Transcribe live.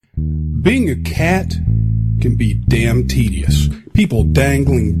Being a cat can be damn tedious. People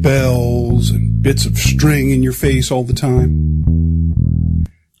dangling bells and bits of string in your face all the time.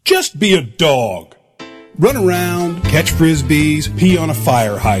 Just be a dog. Run around, catch frisbees, pee on a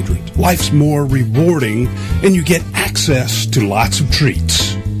fire hydrant. Life's more rewarding, and you get access to lots of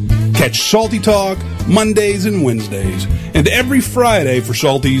treats. Catch Salty Talk Mondays and Wednesdays, and every Friday for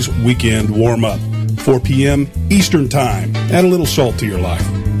Salty's Weekend Warm-Up, 4 p.m. Eastern Time. Add a little salt to your life,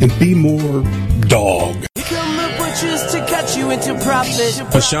 and be more dog. To cut you into profit.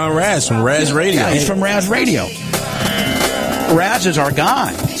 But Sean Raz from Raz Radio. Yeah, he's from Raz Radio. Raz is our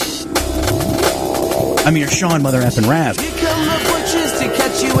guy. I mean, you're Sean, mother effing Raz. Here come the butchers to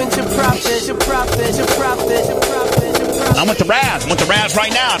cut you into profit, to profit, to profit, to profit, to profit. I'm with the Raz. I'm with the Raz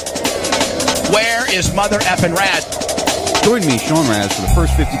right now. Where is mother effing Raz? Join me, Sean Raz, for the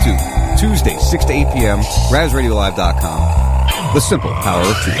first 52, Tuesday, 6 to 8 p.m., RazRadioLive.com. The simple power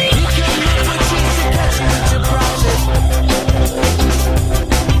of truth.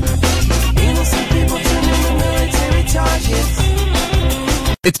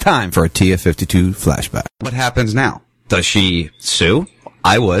 It's time for a TF52 flashback. What happens now? Does she sue?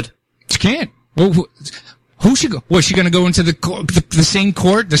 I would. She can't. Well, who should go? Was she going to go into the same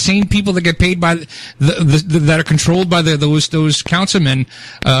court, the same people that get paid by that are controlled by those councilmen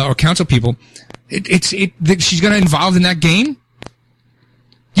or council people? She's going to involve in that game.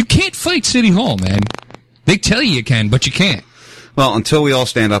 You can't fight City Hall, man. They tell you can, but you can't. Well, until we all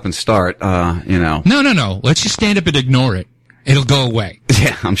stand up and start, No. Let's just stand up and ignore it. It'll go away.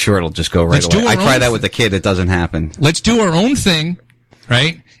 Yeah, I'm sure it'll just go right away. I try that with the kid. It doesn't happen. Let's do our own thing,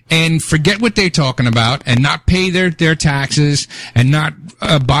 right? And forget what they're talking about and not pay their taxes and not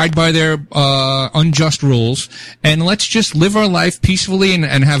abide by their unjust rules. And let's just live our life peacefully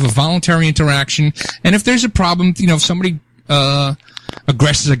and have a voluntary interaction. And if there's a problem, if somebody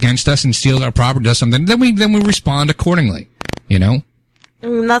aggresses against us and steals our property, does something, then we respond accordingly, I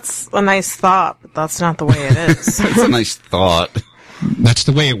mean, that's a nice thought, but that's not the way it is. It's a nice thought. That's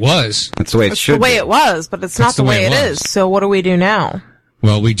the way it was. That's the way it should be. It's the way it was, but it's not the way it is. So what do we do now?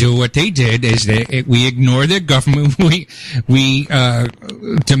 Well, we do what they did is we ignore their government. We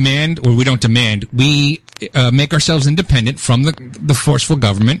demand, or we don't demand, we make ourselves independent from the forceful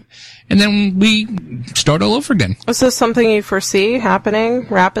government, and then we start all over again. Is this something you foresee happening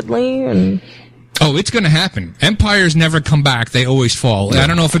rapidly? Oh, it's going to happen. Empires never come back. They always fall. Yeah. I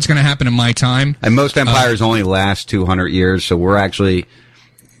don't know if it's going to happen in my time. And most empires only last 200 years, so we're actually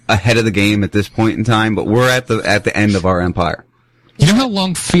ahead of the game at this point in time, but we're at the end of our empire. You know how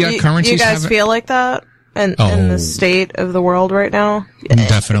long fiat currencies have? You guys feel like that in the state of the world right now?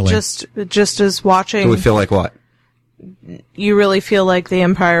 Definitely. Just as watching. Do we feel like what? You really feel like the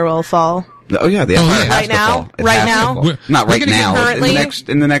empire will fall? Oh yeah, the empire has to fall. Right now? Not right now.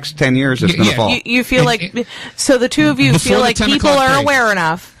 In the next 10 years, it's going to fall. You feel like, so the two of you feel like people are aware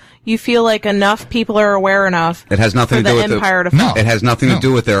enough. You feel like enough people are aware enough. It has nothing to do with the empire to fall. It has nothing to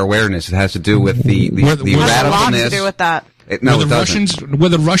do with their awareness. It has to do with the radicalness. It has a lot to do with that. Were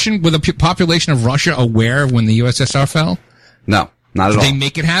the population of Russia aware when the USSR fell? No. Not at all. Did they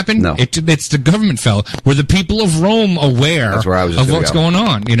make it happen? No. It's the government fell. Were the people of Rome aware of what's going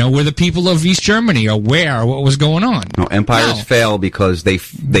on? Were the people of East Germany aware of what was going on? No, empires fail because they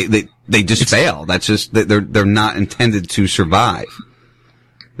just fail. That's just, they're not intended to survive.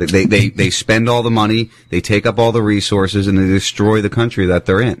 They spend all the money, they take up all the resources, and they destroy the country that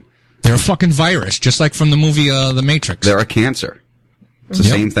they're in. They're a fucking virus, just like from the movie The Matrix. They're a cancer. It's the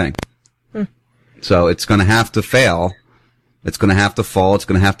same thing. So it's going to have to fail. It's going to have to fall. It's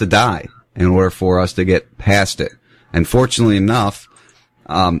going to have to die in order for us to get past it. And fortunately enough,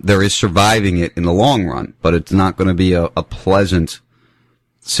 there is surviving it in the long run, but it's not going to be a pleasant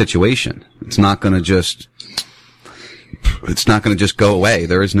situation. It's not going to just go away.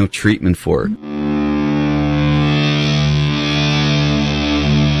 There is no treatment for it.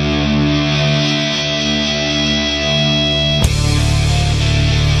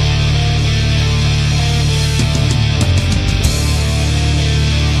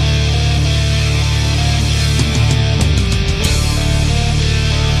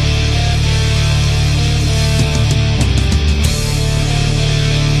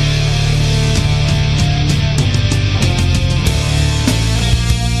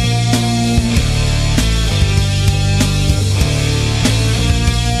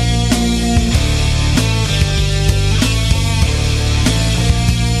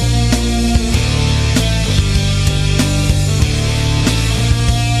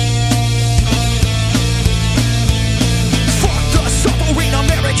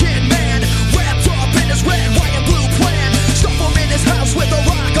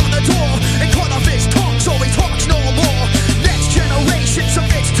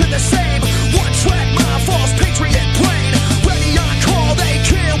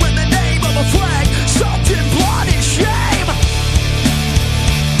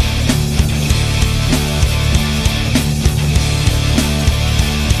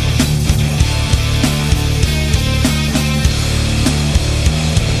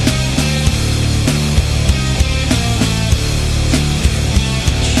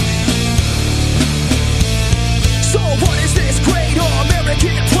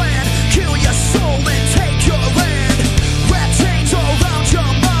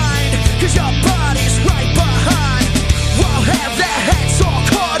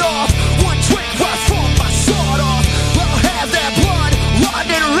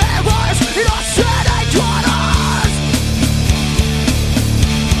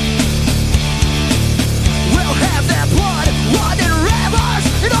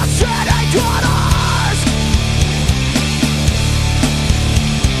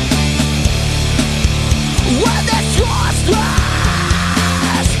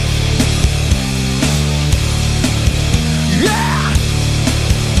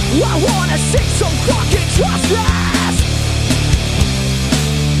 wanna see some fucking justice.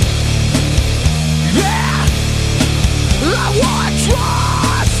 Yeah, I want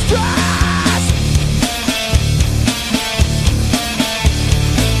justice.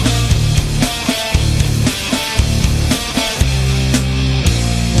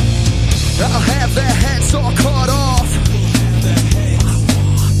 I'll have their heads all cut off.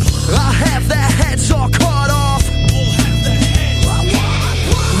 I'll have their heads all cut off.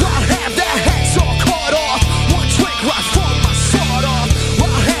 I'll have their heads all cut off. One trick right from my sword off.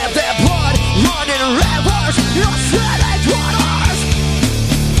 I'll have their blood running rivers. You're sitting waters.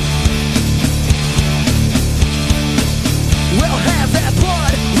 We'll have their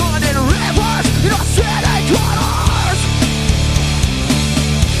blood running rivers. You're sitting waters.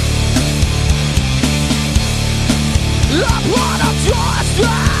 The blood of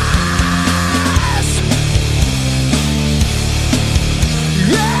justice.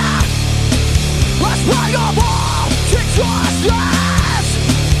 Yeah, let's bring them all to justice.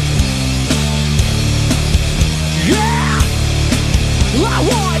 Yeah, I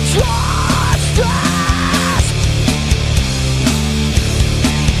want justice.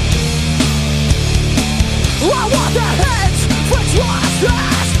 I want their heads for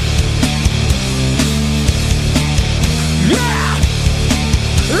justice. Yeah,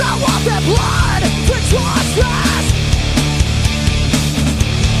 I want their blood for justice.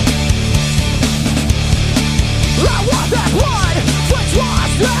 I want that blood for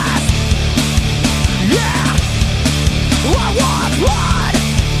justice. Yeah, I want blood.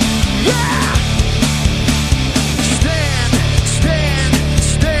 Yeah. Stand, stand,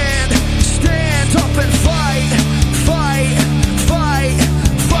 stand, stand up and fight, fight, fight,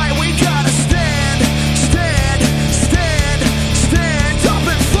 fight. We gotta stand, stand, stand, stand up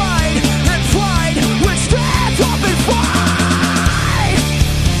and fight, we stand up and fight.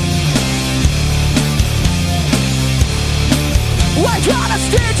 We gotta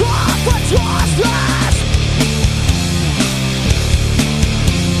stand up for justice.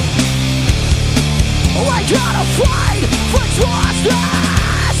 We gotta fight for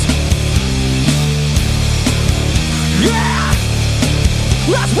justice. Yeah,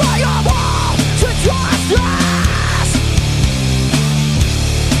 let's bring them all to justice.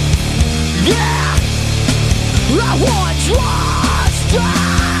 Yeah, I want justice.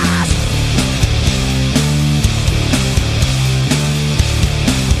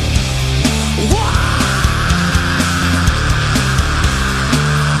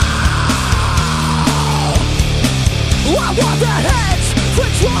 I want their heads for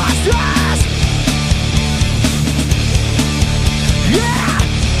justice. Yeah,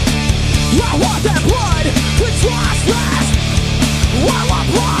 I want their blood for justice. I want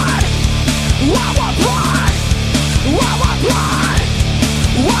blood. I want blood. I want blood.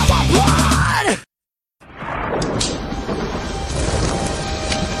 I want blood.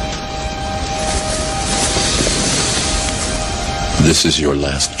 This is your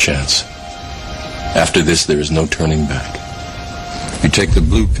last chance. After this, there is no turning back. You take the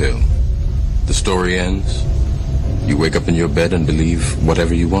blue pill. The story ends. You wake up in your bed and believe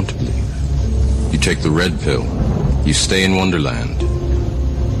whatever you want to believe. You take the red pill. You stay in Wonderland.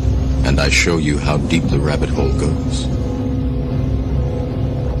 And I show you how deep the rabbit hole goes.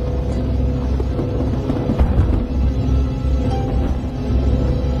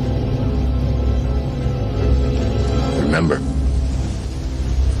 Remember,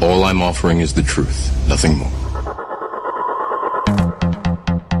 all I'm offering is the truth, nothing more.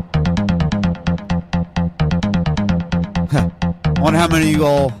 I wonder how many of you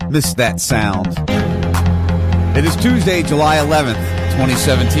all missed that sound. It is Tuesday, July 11th,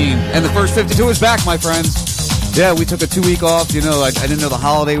 2017, and the first 52 is back, my friends. Yeah, we took a 2-week off. You know, I didn't know the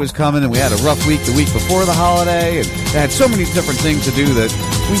holiday was coming, and we had a rough week the week before the holiday, and I had so many different things to do that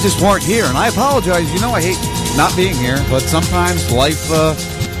we just weren't here. And I apologize. You know, I hate not being here, but sometimes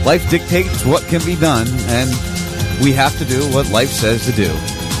life dictates what can be done, and we have to do what life says to do.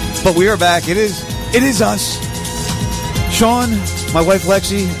 But we are back. It is us. Sean, my wife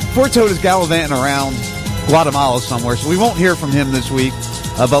Lexi, Fortote is gallivanting around Guatemala somewhere, so we won't hear from him this week.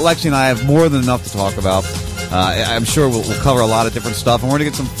 But Lexi and I have more than enough to talk about. I'm sure we'll cover a lot of different stuff, and we're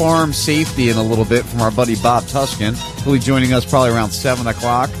going to get some farm safety in a little bit from our buddy Bob Tuskin, who'll be joining us probably around 7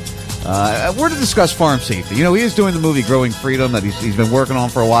 o'clock. We're to discuss farm safety. You know, he is doing the movie Growing Freedom that he's been working on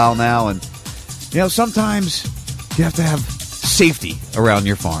for a while now, and, you know, sometimes you have to have safety around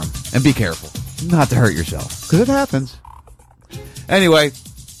your farm, and be careful not to hurt yourself, because it happens. Anyway,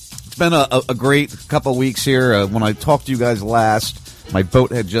 it's been a great couple of weeks here. When I talked to you guys last, my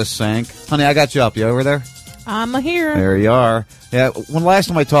boat had just sank. Honey, I got you up. You over there? I'm here. There you are. Yeah, when last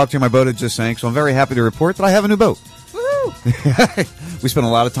time I talked to you, my boat had just sank, so I'm very happy to report that I have a new boat. Woo! We spent a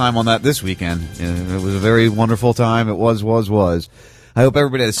lot of time on that this weekend. It was a very wonderful time. It was. I hope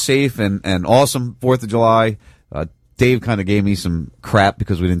everybody had a safe and awesome 4th of July. Dave kind of gave me some crap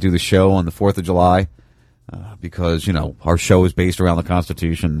because we didn't do the show on the 4th of July. Because, our show is based around the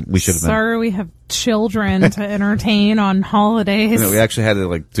Constitution. We should have been. Sorry, we have children to entertain on holidays. We actually had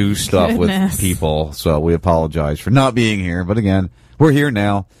to, do stuff with people, so we apologize for not being here. But again, we're here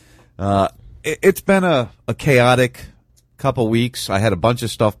now. It's been a chaotic couple weeks. I had a bunch of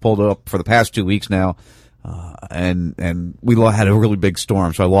stuff pulled up for the past 2 weeks now. And we had a really big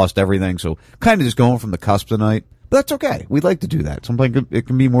storm, so I lost everything. So kind of just going from the cusp tonight. But that's okay. We'd like to do that. Sometimes it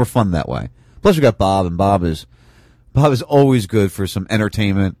can be more fun that way. Plus we got Bob, and Bob is always good for some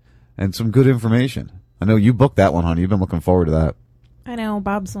entertainment and some good information. I know you booked that one, honey. You've been looking forward to that. I know,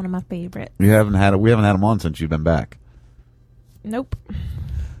 Bob's one of my favorites. We haven't had him on since you've been back. Nope.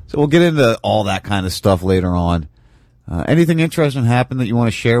 So we'll get into all that kind of stuff later on. Anything interesting happened that you want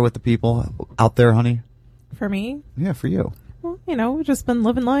to share with the people out there, honey? For me? Yeah, for you. Well, we've just been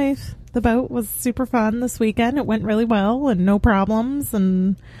living life. The boat was super fun this weekend. It went really well and no problems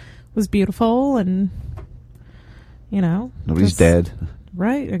and was beautiful and, Nobody's dead.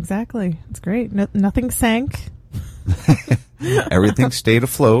 Right, exactly. It's great. Nothing sank. Everything stayed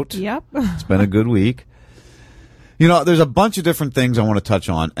afloat. Yep. It's been a good week. There's a bunch of different things I want to touch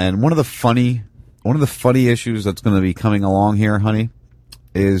on, and one of the funny issues that's going to be coming along here, honey,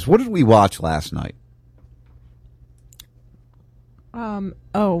 is what did we watch last night?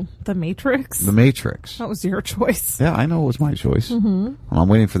 The Matrix. The Matrix. That was your choice. Yeah, I know it was my choice. Mm-hmm. I'm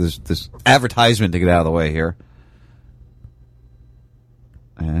waiting for this advertisement to get out of the way here.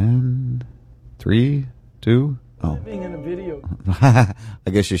 And 3, 2, oh. Living in a video. I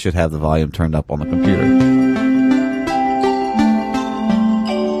guess you should have the volume turned up on the computer.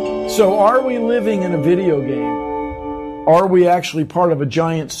 So are we living in a video game? Are we actually part of a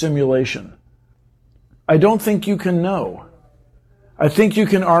giant simulation? I don't think you can know. I think you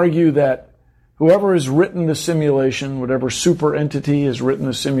can argue that whoever has written the simulation, whatever super entity has written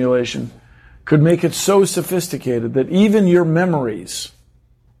the simulation, could make it so sophisticated that even your memories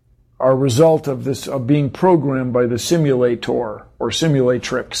are a result of this, of being programmed by the simulator or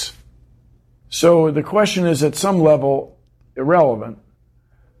simulatrix. So the question is at some level irrelevant,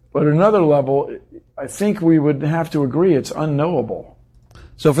 but at another level, I think we would have to agree it's unknowable.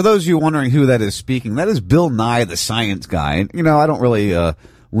 So for those of you wondering who that is speaking, that is Bill Nye, the science guy. And, I don't really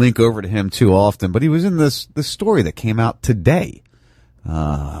link over to him too often, but he was in this story that came out today.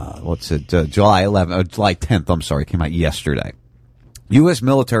 July 10th, I'm sorry, came out yesterday. U.S.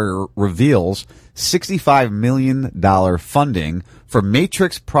 military reveals $65 million funding for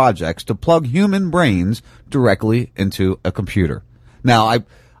Matrix projects to plug human brains directly into a computer. Now,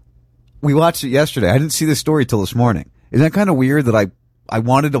 we watched it yesterday. I didn't see this story till this morning. Isn't that kind of weird that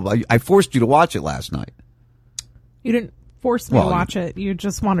I forced you to watch it last night? You didn't force me to watch it. You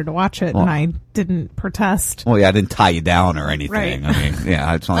just wanted to watch it, and I didn't protest. Well, yeah, I didn't tie you down or anything. Right. I mean,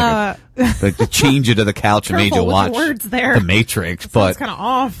 yeah, it's not like to change you to the couch and made you watch The Matrix. But kind of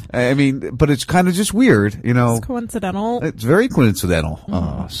off. I mean, but it's kind of just weird, It's coincidental. It's very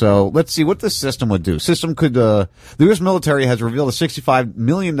coincidental. So let's see what the system would do. The U.S. military has revealed a $65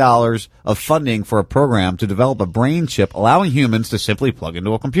 million of funding for a program to develop a brain chip allowing humans to simply plug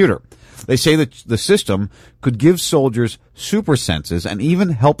into a computer. They say that the system could give soldiers super senses and even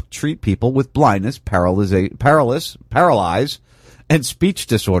help treat people with blindness, paralyze, and speech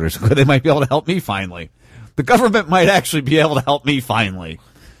disorders. They might be able to help me finally. The government might actually be able to help me finally.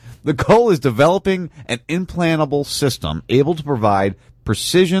 The goal is developing an implantable system able to provide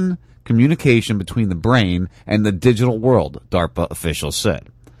precision communication between the brain and the digital world, DARPA officials said.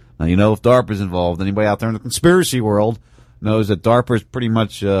 Now, if DARPA is involved, anybody out there in the conspiracy world knows that DARPA is pretty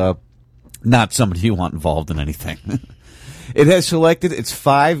much not somebody you want involved in anything. It has selected its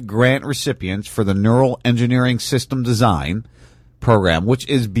 5 grant recipients for the Neural Engineering System Design program, which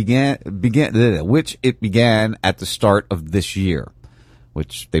it began at the start of this year,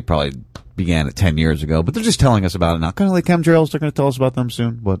 which they probably began it 10 years ago, but they're just telling us about it now. Kind of like chemtrails, they're going to tell us about them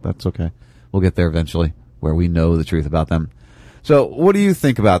soon, but that's okay. We'll get there eventually, where we know the truth about them. So what do you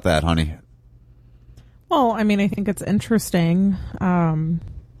think about that, honey? Well, I think it's interesting.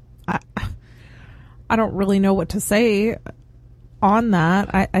 I don't really know what to say on that.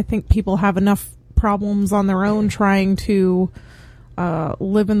 I think people have enough problems on their own trying to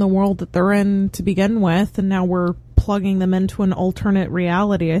live in the world that they're in to begin with, and now we're plugging them into an alternate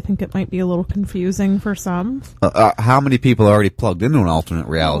reality. I think it might be a little confusing for some. How many people are already plugged into an alternate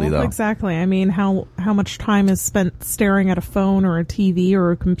reality, though? Exactly. I mean, how much time is spent staring at a phone or a TV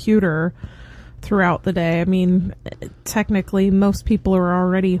or a computer throughout the day? I mean, technically, most people are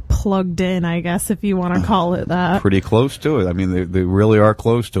already plugged in, I guess, if you want to call it that. Pretty close to it. I mean, they really are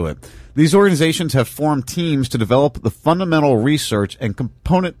close to it. These organizations have formed teams to develop the fundamental research and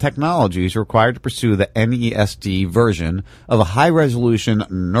component technologies required to pursue the NESD version of a high-resolution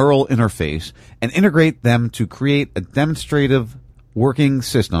neural interface and integrate them to create a demonstrative working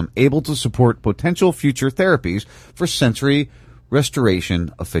system able to support potential future therapies for sensory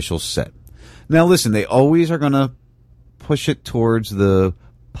restoration, officials said. Now, listen, they always are going to push it towards the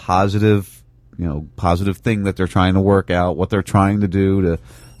positive thing that they're trying to work out, what they're trying to do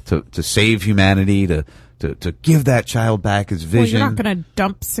to save humanity, to give that child back his vision. Well, you're not going to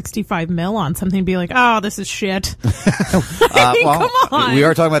dump 65 mil on something and be like, oh, this is shit. I mean, come on. We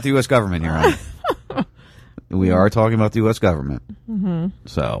are talking about the U.S. government here, right? We are talking about the U.S. government. Mm-hmm.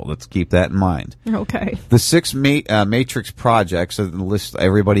 So let's keep that in mind. Okay. The 6 Matrix projects, so list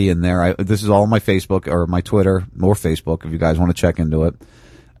everybody in there. This is all my Facebook or my Twitter or Facebook if you guys want to check into it.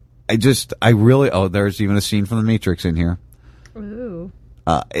 There's even a scene from the Matrix in here. Ooh.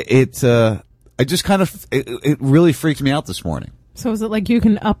 It really freaked me out this morning. So is it like you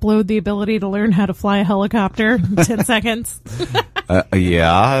can upload the ability to learn how to fly a helicopter in 10 seconds?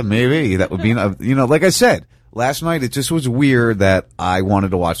 Yeah, maybe. That would be, like I said, last night it just was weird that I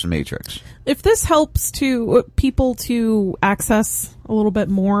wanted to watch The Matrix. If this helps to people to access a little bit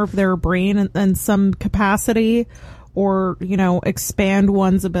more of their brain and some capacity or, expand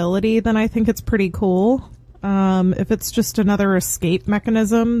one's ability, then I think it's pretty cool. If it's just another escape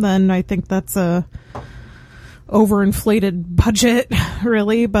mechanism, then I think that's a overinflated budget,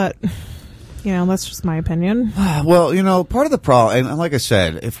 really, but that's just my opinion. Well, part of the problem, and like I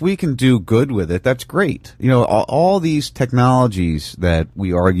said, if we can do good with it, that's great. All these technologies that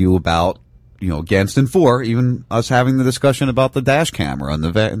we argue about, against and for, even us having the discussion about the dash camera in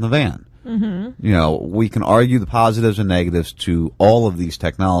the van. Mm-hmm. We can argue the positives and negatives to all of these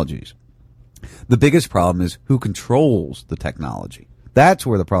technologies. The biggest problem is who controls the technology. That's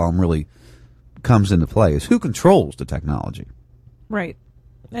where the problem really comes into play, is who controls the technology. Right.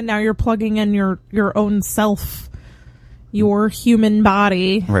 And now you're plugging in your own self, your human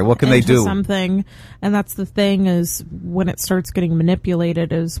body. Right. What can they do? Something. And that's the thing, is when it starts getting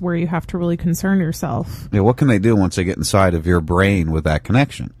manipulated is where you have to really concern yourself. Yeah. What can they do once they get inside of your brain with that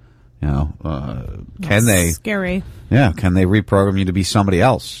connection? Can they? Scary. Yeah. Can they reprogram you to be somebody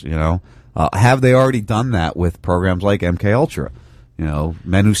else? Have they already done that with programs like MK Ultra?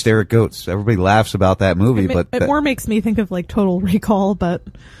 Men Who Stare at Goats. Everybody laughs about that movie, but it more makes me think of like Total Recall. But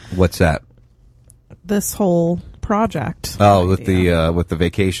what's that? This whole project. Oh, with the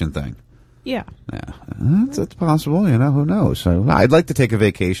vacation thing. Yeah. That's possible. Who knows? So I'd like to take a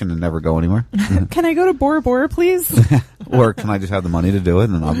vacation and never go anywhere. Can I go to Bora Bora, please? Or can I just have the money to do it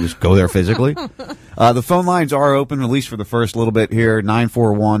and I'll just go there physically? The phone lines are open, at least for the first little bit here.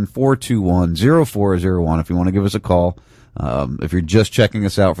 941-421-0401 if you want to give us a call. If you're just checking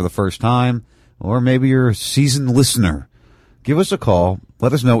us out for the first time, or maybe you're a seasoned listener, give us a call.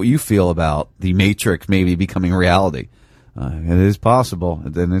 Let us know what you feel about the Matrix maybe becoming reality. It is possible.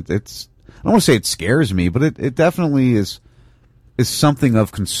 And it's, I don't want to say it scares me, but it definitely is something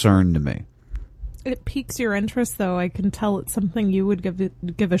of concern to me. It piques your interest, though. I can tell it's something you would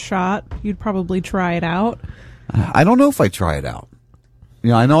give a shot. You'd probably try it out. I don't know if I'd try it out.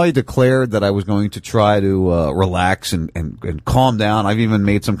 I know I declared that I was going to try to relax and calm down. I've even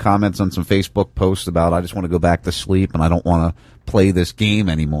made some comments on some Facebook posts about I just want to go back to sleep and I don't want to play this game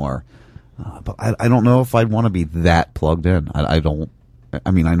anymore. But I don't know if I'd want to be that plugged in. I don't.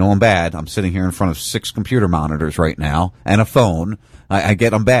 I mean, I know I'm bad. I'm sitting here in front of 6 computer monitors right now and a phone. I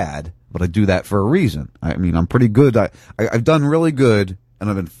get I'm bad, but I do that for a reason. I mean, I'm pretty good. I've done really good, and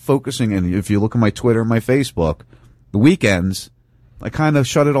I've been focusing. And if you look at my Twitter and my Facebook, the weekends, I kind of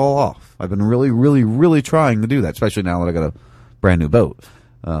shut it all off. I've been really, really, really trying to do that, especially now that I got a brand new boat.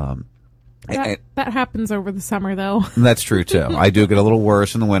 That happens over the summer, though. That's true, too. I do get a little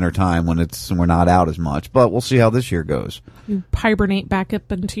worse in the wintertime when we're not out as much, but we'll see how this year goes. You hibernate back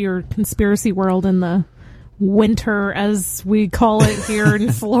up into your conspiracy world in the winter, as we call it here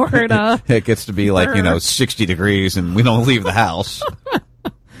in Florida. It gets to be like, 60 degrees and we don't leave the house.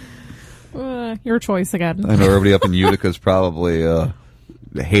 Your choice again. I know everybody up in Utica is probably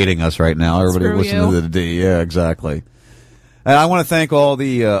hating us right now. Everybody listening to the D. Yeah, exactly. And I want to thank all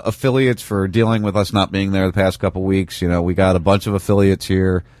the affiliates for dealing with us not being there the past couple weeks. We got a bunch of affiliates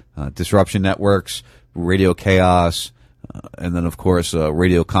here, Disruption Networks, Radio Chaos, and then, of course,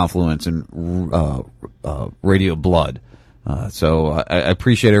 Radio Confluence and Radio Blood. So I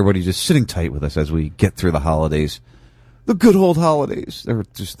appreciate everybody just sitting tight with us as we get through the holidays. The good old holidays. They're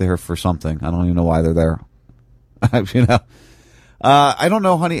just there for something. I don't even know why they're there. You know, I don't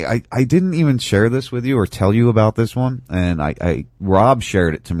know, honey. I didn't even share this with you or tell you about this one. And Rob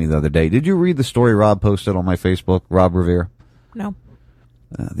shared it to me the other day. Did you read the story Rob posted on my Facebook? Rob Revere? No.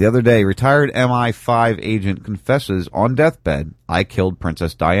 The other day, retired MI5 agent confesses on deathbed, I killed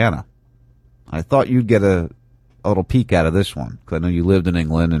Princess Diana. I thought you'd get a little peek out of this one, because I know you lived in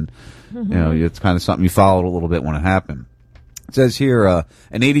England, and you know it's kind of something you followed a little bit when it happened. It says here, an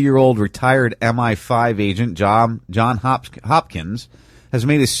 80-year-old retired MI5 agent, John Hopkins, has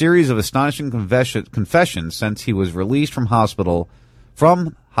made a series of astonishing confessions since he was released from hospital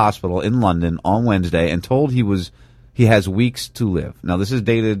in London on Wednesday and told he has weeks to live. Now, this is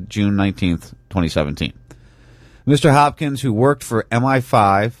dated June 19th, 2017. Mr. Hopkins, who worked for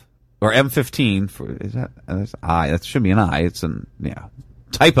MI5 or M15 that's I. That should be an I. It's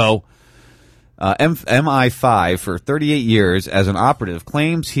typo. MI5 for 38 years as an operative,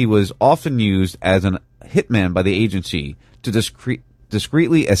 claims he was often used as a hitman by the agency to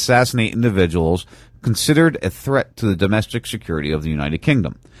discreetly assassinate individuals considered a threat to the domestic security of the United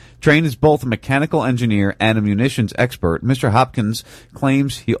Kingdom. Trained as both a mechanical engineer and a munitions expert, Mr. Hopkins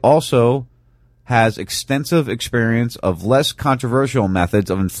claims he also has extensive experience of less controversial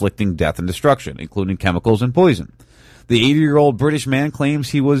methods of inflicting death and destruction, including chemicals and poison. The 80-year-old British man claims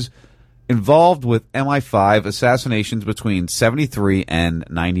he was involved with MI5 assassinations between 73 and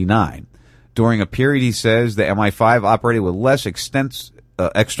 99. During a period, he says, the MI5 operated with less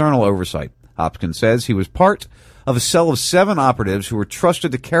external oversight. Hopkins says he was part of a cell of 7 operatives who were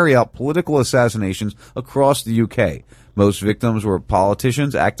trusted to carry out political assassinations across the UK. Most victims were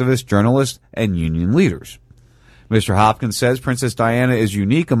politicians, activists, journalists, and union leaders. Mr. Hopkins says Princess Diana is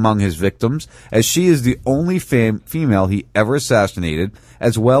unique among his victims, as she is the only female he ever assassinated,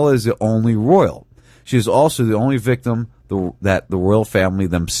 as well as the only royal. She is also the only victim that the royal family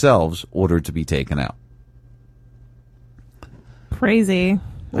themselves ordered to be taken out. Crazy.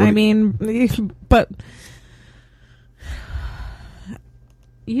 I mean, but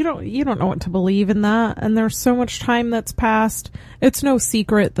you don't know what to believe in that, and there's so much time that's passed. It's no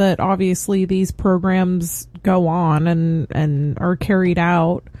secret that obviously these programs go on and are carried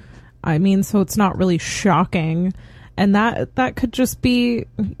out. I mean, so it's not really shocking. And that could just be,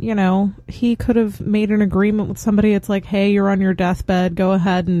 you know, he could have made an agreement with somebody. It's like, hey, you're on your deathbed, go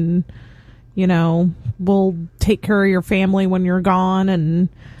ahead and, you know, we'll take care of your family when you're gone, and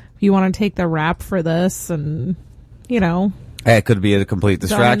if you want to take the rap for this, and, you know. It could be a complete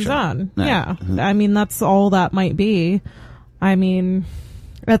distraction. Done. Yeah. I mean, that's all that might be. I mean,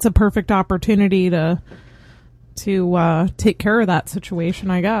 that's a perfect opportunity to take care of that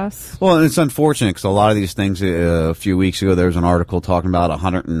situation, I guess. Well, and it's unfortunate because a lot of these things, a few weeks ago, there was an article talking about a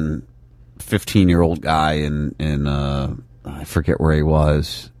 115-year-old guy in I forget where he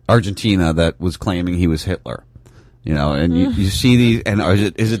was, Argentina, that was claiming he was Hitler. You know, and you see these, and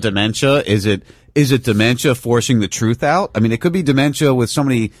is it dementia? Is it dementia forcing the truth out? I mean, it could be dementia with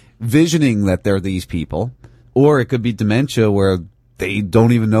somebody visioning that they're these people, or it could be dementia where they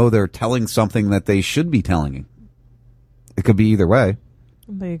don't even know they're telling something that they should be telling you. It could be either way.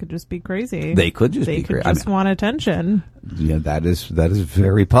 They could just be crazy. They could just be crazy. They just want attention. Yeah, that is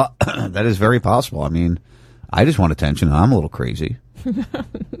very that is very possible. I mean, I just want attention, and I'm a little crazy.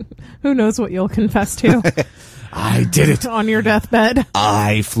 Who knows what you'll confess to? I did it on your deathbed.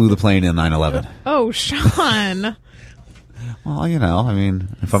 I flew the plane in 9/11. Oh, Sean. Well, you know, I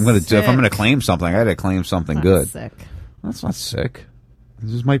mean, if I'm gonna claim something, I got to claim something good. Sick. That's not sick.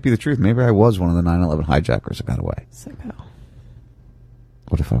 This might be the truth. Maybe I was one of the 9/11 hijackers that got away. Sicko.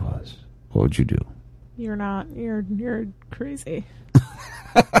 What if I was? What would you do? You're not. You're crazy.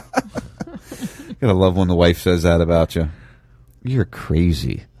 Gotta love when the wife says that about you. You're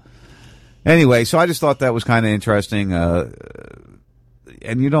crazy. Anyway, so I just thought that was kind of interesting. And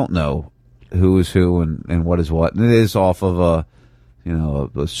you don't know who is who and what is what. And it is off of a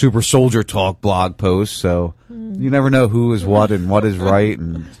Super Soldier Talk blog post. So you never know who is what and what is right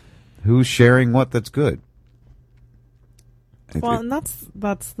and who's sharing what that's good. Well, and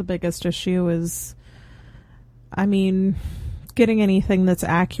that's the biggest issue is, I mean, getting anything that's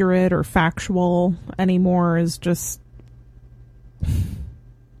accurate or factual anymore is just...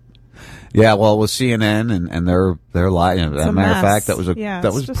 Yeah, well, with CNN and their lie. As a matter of fact, that was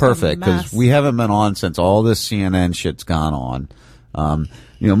perfect because we haven't been on since all this CNN shit's gone on.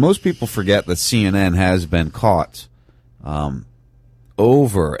 Most people forget that CNN has been caught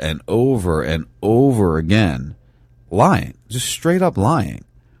over and over and over again lying, just straight up lying.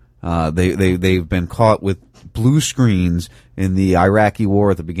 They've been caught with blue screens in the Iraqi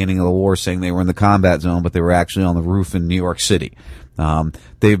war at the beginning of the war, saying they were in the combat zone, but they were actually on the roof in New York City.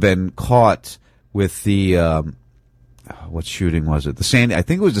 They've been caught with the what shooting was it? I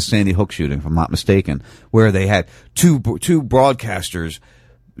think it was the Sandy Hook shooting, if I'm not mistaken, where they had two broadcasters,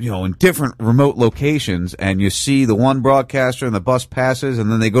 in different remote locations, and you see the one broadcaster and the bus passes,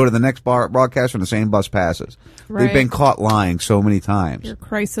 and then they go to the next broadcaster and the same bus passes. Right. They've been caught lying so many times. You're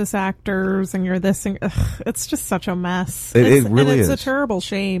crisis actors, and you're this, and it's just such a mess. It really is. It's a terrible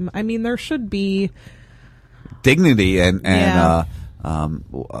shame. I mean, there should be dignity and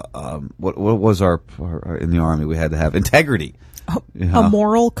what was our in the Army? We had to have integrity, a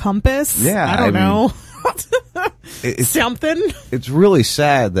moral compass. Yeah, I don't know. Something. It's really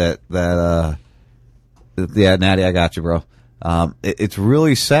sad that yeah, Natty, I got you, bro. It's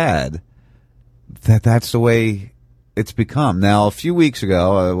really sad that that's the way it's become. Now, a few weeks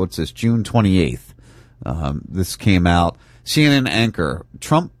ago, what's this? June 28th. This came out. CNN anchor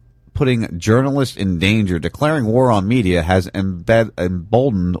Trump putting journalists in danger, declaring war on media has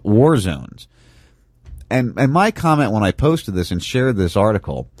emboldened war zones. And my comment when I posted this and shared this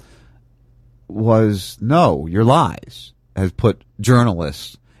article was, no, your lies has put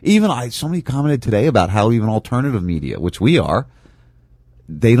journalists. Somebody commented today about how even alternative media, which we are,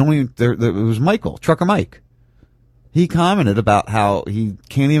 they don't even, it was Michael, Trucker Mike. He commented about how he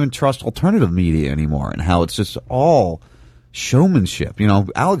can't even trust alternative media anymore and how it's just all showmanship.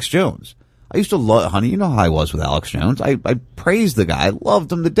 Alex Jones. I used to love, honey, you know how I was with Alex Jones. I praised the guy. I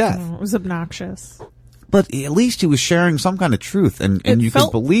loved him to death. It was obnoxious. But at least he was sharing some kind of truth, and you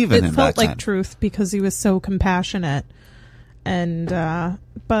could believe in him. It felt like truth because he was so compassionate. And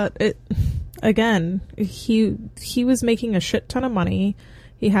but he was making a shit ton of money.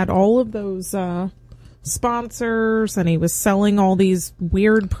 He had all of those sponsors, and he was selling all these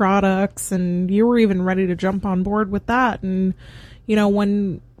weird products, and you were even ready to jump on board with that. And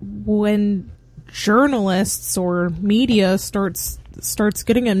when journalists or media starts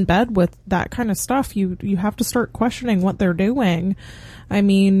getting in bed with that kind of stuff, you have to start questioning what they're doing. I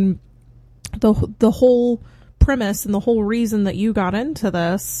mean, the whole premise and the whole reason that you got into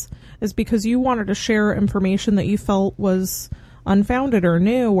this is because you wanted to share information that you felt was unfounded or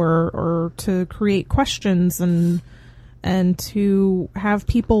new, or to create questions and to have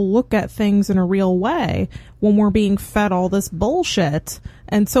people look at things in a real way when we're being fed all this bullshit.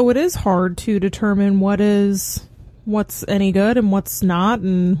 And so it is hard to determine what's any good and what's not,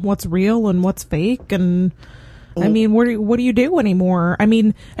 and what's real and what's fake. And I mean, what do you do anymore? I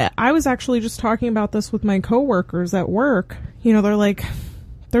mean, I was actually just talking about this with my coworkers at work. They're like,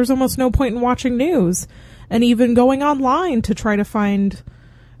 there's almost no point in watching news and even going online to try to find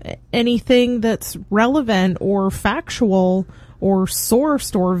anything that's relevant or factual or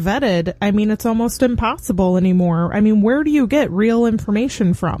sourced or vetted. I mean, it's almost impossible anymore. I mean, where do you get real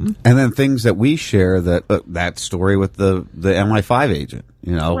information from? And then things that we share, that story with the MI5 agent,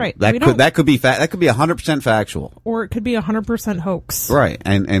 right? That could be 100% factual, or it could be 100% hoax, right?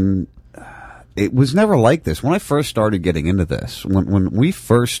 And it was never like this when I first started getting into this. When we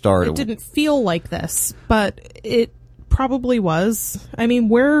first started, it didn't feel like this, but it probably was. I mean,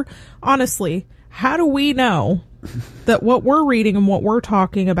 honestly, how do we know that what we're reading and what we're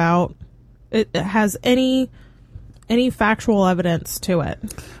talking about, it has any factual evidence to it?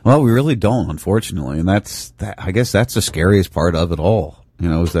 Well, we really don't, unfortunately, and I guess that's the scariest part of it all.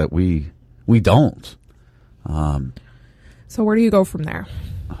 Is that we don't. So where do you go from there?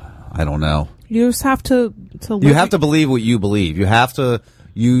 I don't know. You just have to. You have to believe what you believe. You have to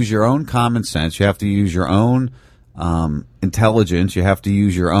use your own common sense. You have to use your own intelligence. You have to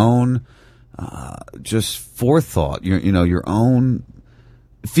use your own just forethought. Your own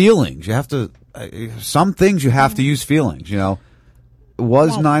feelings. You have to. Some things you have to use feelings.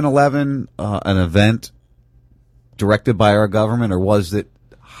 Was 9/11 an event directed by our government, or was it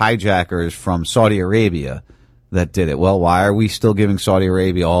hijackers from Saudi Arabia that did it? Well, why are we still giving Saudi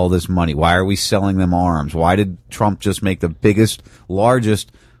Arabia all this money? Why are we selling them arms? Why did Trump just make the biggest,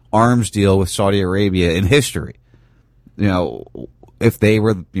 largest arms deal with Saudi Arabia in history? If they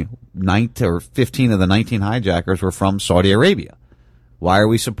were 9 or 15 of the 19 hijackers were from Saudi Arabia, why are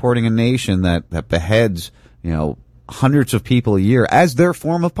we supporting a nation that beheads, hundreds of people a year as their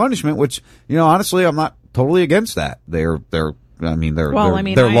form of punishment? Which, honestly, I'm not totally against that. Their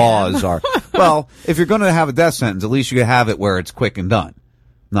laws are. Well, if you're going to have a death sentence, at least you can have it where it's quick and done,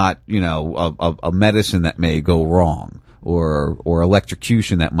 not a medicine that may go wrong or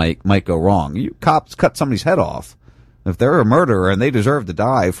electrocution that might go wrong. You cops cut somebody's head off. If they're a murderer and they deserve to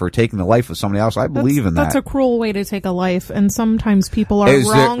die for taking the life of somebody else, I believe in that. That's a cruel way to take a life, and sometimes people are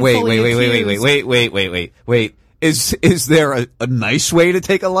wrongfully accused. Wait. Is there a nice way to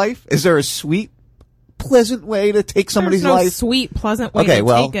take a life? Is there a sweet, pleasant way to take somebody's There's no life? Sweet, pleasant way to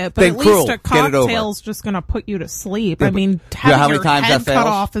take it, but at least a cocktail's just going to put you to sleep. I mean, having your head cut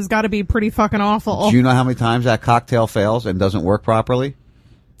off has got to be pretty fucking awful. Do you know how many times that cocktail fails and doesn't work properly?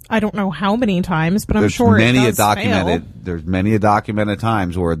 I don't know how many times, but I'm sure it does fail. There's many documented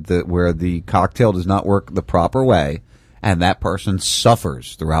times where the cocktail does not work the proper way, and that person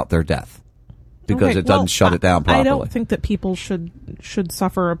suffers throughout their death because it doesn't shut it down properly. I don't think that people should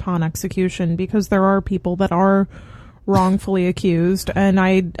suffer upon execution, because there are people that are wrongfully accused, and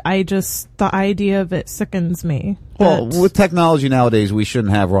I just, the idea of it sickens me. Well, with technology nowadays, we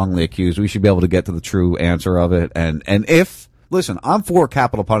shouldn't have wrongly accused. We should be able to get to the true answer of it, and if. Listen, I'm for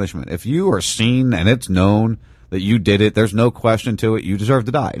capital punishment. If you are seen and it's known that you did it, there's no question to it, you deserve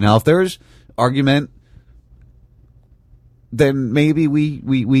to die. Now, if there's argument, then maybe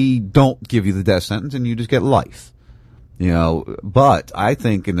we don't give you the death sentence and you just get life. But I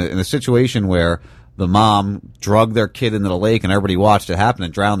think in a situation where the mom drugged their kid into the lake and everybody watched it happen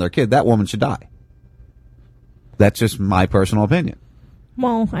and drowned their kid, that woman should die. That's just my personal opinion.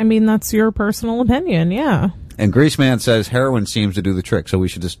 Well, I mean, that's your personal opinion, yeah. And Greaseman says heroin seems to do the trick, so we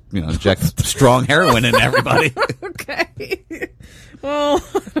should just, inject strong heroin in everybody. Okay. Well,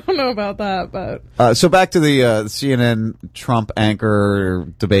 I don't know about that, but... So back to the CNN Trump anchor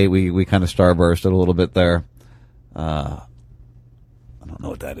debate. We kind of starbursted a little bit there. I don't know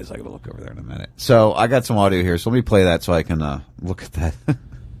what that is. I got to look over there in a minute. So I got some audio here, so let me play that so I can look at that.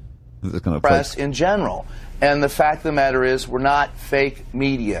 Press in general. And the fact of the matter is, we're not fake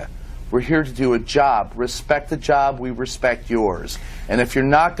media. We're here to do a job. Respect the job. We respect yours. And if you're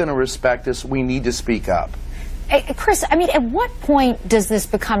not going to respect us, we need to speak up. Hey, Chris, I mean, at what point does this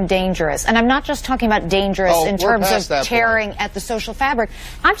become dangerous? And I'm not just talking about dangerous in terms of tearing at the social fabric.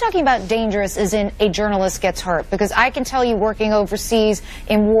 I'm talking about dangerous as in a journalist gets hurt. Because I can tell you, working overseas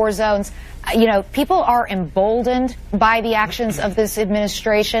in war zones, people are emboldened by the actions of this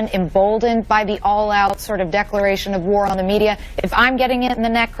administration, emboldened by the all-out sort of declaration of war on the media. If I'm getting it in the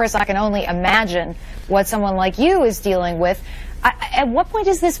neck, Chris, I can only imagine what someone like you is dealing with. At what point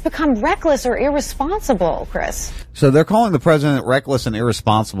does this become reckless or irresponsible, Chris? So they're calling the president reckless and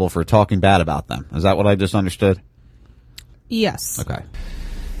irresponsible for talking bad about them. Is that what I just understood? Yes. Okay.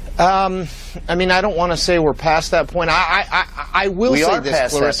 I mean, I don't want to say we're past that point. I will say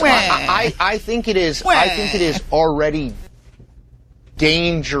this, Clarissa. I think it is. I think it is already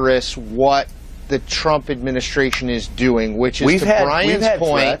dangerous what the Trump administration is doing, which is, to Brian's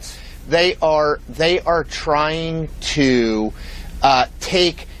point, threats. They are trying to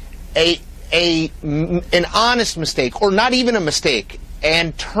take an honest mistake, or not even a mistake,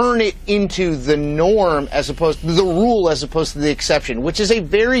 and turn it into the norm as opposed to the rule as opposed to the exception, which is a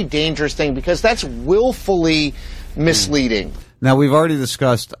very dangerous thing because that's willfully misleading. Now, we've already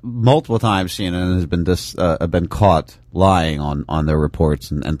discussed multiple times CNN has been caught lying on their reports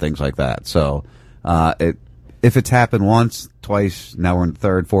and things like that. So if it's happened once, twice, now we're in the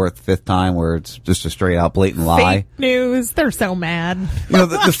third, fourth, fifth time where it's just a straight out blatant lie. Fake news. They're so mad.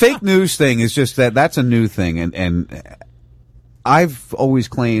 The fake news thing is just that's a new thing. And I've always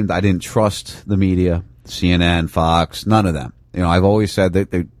claimed I didn't trust the media, CNN, Fox, none of them. I've always said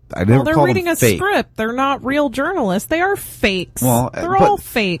that I never they're call reading them a fake. script. They're not real journalists. They are fakes. Well, they're all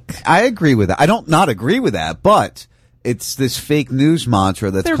fake. I agree with that. I don't not agree with that, but it's this fake news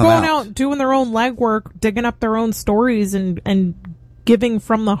mantra that's they're come going out. out doing their own legwork, digging up their own stories, and giving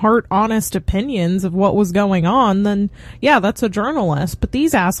from the heart honest opinions of what was going on. Then yeah, that's a journalist. But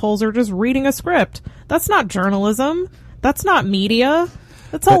these assholes are just reading a script. That's not journalism. That's not media.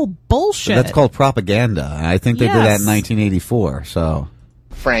 That's all bullshit. That's called propaganda. I think they did that in 1984. So,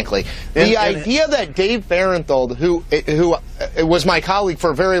 frankly, the idea that Dave Barenthal, who was my colleague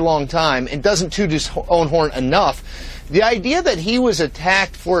for a very long time and doesn't toot his own horn enough, the idea that he was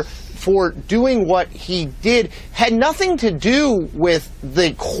attacked for doing what he did had nothing to do with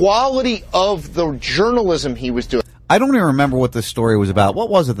the quality of the journalism he was doing. I don't even remember what this story was about. What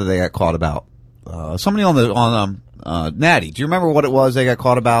was it that they got caught about? Somebody on Natty. Do you remember what it was they got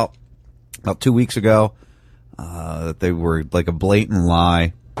caught about 2 weeks ago? That they were like a blatant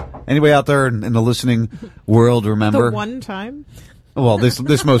lie. Anybody out there in the listening world remember? The one time? Well,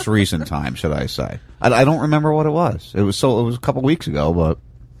 this most recent time, should I say? I don't remember what it was. It was a couple weeks ago, but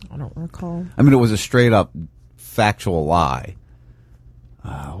I don't recall. I mean, it was a straight up factual lie.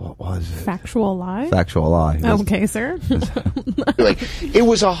 what was it? Factual lie? Factual lie. Okay, sir. It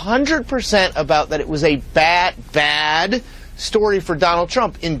was 100% about that it was a bad story for Donald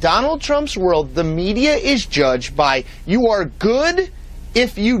Trump. In Donald Trump's world, the media is judged by you are good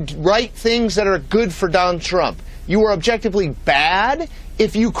if you write things that are good for Donald Trump. You are objectively bad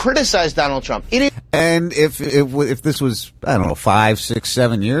if you criticize Donald Trump. And if this was, I don't know, 5, 6,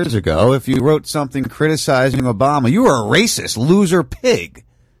 7 years ago, if you wrote something criticizing Obama, you were a racist, loser, pig.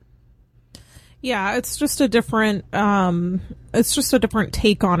 Yeah, it's just a different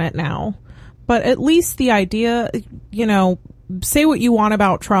take on it now. But at least the idea, say what you want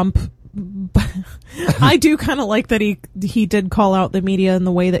about Trump. I do kind of like that he did call out the media in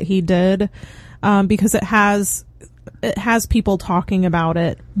the way that he did, because it has people talking about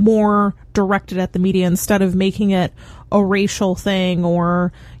it more directed at the media instead of making it a racial thing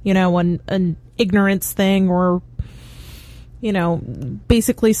or, an ignorance thing or,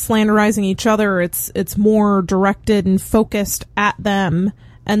 basically slanderizing each other. It's more directed and focused at them,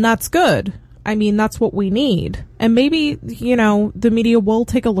 and that's good. I mean, that's what we need. And maybe, the media will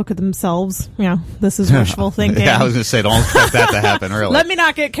take a look at themselves. This is wishful thinking. Yeah, I was going to say, don't expect that to happen, really. Let me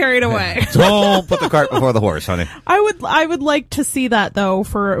not get carried away. Don't put the cart before the horse, honey. I would like to see that, though,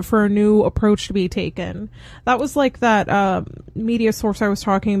 for a new approach to be taken. That was like that media source I was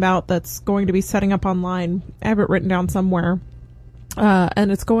talking about that's going to be setting up online. I have it written down somewhere.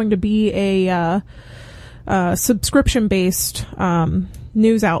 And it's going to be a subscription-based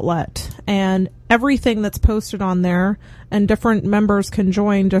news outlet, and everything that's posted on there, and different members can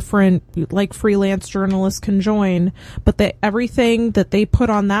join, different like freelance journalists can join, but everything that they put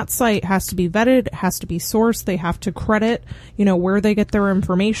on that site has to be vetted, it has to be sourced, they have to credit, where they get their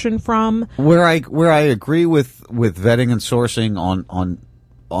information from. Where I agree with vetting and sourcing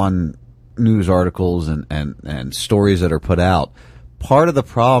on news articles and stories that are put out, part of the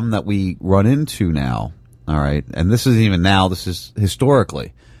problem that we run into now, all right, and this isn't even now, this is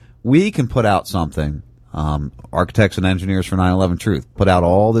historically. We can put out something, Architects and Engineers for 9/11 Truth, put out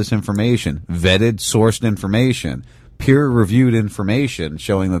all this information, vetted, sourced information, peer-reviewed information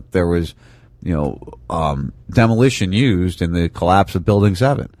showing that there was, demolition used in the collapse of Building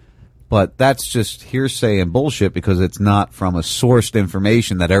 7. But that's just hearsay and bullshit because it's not from a sourced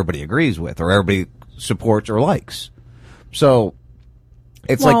information that everybody agrees with or everybody supports or likes. So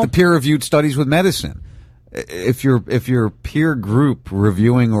it's like the peer-reviewed studies with medicine. If your peer group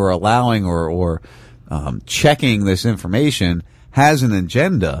reviewing or allowing or checking this information has an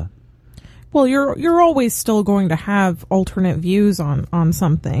agenda, well, you're always still going to have alternate views on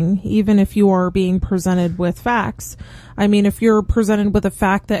something, even if you are being presented with facts. I mean, if you're presented with a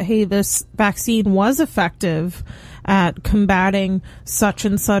fact that, hey, this vaccine was effective at combating such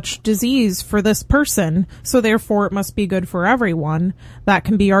and such disease for this person, so therefore it must be good for everyone, that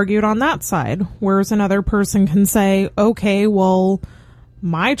can be argued on that side. Whereas another person can say, okay, well,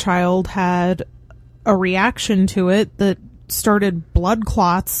 my child had a reaction to it that started blood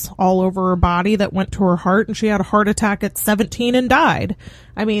clots all over her body that went to her heart, and she had a heart attack at 17 and died.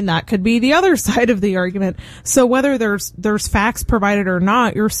 I mean, that could be the other side of the argument. So whether there's facts provided or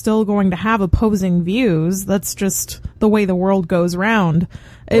not, you're still going to have opposing views. That's just the way the world goes round.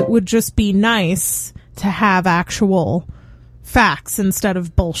 It would just be nice to have actual facts instead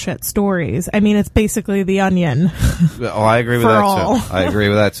of bullshit stories. I mean, it's basically The Onion. Oh, I agree with that too. I agree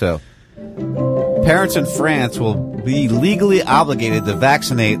with that too. Parents in France will be legally obligated to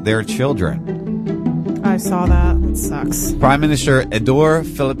vaccinate their children. I saw that. It sucks. Prime Minister Edouard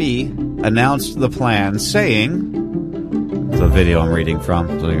Philippe announced the plan, saying, it's a video I'm reading from,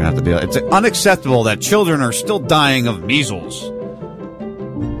 so you're going to have to deal. It's unacceptable that children are still dying of measles.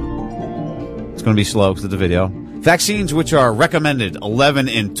 It's going to be slow because it's a video. Vaccines, which are recommended, 11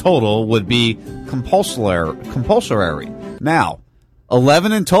 in total, would be compulsory. Now,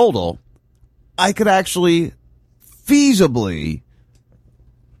 11 in total, I could actually feasibly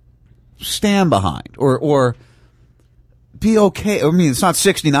stand behind or be okay. I mean, it's not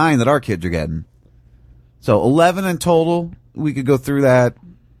 69 that our kids are getting. So 11 in total, we could go through that.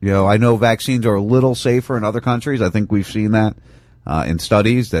 I know vaccines are a little safer in other countries. I think we've seen that in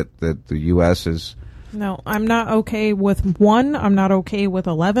studies that the U.S. is. No, I'm not okay with 1. I'm not okay with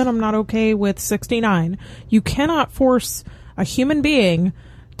 11. I'm not okay with 69. You cannot force a human being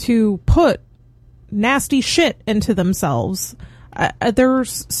to put nasty shit into themselves.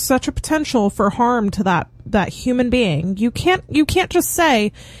 There's such a potential for harm to that human being. You can't just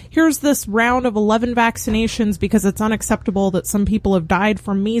say, here's this round of 11 vaccinations because it's unacceptable that some people have died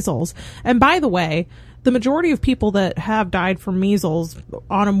from measles. And by the way, the majority of people that have died from measles,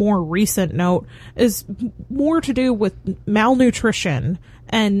 on a more recent note, is more to do with malnutrition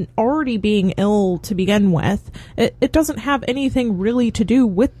and already being ill to begin with. It doesn't have anything really to do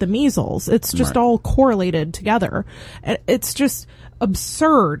with the measles. It's just all correlated together. It's just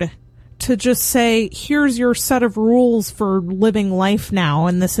absurd to just say, here's your set of rules for living life now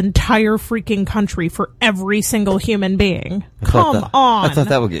in this entire freaking country for every single human being. Come on. I thought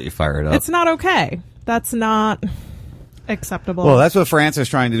that would get you fired up. It's not okay. That's not acceptable. Well, that's what France is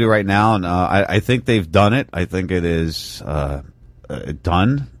trying to do right now, and I think they've done it. I think it is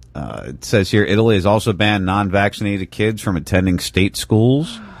done. It says here, Italy has also banned non-vaccinated kids from attending state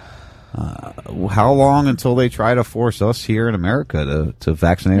schools. How long until they try to force us here in America to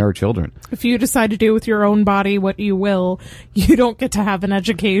vaccinate our children? If you decide to do with your own body what you will, you don't get to have an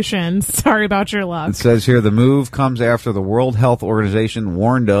education. Sorry about your luck. It says here, the move comes after the World Health Organization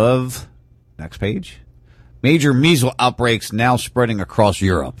warned of, next page, major measles outbreaks now spreading across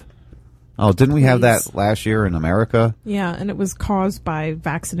Europe. Oh, didn't we have that last year in America? Yeah, and it was caused by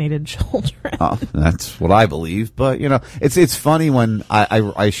vaccinated children. Oh, that's what I believe. But, you know, it's funny when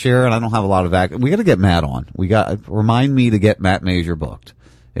I share, and I don't have a lot of we got to get Matt on. Remind me to get Matt Major booked.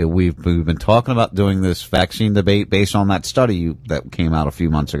 We've been talking about doing this vaccine debate based on that study that came out a few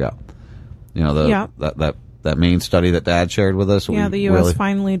months ago. You know, that main study that Dad shared with us. Yeah, the U.S.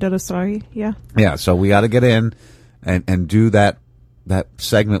 finally did a study. Yeah. Yeah, so we got to get in and do that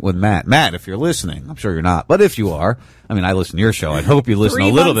segment with Matt. Matt, if you're listening, I'm sure you're not, but if you are, I mean, I listen to your show. I hope you listen a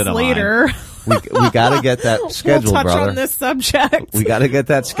little bit of later. Mine. We got to get that scheduled, we'll touch brother. on this subject. We got to get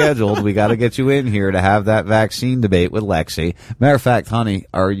that scheduled. We got to get you in here to have that vaccine debate with Lexi. Matter of fact, honey,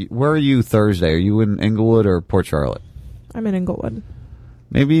 where are you Thursday? Are you in Inglewood or Port Charlotte? I'm in Inglewood.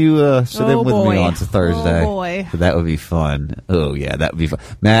 Maybe you sit in with me on Thursday. Oh, boy. That would be fun. Oh, yeah, that would be fun.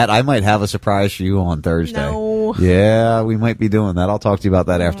 Matt, I might have a surprise for you on Thursday. No. Yeah, we might be doing that. I'll talk to you about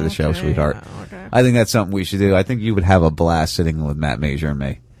that after the show, sweetheart. Okay. I think that's something we should do. I think you would have a blast sitting with Matt Major and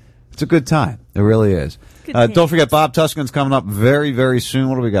me. It's a good time. It really is. Don't forget, Bob Tuscan's coming up very, very soon.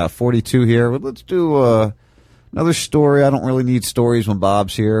 What do we got? 42 here. Let's do another story. I don't really need stories when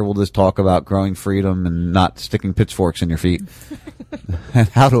Bob's here. We'll just talk about growing freedom and not sticking pitchforks in your feet. And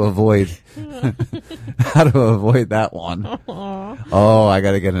how to avoid that one. Aww. Oh, I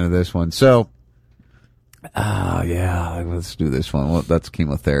got to get into this one. So, yeah, let's do this one. Well, that's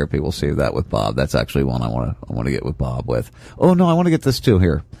chemotherapy. We'll save that with Bob. That's actually one I want to get with Bob with. Oh no, I want to get this too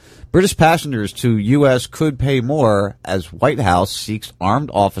here. British passengers to U.S. could pay more as White House seeks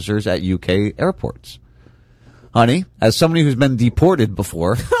armed officers at UK airports. Honey, as somebody who's been deported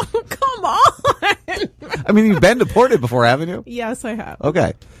before. Come on. I mean, you've been deported before, haven't you? Yes, I have.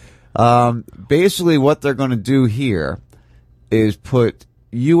 Okay. Basically, what they're going to do here is put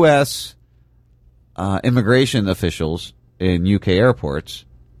U.S. Immigration officials in UK airports,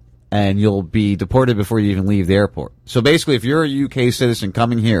 and you'll be deported before you even leave the airport. So basically, if you're a UK citizen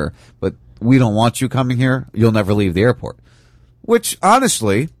coming here, but we don't want you coming here, you'll never leave the airport. Which,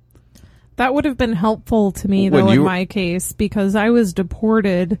 honestly... That would have been helpful to me, though, in my case, because I was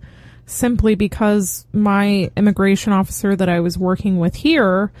deported simply because my immigration officer that I was working with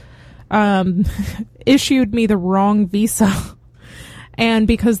here issued me the wrong visa. And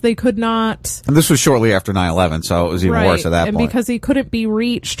because they could not... And this was shortly after 9/11, so it was even worse at that point. And because he couldn't be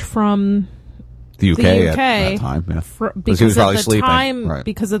reached from the UK at that time. Yeah. Because he was probably of the sleeping. Time, right.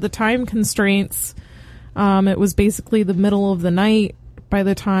 Because of the time constraints, it was basically the middle of the night by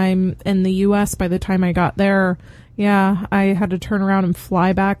the time in the U.S. by the time I got there. Yeah, I had to turn around and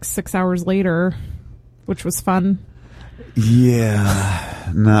fly back 6 hours later, which was fun. Yeah,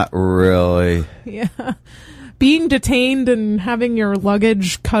 not really. Yeah. Being detained and having your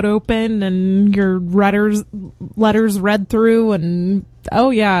luggage cut open and your letters read through, and oh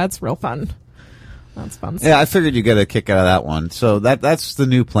yeah, it's real fun. That's fun stuff. Yeah, I figured you'd get a kick out of that one. So that's the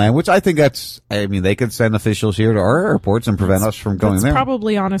new plan, which I think they could send officials here to our airports and prevent us from going there. It's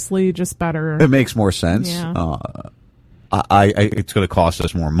probably, honestly, just better. It makes more sense. Yeah. It's going to cost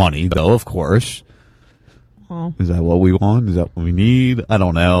us more money, though, of course. Well, is that what we want? Is that what we need? I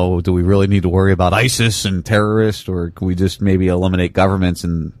don't know. Do we really need to worry about ISIS and terrorists, or can we just maybe eliminate governments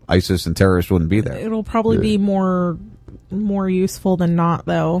and ISIS and terrorists wouldn't be there? It'll probably be more useful than not,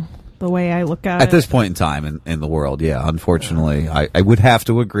 though. The way I look at it. At this point in time in the world, yeah, unfortunately, I would have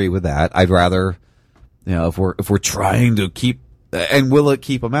to agree with that. I'd rather, if we're trying to keep, and will it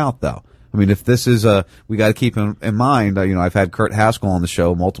keep them out though? I mean, if this is we got to keep in mind, I've had Kurt Haskell on the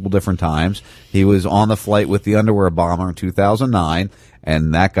show multiple different times. He was on the flight with the underwear bomber in 2009,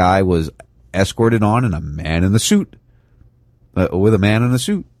 and that guy was escorted on in a man in the suit, with a man in a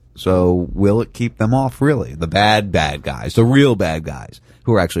suit. So will it keep them off, really? The bad guys, the real bad guys,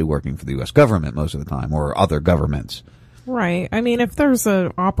 who are actually working for the U.S. government most of the time, or other governments. Right. I mean, if there's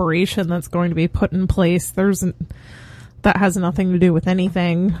an operation that's going to be put in place, that has nothing to do with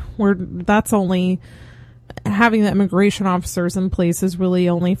anything. That's only having the immigration officers in place is really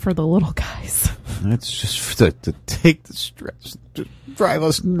only for the little guys. It's just to take the stress, to drive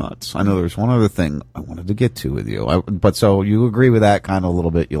us nuts. I know there's one other thing I wanted to get to with you. But so you agree with that kind of a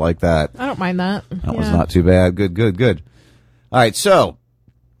little bit. You like that? I don't mind that. That was not too bad. Good. All right. So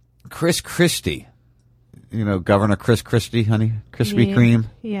Chris Christie, Governor Chris Christie, honey, Krispy Kreme.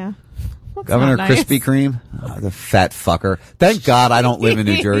 Yeah. Governor Krispy Kreme, the fat fucker. Thank God I don't live in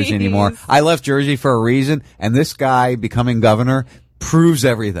New Jersey anymore. I left Jersey for a reason, and this guy becoming governor proves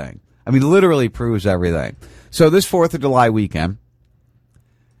everything. I mean, literally proves everything. So this 4th of July weekend,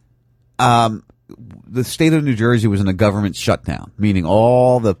 the state of New Jersey was in a government shutdown, meaning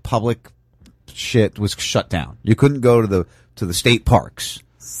all the public shit was shut down. You couldn't go to the state parks.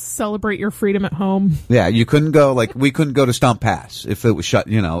 Celebrate your freedom at home. Yeah, you couldn't go, we couldn't go to Stump Pass if it was shut,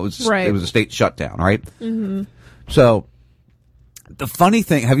 it was a state shutdown, right? Mm-hmm. So, the funny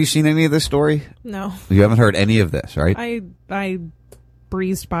thing, have you seen any of this story? No. You haven't heard any of this, right? I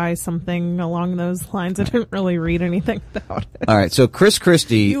breezed by something along those lines. I didn't really read anything about it. All right, so Chris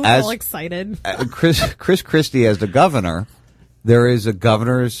Christie, you were all excited. Chris Christie as the governor, there is a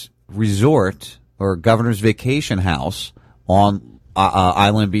governor's resort or governor's vacation house on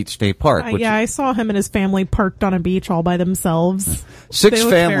Island Beach State Park. I saw him and his family parked on a beach all by themselves. They looked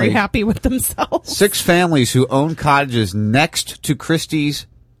very happy with themselves. 6 families who own cottages next to Christie's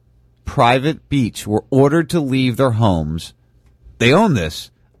private beach were ordered to leave their homes. They own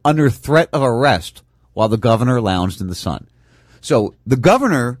this under threat of arrest while the governor lounged in the sun. So the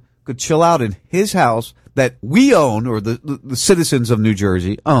governor could chill out in his house that we own, or the citizens of New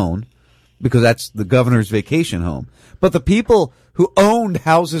Jersey own, because that's the governor's vacation home. But the people who owned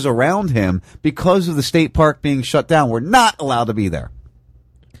houses around him, because of the state park being shut down, were not allowed to be there.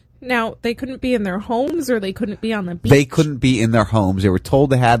 Now, they couldn't be in their homes, or they couldn't be on the beach? They couldn't be in their homes. They were told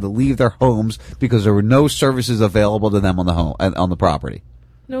they had to leave their homes because there were no services available to them on the property.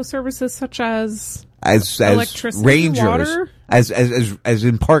 No services such as electricity, rangers, water? as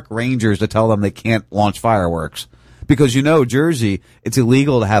in park rangers to tell them they can't launch fireworks. Because Jersey, it's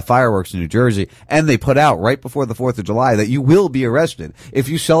illegal to have fireworks in New Jersey, and they put out right before the 4th of July that you will be arrested if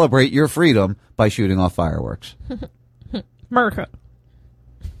you celebrate your freedom by shooting off fireworks. America.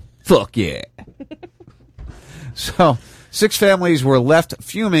 Fuck yeah. So, 6 families were left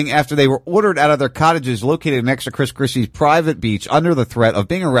fuming after they were ordered out of their cottages located next to Chris Christie's private beach under the threat of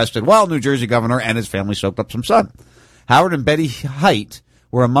being arrested while New Jersey governor and his family soaked up some sun. Howard and Betty Height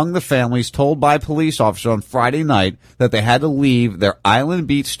were among the families told by police officers on Friday night that they had to leave their Island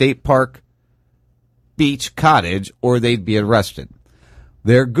Beach State Park beach cottage or they'd be arrested.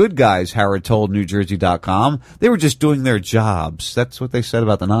 They're good guys, Howard told NewJersey.com. They were just doing their jobs. That's what they said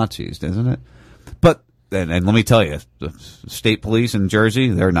about the Nazis, isn't it? But, and let me tell you, the state police in Jersey,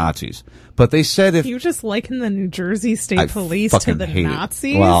 they're Nazis. But they said if... You just liken the New Jersey State Police to the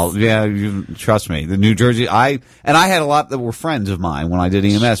Nazis? Well, yeah, trust me. The New Jersey, I had a lot that were friends of mine when I did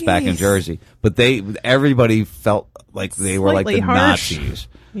EMS back in Jersey. But everybody felt like they were like the harsh. Nazis.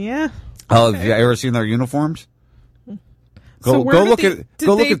 Yeah. Oh, have you ever seen their uniforms? Did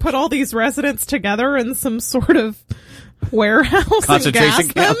they put all these residents together in some sort of warehouse concentration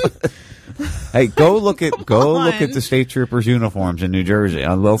and gas camp? Hey, go look at the state troopers' uniforms in New Jersey.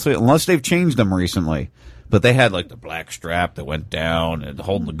 Unless they've changed them recently, but they had like the black strap that went down and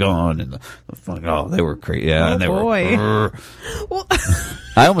holding the gun and they were crazy. Yeah, and they were. Well,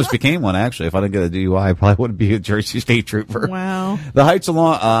 I almost became one actually. If I didn't get a DUI, I probably wouldn't be a Jersey state trooper. Wow. The Heights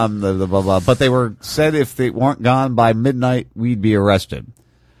along blah, blah, blah, but they were said if they weren't gone by midnight, we'd be arrested.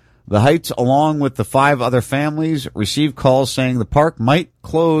 The Heights, along with the 5 other families, received calls saying the park might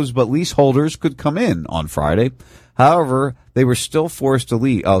close, but leaseholders could come in on Friday. However, they were still forced to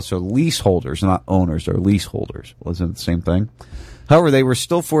leave. Oh, so leaseholders, not owners, they're leaseholders. Wasn't it the same thing? However, they were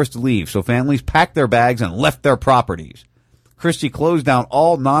still forced to leave, so families packed their bags and left their properties. Christie closed down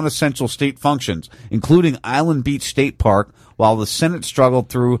all non-essential state functions, including Island Beach State Park, while the Senate struggled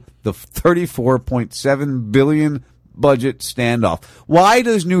through the $34.7 billion budget standoff. Why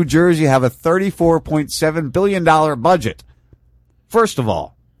does New Jersey have a $34.7 billion budget? First of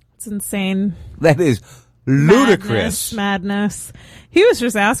all, it's insane. That is ludicrous. Madness. He was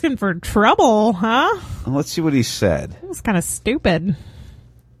just asking for trouble, huh? Let's see what he said. It was kind of stupid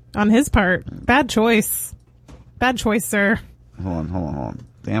on his part. Bad choice. Bad choice, sir. Hold on.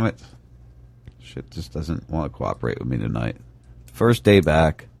 Damn it. Shit just doesn't want to cooperate with me tonight. First day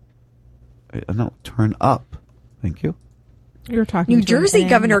back. No, turn up. Thank you. You're talking New Jersey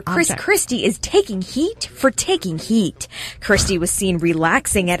Governor Chris Christie is taking heat for taking heat. Christie was seen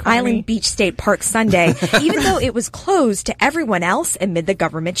relaxing at Island Beach State Park Sunday, even though it was closed to everyone else amid the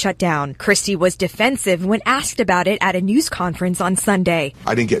government shutdown. Christie was defensive when asked about it at a news conference on Sunday.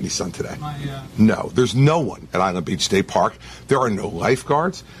 I didn't get any sun today. No, there's no one at Island Beach State Park. There are no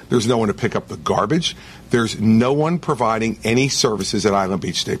lifeguards. There's no one to pick up the garbage. There's no one providing any services at Island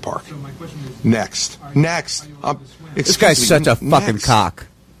Beach State Park. So my question is, next. This guy's such a fucking cock.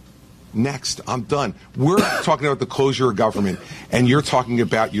 Next, I'm done. We're talking about the closure of government, and you're talking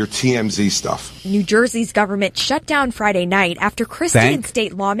about your TMZ stuff. New Jersey's government shut down Friday night after Christie and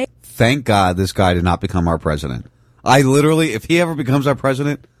state lawmakers. Thank God this guy did not become our president. I literally, if he ever becomes our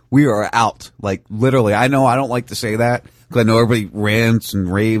president, we are out. Like, literally. I know I don't like to say that, because I know everybody rants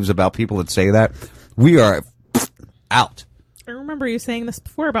and raves about people that say that. We are out. I remember you saying this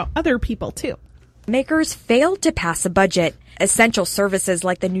before about other people, too. Makers failed to pass a budget. Essential services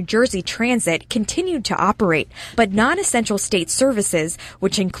like the New Jersey Transit continued to operate, but non-essential state services,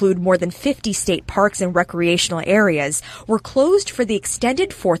 which include more than 50 state parks and recreational areas, were closed for the extended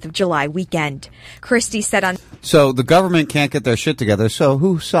 4th of July weekend. Christie said on... So the government can't get their shit together, so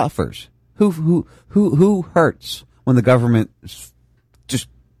who suffers? Who hurts when the government just...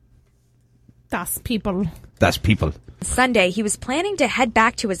 Das people. Sunday, he was planning to head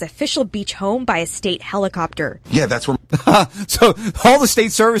back to his official beach home by a state helicopter. Yeah, that's where... So all the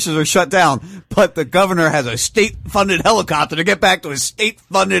state services are shut down, but the governor has a state-funded helicopter to get back to his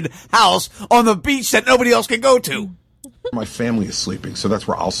state-funded house on the beach that nobody else can go to. My family is sleeping, so that's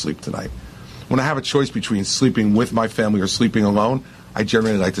where I'll sleep tonight. When I have a choice between sleeping with my family or sleeping alone, I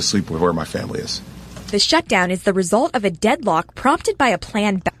generally like to sleep where my family is. The shutdown is the result of a deadlock prompted by a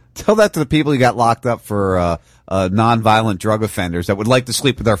planned... Tell that to the people who got locked up for nonviolent drug offenders that would like to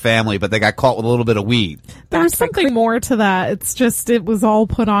sleep with their family, but they got caught with a little bit of weed. There was something more to that. It's just it was all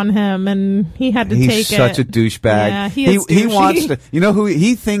put on him, and he had to take it. He's such a douchebag. Yeah, he wants to. You know who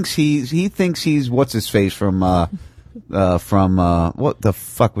he thinks he's what's his face from what the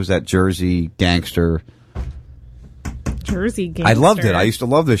fuck was that Jersey gangster? Jersey gangster. I loved it. I used to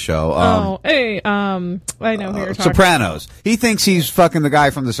love this show. I know who you're talking Sopranos. He thinks he's fucking the guy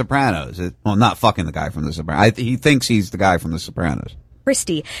from The Sopranos. Well, not fucking the guy from The Sopranos. He thinks he's the guy from The Sopranos.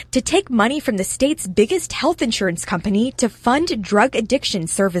 Christie to take money from the state's biggest health insurance company to fund drug addiction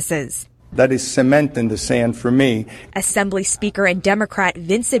services. That is cement in the sand for me. Assembly Speaker and Democrat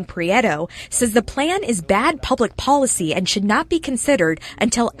Vincent Prieto says the plan is bad public policy and should not be considered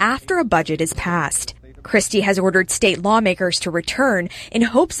until after a budget is passed. Christie has ordered state lawmakers to return in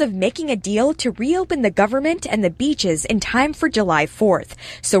hopes of making a deal to reopen the government and the beaches in time for July 4th,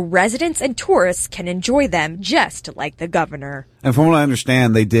 so residents and tourists can enjoy them just like the governor. And from what I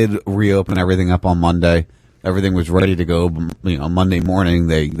understand, they did reopen everything up on Monday. Everything was ready to go. Monday morning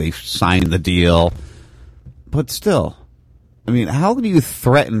they signed the deal. But still, I mean, how do you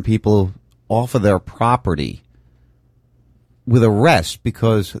threaten people off of their property with arrest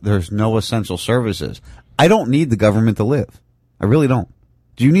because there's no essential services? I don't need the government to live. I really don't.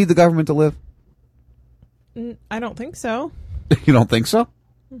 Do you need the government to live? I don't think so. You don't think so?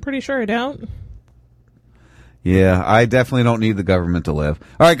 I'm pretty sure I don't. Yeah, I definitely don't need the government to live.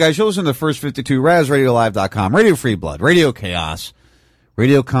 All right, guys, you'll listen to First 52, RazRadioLive.com, Radio Free Blood, Radio Chaos,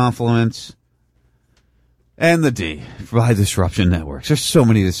 Radio Confluence, and the D, Provide Disruption Networks. There's so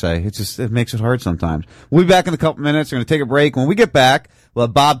many to say. It makes it hard sometimes. We'll be back in a couple minutes. We're going to take a break. When we get back, we'll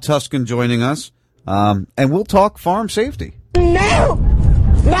have Bob Tuscan joining us, and we'll talk farm safety. No!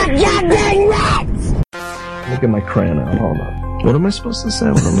 My goddamn rats! Look at my crayon out. Hold on. What am I supposed to say?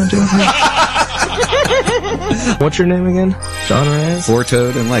 What am I doing? What's your name again? Sean Raz? Four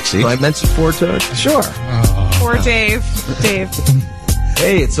Toad and Lexi. I mentioned Four Toad? Sure. Or Dave.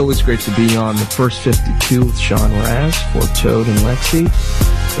 Hey, it's always great to be on the First 52 with Sean Raz, Four Toad and Lexi.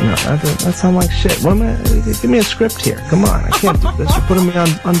 You know, that sounds like shit. What am I? Give me a script here. Come on, I can't do this. You're putting me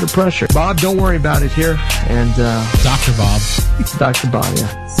under pressure. Bob, don't worry about it here. And Dr. Bob. Dr. Bob,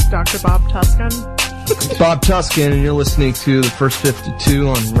 yeah. It's Dr. Bob Tuscan. Bob Tuscan, and you're listening to the First 52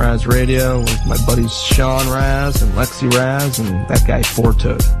 on Raz Radio with my buddies Sean Raz and Lexi Raz and that guy Four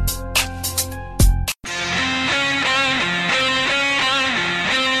Toad.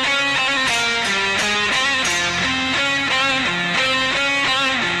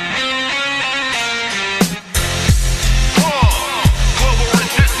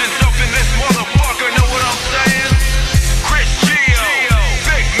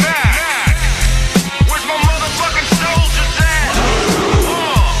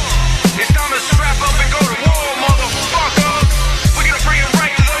 It's time to strap up and go to war, motherfucker. We're gonna bring it right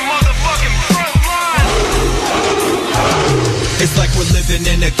to the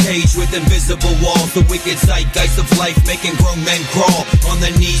in a cage with invisible walls. The wicked zeitgeist of life making grown men crawl on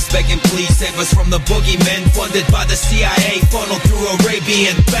their knees, begging please save us from the boogeymen funded by the CIA, funneled through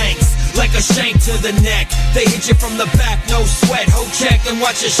Arabian banks. Like a shank to the neck, they hit you from the back, no sweat. Hold check and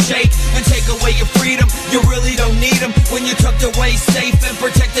watch us shake and take away your freedom. You really don't need them when you're tucked away safe and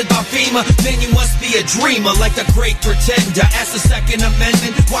protected by FEMA. Then you must be a dreamer like the great pretender. Ask the Second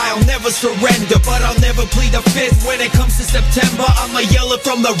Amendment, why I'll never surrender, but I'll never plead the Fifth. When it comes to September, I'ma yell it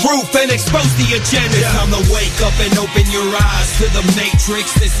from the roof and expose the agenda. It's time to wake up and open your eyes to the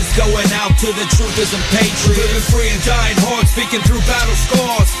matrix. This is going out to the truthers and patriots. Living free and dying hard, speaking through battle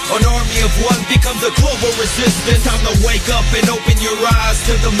scars. An army of one becomes a global resistance. Time to wake up and open your eyes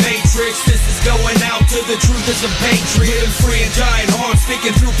to the matrix. This is going out to the truthers and patriots. Living free and dying hard,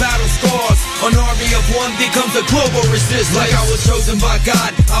 speaking through battle scars. An army of one becomes a global resistance. Like I was chosen by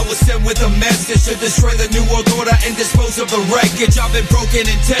God, I was sent with a message to destroy the New World Order and dispose of the wreckage. I've been broken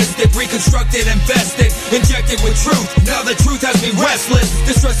and tested, reconstructed, invested, injected with truth. Now the truth has me restless,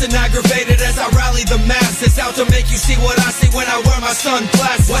 distressed and aggravated as I rally the masses. Out to make you see what I see when I wear my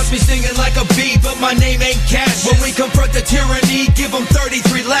sunglasses. Watch me singing like a bee, but my name ain't Cash. When we confront the tyranny, give them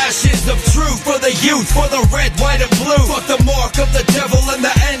 33 lashes of truth for the youth, for the red, white, and blue. Fuck the mark of the devil and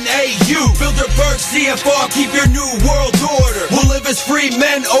the NAU. Bilderberg, CFR, keep your new world order. We'll live as free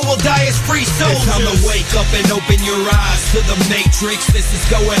men or we'll die as free soldiers. It's time to wake up and open your eyes to the matrix. This is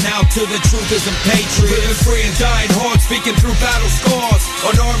going out to the truthers and patriots. Living free and dying hard, speaking through battle scars.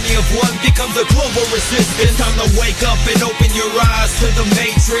 An army of one becomes a global resistance. It's time to wake up and open your eyes to the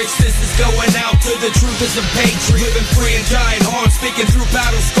matrix. This is going out to the truthers and patriots. Living free and dying hard, speaking through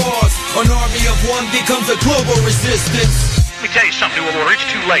battle scars. An army of one becomes a global resistance. Let me tell you something, New World Order, it's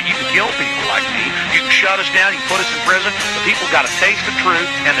too late. You can kill people like me. You can shut us down. You can put us in prison. The people got to taste the truth,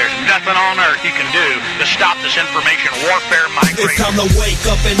 and there's nothing on earth you can do to stop this information warfare migration. It's time to wake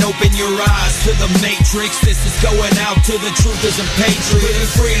up and open your eyes to the matrix. This is going out to the truthers and patriots. Living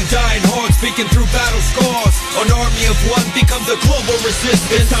free and dying hard, speaking through battle scars. An army of one becomes a global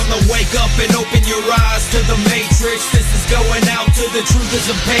resistance. It's time to wake up and open your eyes to the matrix. This is going out to the truthers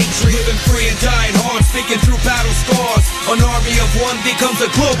and patriots. Living free and dying hard, speaking through battle scars. An army of one becomes a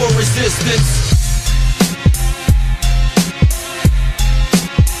global resistance.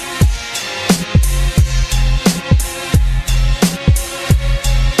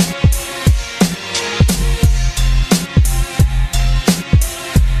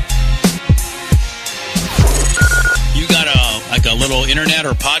 A little internet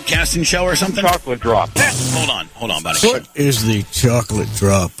or podcasting show or something? Chocolate Drop. Hold on, buddy. What is the Chocolate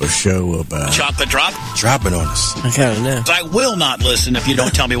Drop a show about? Chocolate Drop? Drop it on us. I kind of know. I will not listen if you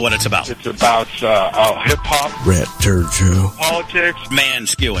don't tell me what it's about. It's about hip-hop. Rat turd show. Politics. Man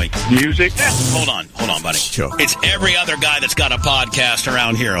skewing. Music. Hold on, buddy. It's every other guy that's got a podcast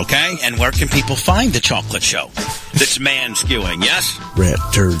around here, okay? And where can people find the Chocolate Show? That's man skewing, yes? Rat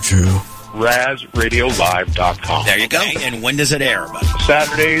turd show. RazRadioLive.com. There you go. Okay, and when does it air, buddy?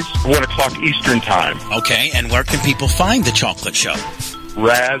 Saturdays, 1 o'clock Eastern Time. Okay, and where can people find the Chocolate Show?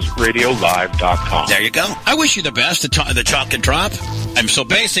 RazRadioLive.com. There you go. I wish you the best, the Chocolate Drop. So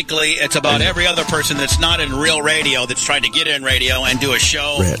basically, it's about every other person that's not in real radio that's trying to get in radio and do a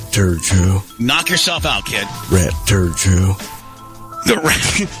show. Rat turd show. Knock yourself out, kid. Rat turd show. The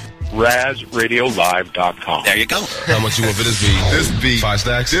rat... RazRadioLive.com. There you go. How much you want for this beat? This beat. 5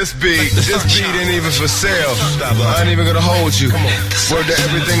 stacks. This beat ain't even for sale. I ain't even gonna hold you. Word to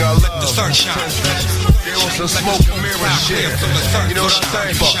everything I love. The sunshine. They want some smoke and mirror shit. You know what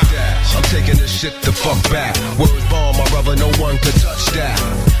I'm saying? Fuck that. I'm taking this shit the fuck back. Word bomb, my brother, no one could touch that.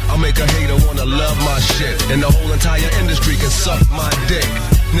 I'll make a hater wanna love my shit. And the whole entire industry can suck my dick.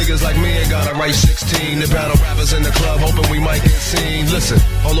 Niggas like me ain't gotta write 16 to battle rappers in the club, hoping we might get seen. Listen,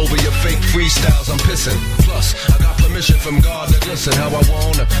 all over your fake freestyles, I'm pissing. Plus, I got permission from God to glisten how I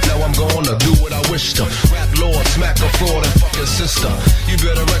wanna. Now I'm gonna do what I wish to. Rap lord, smack a fraud and fuck your sister. You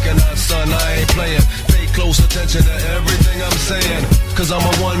better recognize, son, I ain't playing. Pay close attention to everything I'm saying. Cause I'm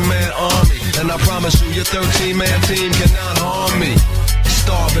a one-man army, and I promise you, your 13-man team cannot harm me.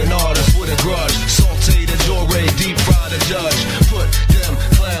 Starving artist with a grudge, sauteed a jewelry, deep fried a judge. Put them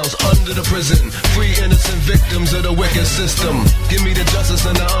clowns under the prison, free innocent victims of the wicked system. Give me the justice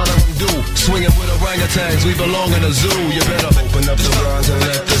and the honor I'm due. Swinging with orangutans, we belong in a zoo. You better open up the blinds and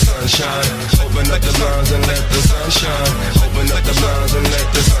let the sun shine. Open up the blinds and let the sun shine. Open up the blinds and let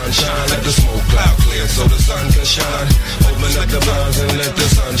the sun shine. Let the smoke cloud clear so the sun can shine. Open up the blinds and let the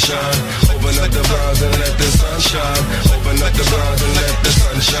sun shine. Open up the blinds and let the sun shine. Open up the blinds and let the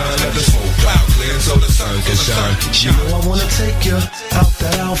sun shine. Let the smoke cloud clear so the sun can shine. You know I wanna take you out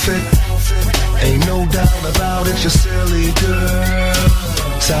that outfit. Ain't no doubt about it, you silly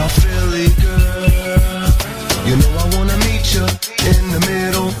girl. South Philly girl. You know I wanna meet you in the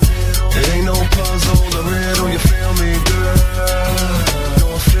middle. It ain't no puzzle or riddle, you feel me, girl?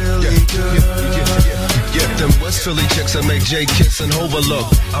 North Philly girl. Yeah, them West Philly chicks that make Jay kiss and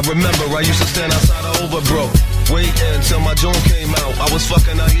overlook. I remember I used to stand outside of Overbrook, waiting till my joint came out. I was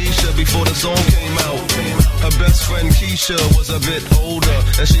fucking Aisha before the song came out. Her best friend Keisha was a bit older,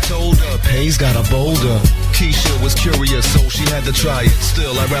 and she told her, Pay's got a boulder. Keisha was curious, so she had to try it.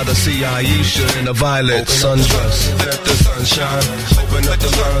 Still, I'd rather see Aisha in a violet sundress. Let the sun shine. Open up the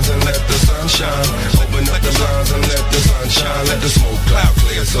blinds and let the sun shine. Open up the blinds and let the sun shine. Let the smoke cloud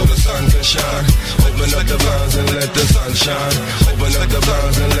clear so the sun can shine. Open up the blinds and let the sun shine. Open up the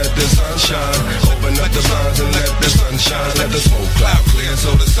blinds and let the sun shine. Open up the blinds and let the sun shine. Let the smoke cloud clear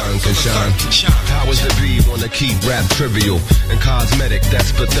so the sun can shine. Powers that be wanna keep rap trivial and cosmetic,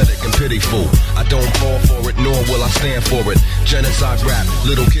 that's pathetic and pitiful. I don't fall for it, nor will I stand for it. Genocide rap,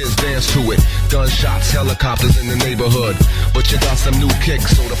 little kids dance to it. Gunshots, helicopters in the neighborhood. But you got some new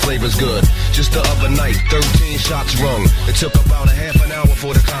kicks, so the flavor's good. Just the other night, 13 shots rung. It took about a half an hour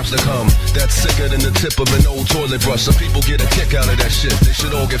for the cops to come. That's sicker than the tip of an old toilet brush. Some people get a kick out of that shit, they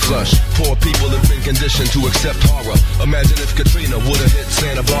should all get flushed. Poor people have been conditioned to accept horror. Imagine if Katrina would've hit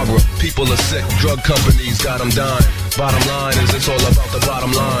Santa Barbara. People are sick, drug companies got them dying. Bottom line is it's all about the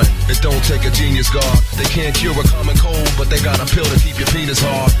bottom line. It don't take a genius guard. They can't cure a common cold, but they got a pill to keep your penis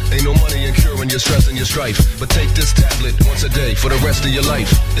hard. Ain't no money in curing your stress and your strife, but take this tablet once a day for the rest of your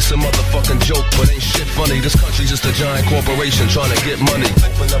life. It's a motherfucking joke, but ain't shit funny. This country's just a giant corporation trying to get money.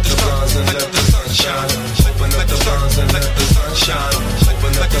 Open up the blinds and let the sun shine. Open up the blinds and let the sun shine.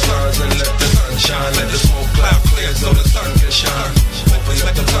 Open up the blinds and let the sun shine. Let the smoke cloud clear so the sun can shine. Open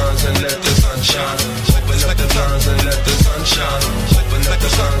up the blinds and let the sun shine. Open up the blinds and let the sun shine. Open up the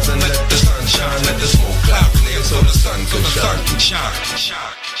blinds and let the sun shine. Let the smoke cloud clear so the sun can shine.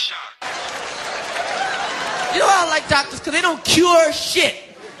 You know I like doctors because they don't cure shit.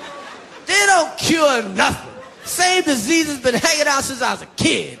 They don't cure nothing. Same disease has been hanging out since I was a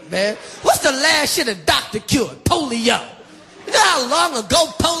kid, man. What's the last shit a doctor cured? Polio. You know how long ago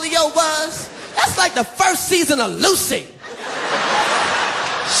polio was? That's like the first season of Lucy.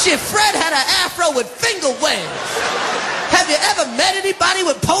 Shit, Fred had an afro with finger waves. Have you ever met anybody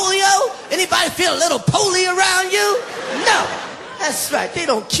with polio? Anybody feel a little polio around you? No. That's right, they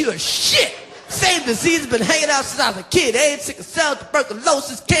don't cure shit. Same disease has been hanging out since I was a kid. AIDS, sickle cell,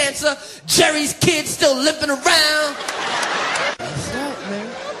 tuberculosis, cancer. Jerry's kids still limping around. That's right, man.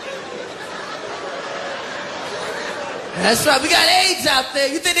 That's right, we got AIDS out there.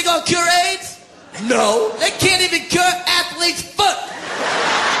 You think they're gonna cure AIDS? No. They can't even cure athlete's foot.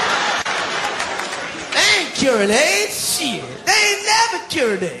 They ain't curing AIDS. Shit. They ain't never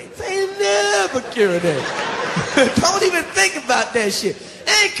cured AIDS. They ain't never cured AIDS. Don't even think about that shit.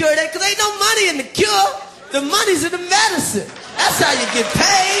 They ain't cured that because ain't no money in the cure. The money's in the medicine. That's how you get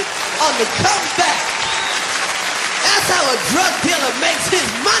paid on the comeback. That's how a drug dealer makes his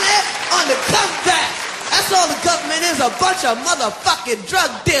money on the comeback. That's all the government is, a bunch of motherfucking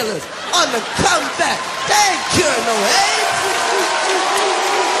drug dealers on the comeback. They ain't curing no AIDS.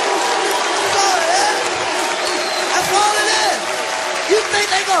 That's all it is. You think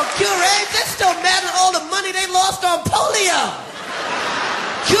they gonna cure AIDS? They're still mad at all the money they lost on polio.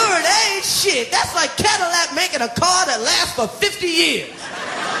 Curing AIDS, shit, that's like Cadillac making a car that lasts for 50 years.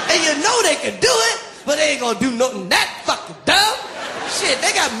 And you know they can do it, but they ain't gonna do nothing that fucking dumb. Shit,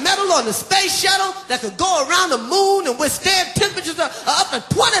 they got metal on the space shuttle that could go around the moon and withstand temperatures of up to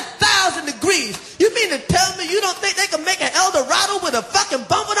 20,000 degrees. You mean to tell me you don't think they can make an El Dorado with a fucking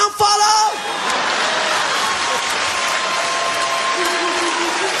bumper don't fall off?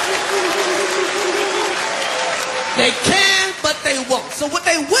 They can, but they won't. So what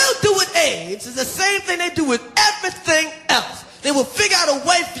they will do with AIDS is the same thing they do with everything else. They will figure out a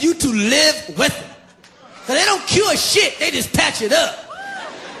way for you to live with it. So they don't cure shit, they just patch it up.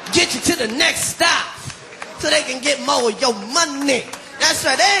 Get you to the next stop so they can get more of your money. That's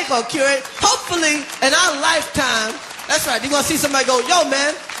right, they ain't gonna cure it. Hopefully, in our lifetime, that's right, you're gonna see somebody go, yo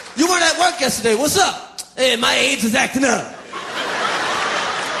man, you weren't at work yesterday, what's up? Hey, my AIDS is acting up.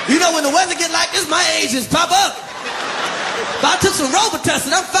 You know when the weather get like this, my AIDS just pop up. But I took some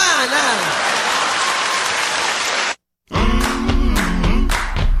Robitussin, I'm fine now.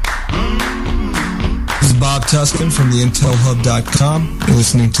 Bob Tuskin from the IntelHub.com. You're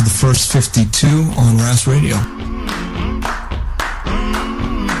listening to the First 52 on RAS Radio.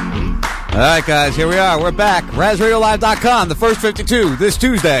 All right, guys, here we are. We're back. RasRadioLive.com, the First 52, this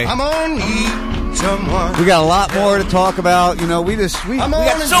Tuesday. I'm on someone. We got a lot more to talk about. You know, we got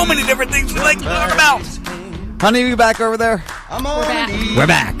so many different things we like to talk about. Honey, you back over there? We're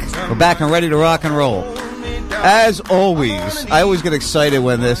back. We're back and ready to rock and roll. As always, I always get excited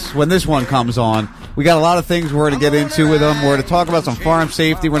when this one comes on. We got a lot of things we're going to get into with them. We're going to talk about some farm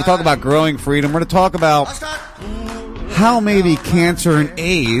safety. We're going to talk about growing freedom. We're going to talk about how maybe cancer and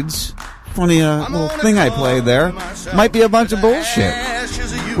AIDS, funny little thing I played there, might be a bunch of bullshit.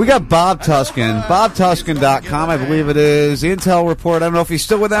 We got Bob Tuscan, bobtuscan.com, I believe it is. The Intel Report. I don't know if he's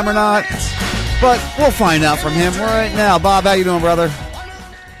still with them or not, but we'll find out from him right now. Bob, how you doing, brother?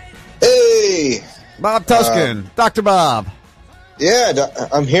 Hey! Bob Tuscan, Dr. Bob. Yeah,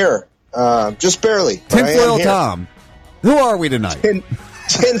 I'm here. Just barely. Tinfoil Tom. Who are we tonight?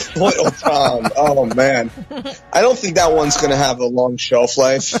 Tinfoil Tom. Oh, man. I don't think that one's going to have a long shelf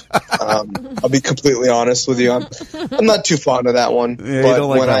life. I'll be completely honest with you. I'm not too fond of that one. Yeah, but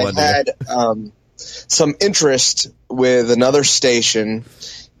like when I had some interest with another station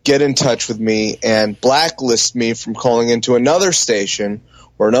get in touch with me and blacklist me from calling into another station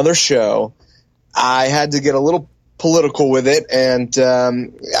or another show, I had to get a little political with it, and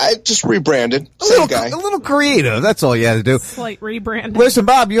I just rebranded. Same guy. A little creative. That's all you had to do. Slight rebranding. Listen,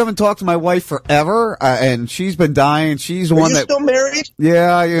 Bob, you haven't talked to my wife forever, and she's been dying. She's the one that. Still married?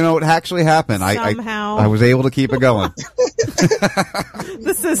 Yeah, you know, it actually happened. Somehow. I was able to keep it going.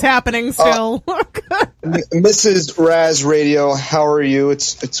 This is happening still. Mrs. Raz Radio, how are you?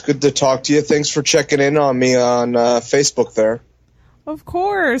 It's good to talk to you. Thanks for checking in on me on Facebook there. Of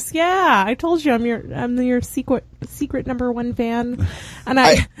course, yeah. I told you I'm your secret number one fan, and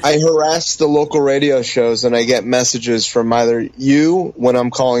I harass the local radio shows, and I get messages from either you when I'm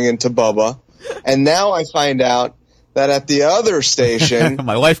calling into Bubba, and now I find out that at the other station,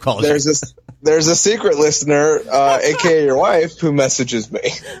 my wife calls. There's a secret listener, aka your wife, who messages me.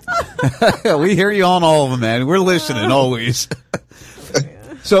 We hear you on all of them, man. We're listening always.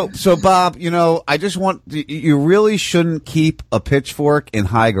 So Bob, you know, I just want you really shouldn't keep a pitchfork in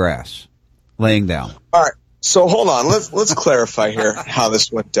high grass, laying down. All right. So hold on. Let's clarify here how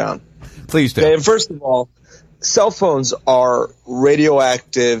this went down. Please do. Okay, and first of all, cell phones are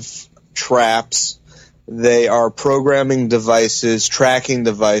radioactive traps. They are programming devices, tracking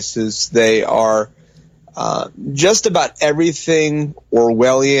devices. They are just about everything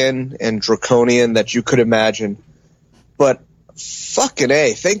Orwellian and draconian that you could imagine. But fucking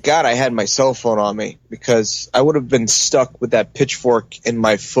A, thank God I had my cell phone on me, because I would have been stuck with that pitchfork in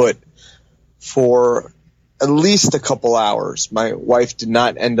my foot for at least a couple hours. My wife did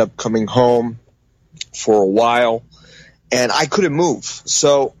not end up coming home for a while, and I couldn't move.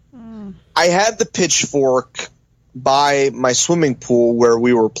 So I had the pitchfork by my swimming pool where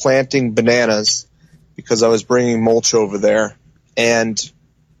we were planting bananas because I was bringing mulch over there. And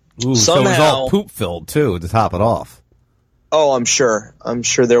somehow, so it was all poop filled too to top it off. Oh, I'm sure. I'm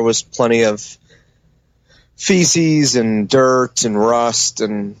sure there was plenty of feces and dirt and rust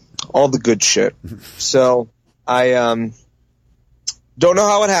and all the good shit. So I don't know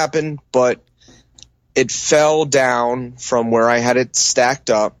how it happened, but it fell down from where I had it stacked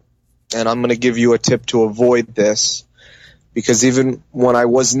up. And I'm going to give you a tip to avoid this, because even when I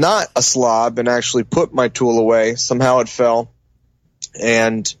was not a slob and actually put my tool away, somehow it fell.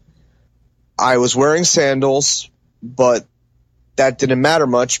 And I was wearing sandals, but that didn't matter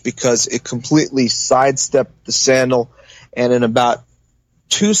much because it completely sidestepped the sandal, and in about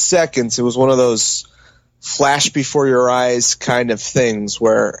 2 seconds, it was one of those flash before your eyes kind of things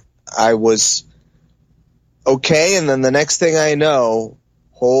where I was okay, and then the next thing I know,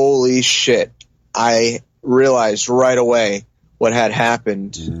 holy shit, I realized right away what had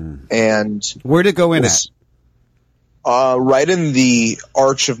happened. And where'd it go in at? Right in the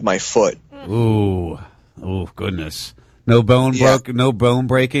arch of my foot. Ooh, goodness. No bone no bone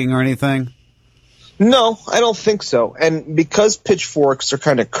breaking or anything? No, I don't think so. And because pitchforks are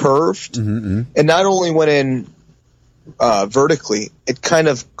kind of curved, it not only went in vertically, it kind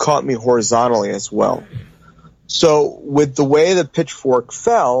of caught me horizontally as well. So with the way the pitchfork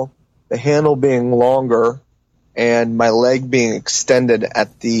fell, the handle being longer and my leg being extended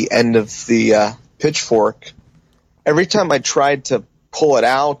at the end of the pitchfork, every time I tried to pull it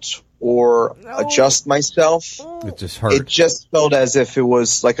out or adjust myself, it just hurt. It just felt as if it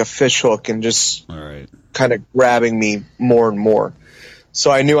was like a fish hook and just kind of grabbing me more and more.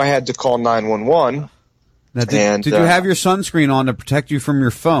 So I knew I had to call 911. Now, did you have your sunscreen on to protect you from your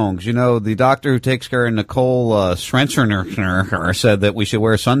phone? Because, you know, the doctor who takes care of Nicole Schrenzer said that we should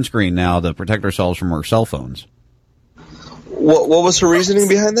wear sunscreen now to protect ourselves from our cell phones. What was her reasoning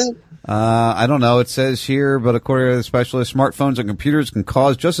behind that? I don't know. It says here, but according to the specialist, smartphones and computers can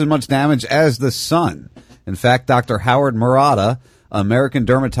cause just as much damage as the sun. In fact, Dr. Howard Murata American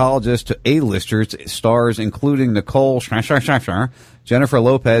dermatologist to A-listers, stars including Nicole Jennifer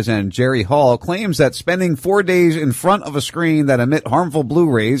Lopez, and Jerry Hall, claims that spending 4 days in front of a screen that emit harmful blue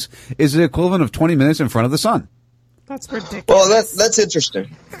rays is the equivalent of 20 minutes in front of the sun. That's ridiculous. Well, that's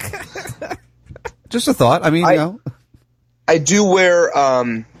interesting. Just a thought. I mean, you know. I do wear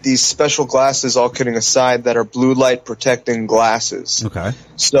these special glasses, all kidding aside, that are blue light protecting glasses. Okay.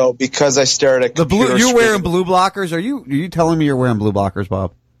 So because I stare at a computer you're screen, wearing blue blockers? Are you telling me you're wearing blue blockers,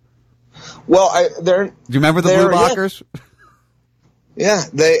 Bob? Well, do you remember the blue blockers? Yeah,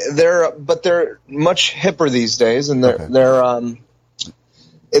 they're much hipper these days, and they're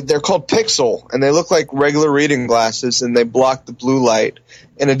called Pixel, and they look like regular reading glasses, and they block the blue light.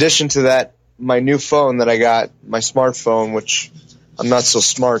 In addition to that, my new phone that I got, my smartphone, which I'm not so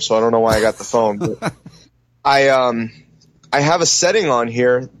smart, so I don't know why I got the phone, but I have a setting on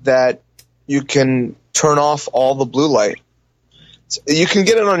here that you can turn off all the blue light. You can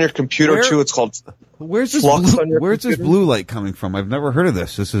get it on your computer too. It's called Where's this Flux blue light coming from? I've never heard of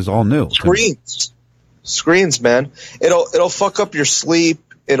this. This is all new. Screens, man. It'll fuck up your sleep.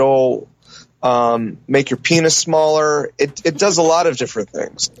 It'll make your penis smaller. It does a lot of different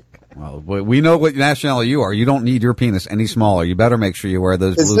things. Well, we know what nationality you are. You don't need your penis any smaller. You better make sure you wear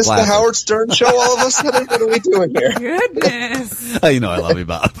those blue glasses. Is this the Howard Stern show all of a sudden? What are we doing here? Goodness. Oh, you know I love you,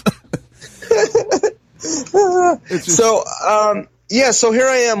 Bob. So here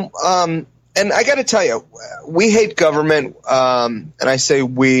I am. And I got to tell you, we hate government. And I say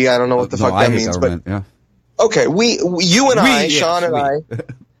we, I don't know what the fuck that means. But yeah. Okay, you and Sean and I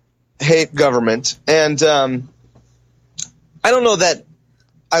hate government. And I don't know that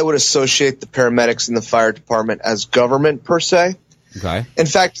I would associate the paramedics in the fire department as government per se. Okay. In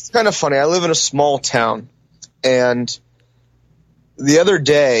fact, it's kind of funny. I live in a small town, and the other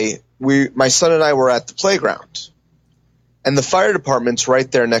day, my son and I were at the playground, and the fire department's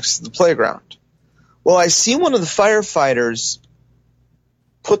right there next to the playground. Well, I see one of the firefighters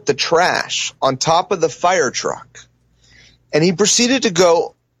put the trash on top of the fire truck, and he proceeded to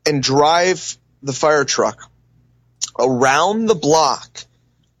go and drive the fire truck around the block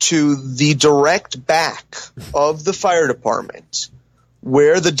to the direct back of the fire department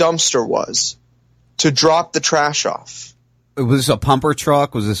where the dumpster was to drop the trash off. Was this a pumper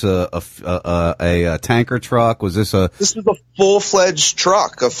truck? Was this a tanker truck? Was this This was a full-fledged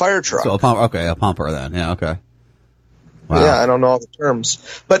truck, a fire truck. So a pumper then. Yeah, okay. Wow. Yeah, I don't know all the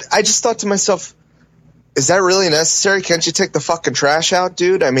terms. But I just thought to myself, is that really necessary? Can't you take the fucking trash out,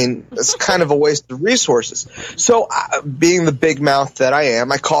 dude? I mean, it's kind of a waste of resources. So, being the big mouth that I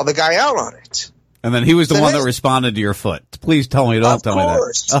am, I call the guy out on it. And then he was the one that responded to your foot. Please tell me, don't tell me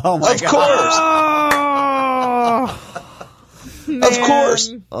that. Oh my God. Of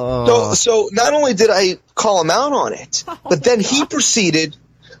course. So not only did I call him out on it, but then he proceeded,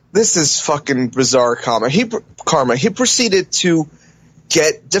 this is fucking bizarre karma. He proceeded to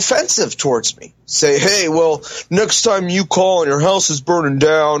get defensive towards me. Say, hey, well, next time you call and your house is burning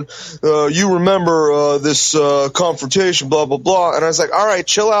down, you remember this confrontation, blah, blah, blah. And I was like, all right,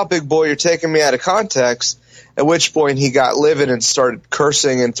 chill out, big boy. You're taking me out of context. At which point he got livid and started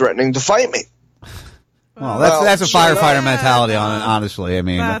cursing and threatening to fight me. Well, that's a firefighter mentality, honestly. I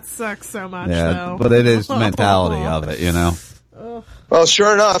mean, that sucks so much, yeah, though. But it is the mentality of it, you know. Well,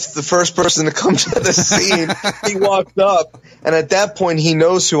 sure enough, the first person to come to the scene, he walked up, and at that point, he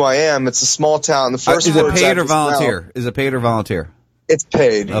knows who I am. It's a small town. The first is it paid or volunteer? Is it paid or volunteer? It's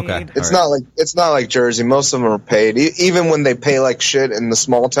paid. Okay, it's not like Jersey. Most of them are paid. Even when they pay like shit in the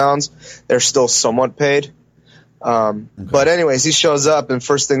small towns, they're still somewhat paid. But anyways, he shows up, and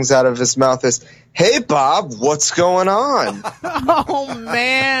first things out of his mouth is, "Hey, Bob, what's going on?" Oh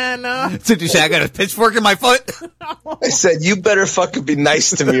man! Did you say I got a pitchfork in my foot? I said, "You better fucking be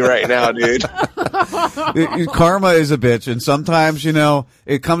nice to me right now, dude." Karma is a bitch, and sometimes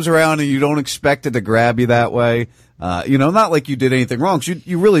it comes around and you don't expect it to grab you that way. Not like you did anything wrong.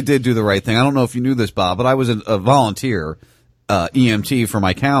 You really did do the right thing. I don't know if you knew this, Bob, but I was a volunteer EMT for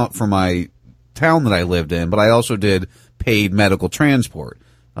my town that I lived in, but I also did paid medical transport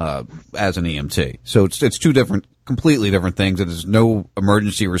as an EMT. So it's two completely different things. There's no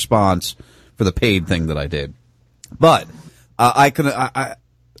emergency response for the paid thing that I did. But I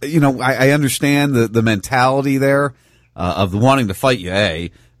understand the mentality there of wanting to fight you, A,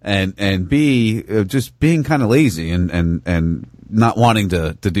 and B, just being kind of lazy and not wanting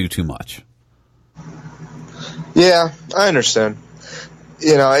to do too much. Yeah, I understand.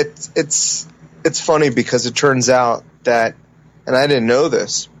 It's funny because it turns out that, and I didn't know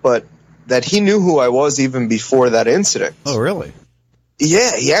this, but that he knew who I was even before that incident. Oh, really?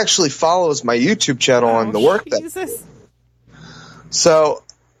 Yeah, he actually follows my YouTube channel and the work that. So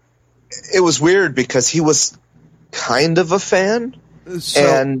it was weird because he was kind of a fan.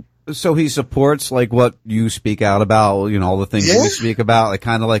 So he supports like what you speak out about, you know, all the things that we speak about, like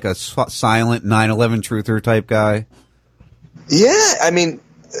kind of like a silent 9/11 truther type guy. Yeah, I mean,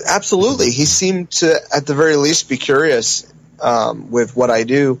 absolutely. He seemed to, at the very least, be curious with what I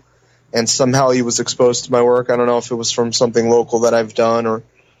do, and somehow he was exposed to my work. I don't know if it was from something local that I've done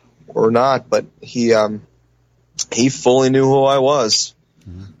or not, but he fully knew who I was.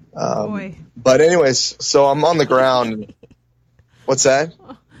 But anyways, so I'm on the ground. What's that?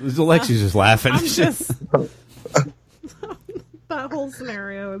 Alexi's just laughing. I'm just that whole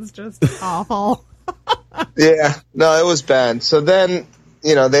scenario is just awful. Yeah, no, it was bad. So then,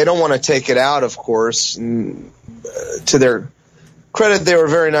 you know, they don't want to take it out, of course. And, to their credit, they were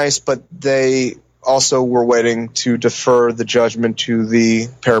very nice, but they also were waiting to defer the judgment to the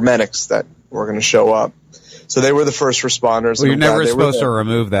paramedics that were going to show up. So they were the first responders. Well, you're never supposed to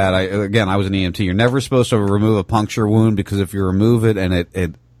remove that. I was an EMT. You're never supposed to remove a puncture wound, because if you remove it and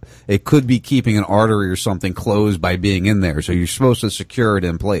it could be keeping an artery or something closed by being in there. So you're supposed to secure it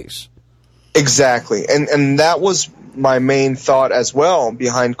in place. Exactly. And that was my main thought as well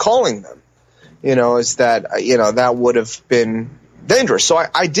behind calling them, you know, is that, you know, that would have been dangerous. So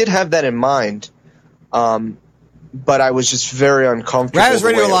I did have that in mind. But I was just very uncomfortable. Raz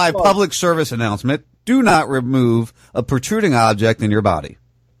Radio Live public service announcement. Do not remove a protruding object in your body.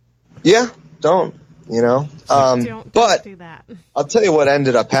 Yeah, don't, you know. But do that. I'll tell you what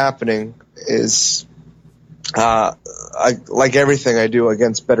ended up happening is, like everything I do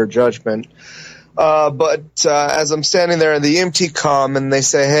against better judgment. But as I'm standing there, and the EMT come and they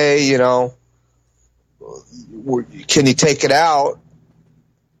say, hey, you know, can you take it out?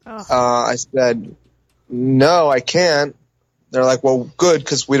 I said, no, I can't. They're like, well, good,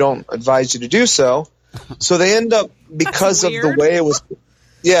 because we don't advise you to do so. So they end up, because of the way it was,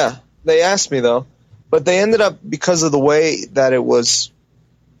 yeah, they asked me though, but they ended up, because of the way that it was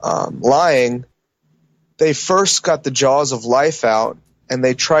lying, they first got the jaws of life out, and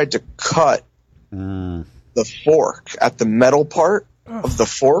they tried to cut the fork at the metal part of the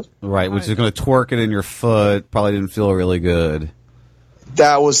fork. Right, which is going to torque it in your foot. Probably didn't feel really good.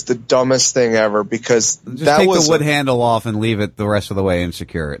 That was the dumbest thing ever, because just take the wood handle off and leave it the rest of the way and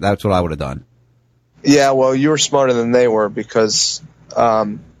secure it. That's what I would have done. Yeah, well, you were smarter than they were, because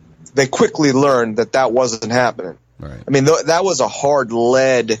they quickly learned that wasn't happening. Right. I mean, that was a hard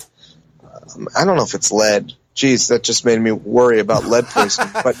lead. I don't know if it's lead. Jeez, that just made me worry about lead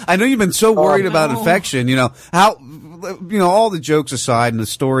poisoning. But I know you've been so worried about infection. You know all the jokes aside and the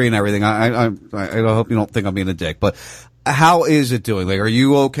story and everything. I hope you don't think I'm being a dick, but. How is it doing? Like, are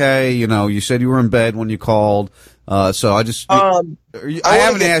you okay? You know, you said you were in bed when you called. So I just, I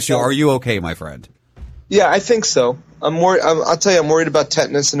haven't asked you, are you okay, my friend? Yeah, I think so. I'm worried. I'll tell you, I'm worried about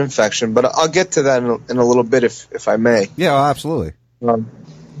tetanus and infection, but I'll get to that in a little bit if I may. Yeah, absolutely.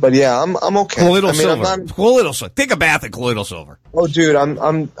 But yeah, I'm okay. Colloidal silver. Colloidal silver. Take a bath in colloidal silver. Oh, dude,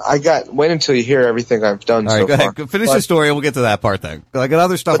 wait until you hear everything I've done so far. All right, go ahead. Finish the story and we'll get to that part then. I got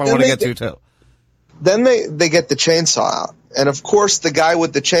other stuff I want to get to too. Then they get the chainsaw out. And, of course, the guy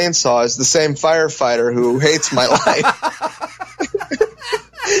with the chainsaw is the same firefighter who hates my life.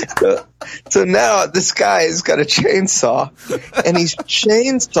 So now this guy has got a chainsaw, and he's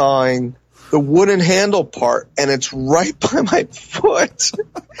chainsawing the wooden handle part, and it's right by my foot.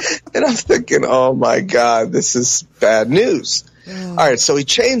 And I'm thinking, oh, my God, this is bad news. All right, so he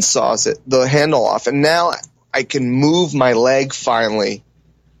chainsaws the handle off, and now I can move my leg finally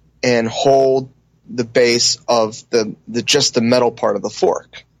and hold the base of just the metal part of the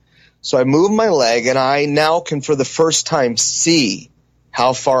fork. So I move my leg, and I now can for the first time see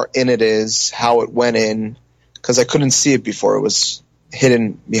how far in it is, how it went in, because I couldn't see it before. It was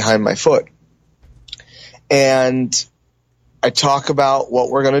hidden behind my foot. And I talk about what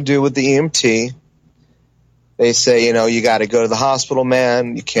we're going to do with the EMT. They say, you got to go to the hospital,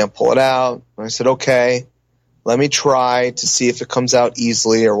 man. You can't pull it out. And I said, okay, let me try to see if it comes out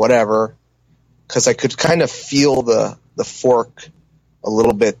easily or whatever. Because I could kind of feel the fork a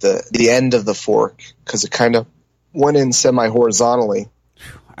little bit, the end of the fork, because it kind of went in semi-horizontally.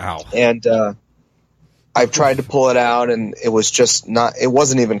 Ow. And I've tried to pull it out, and it was just it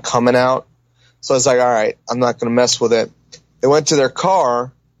wasn't even coming out. So I was like, all right, I'm not going to mess with it. They went to their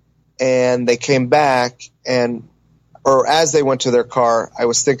car, and they came back, or as they went to their car, I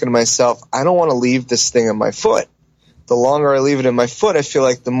was thinking to myself, I don't want to leave this thing in my foot. The longer I leave it in my foot, I feel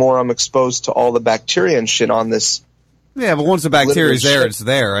like the more I'm exposed to all the bacteria and shit on this. Yeah, but once the bacteria's there, it's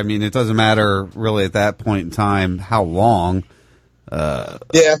there. I mean, it doesn't matter really at that point in time how long.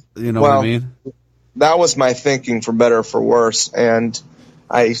 Yeah. You know what I mean? that was my thinking, for better or for worse. And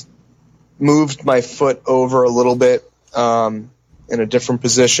I moved my foot over a little bit in a different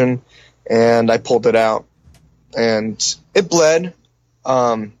position, and I pulled it out. And it bled.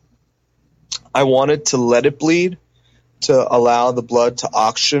 I wanted to let it bleed to allow the blood to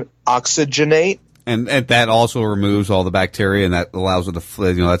oxygenate. And that also removes all the bacteria, and that allows it to,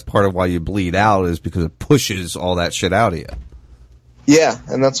 that's part of why you bleed out, is because it pushes all that shit out of you. Yeah,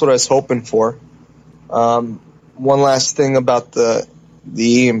 and that's what I was hoping for. One last thing about the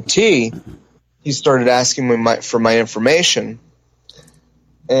EMT, he started asking me for my information,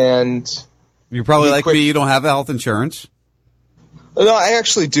 and you're probably like me, you don't have health insurance. No, I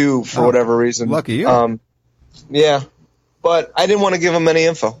actually do, for whatever reason. Lucky you. Yeah, but I didn't want to give him any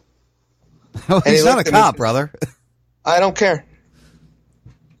info. He's not a cop, brother. I don't care.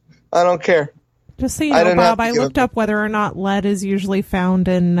 Just so you know, Bob, I looked up whether or not lead is usually found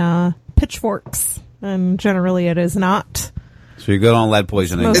in pitchforks, and generally it is not. So you're good on lead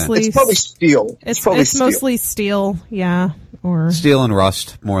poisoning. It's probably steel. It's mostly steel, yeah. Or steel and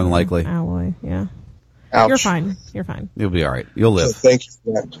rust, more than likely. Alloy, yeah. Ouch. You're fine. You're fine. You'll be all right. You'll live. Thank you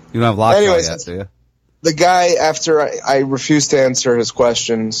for that. You don't have lockjaw yet, do you? The guy, after I refused to answer his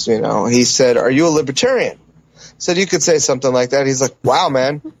questions, he said, "Are you a libertarian?" I said, "You could say something like that." He's like, "Wow,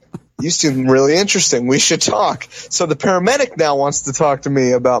 man, you seem really interesting. We should talk." So the paramedic now wants to talk to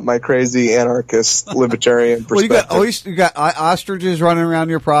me about my crazy anarchist libertarian perspective. Well, you got ostriches running around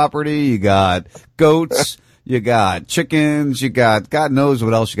your property. You got goats. You got chickens. You got God knows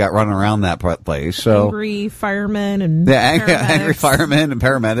what else you got running around that place. So angry firemen and angry firemen and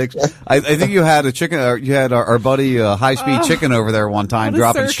paramedics. I think you had a chicken. You had our buddy High Speed Chicken over there one time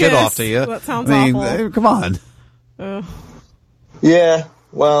dropping shit off to you. That sounds awful. Come on. Yeah.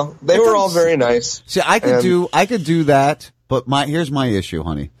 Well, they were all very nice. See, I could do that, but here's my issue,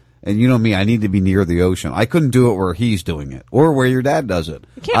 honey. And you know me, I need to be near the ocean. I couldn't do it where he's doing it, or where your dad does it.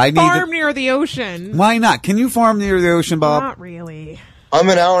 You can't farm near the ocean. Why not? Can you farm near the ocean, Bob? Not really. I'm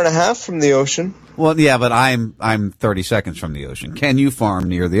an hour and a half from the ocean. Well, yeah, but I'm 30 seconds from the ocean. Can you farm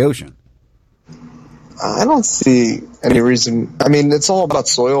near the ocean? I don't see any reason. I mean, it's all about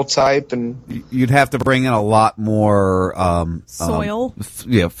soil type, and you'd have to bring in a lot more soil.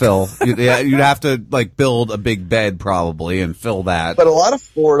 Fill. You'd have to build a big bed probably and fill that. But a lot of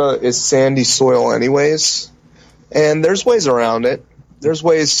Florida is sandy soil, anyways, and there's ways around it. There's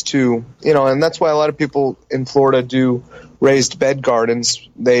ways to, and that's why a lot of people in Florida do raised bed gardens.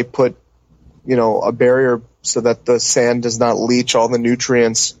 They put, a barrier so that the sand does not leach all the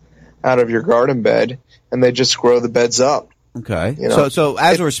nutrients out of your garden bed, and they just grow the beds up. Okay. So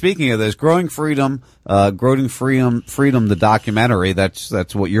as we're speaking of this, Growing Freedom, the documentary,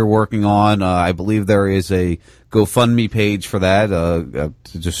 that's what you're working on. I believe there is a GoFundMe page for that.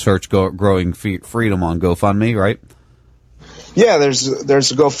 Just search Growing Freedom on GoFundMe, right? Yeah, there's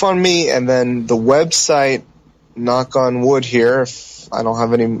a GoFundMe, and then the website, knock on wood here, if I don't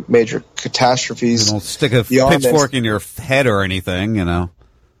have any major catastrophes. Don't stick a pitchfork in your head or anything,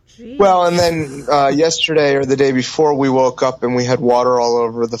 Well, and then yesterday or the day before, we woke up and we had water all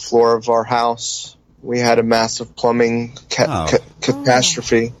over the floor of our house. We had a massive plumbing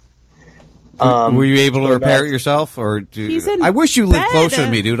catastrophe. Were you able to repair it yourself, or I wish you lived closer to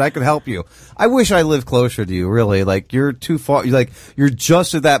me, dude. I could help you. I wish I lived closer to you. Really, you're too far. You're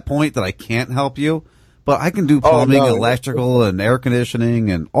just at that point that I can't help you. But I can do plumbing, electrical, and air conditioning,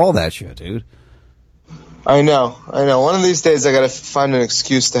 and all that shit, dude. I know. One of these days I got to find an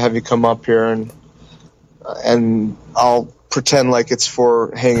excuse to have you come up here, and I'll pretend like it's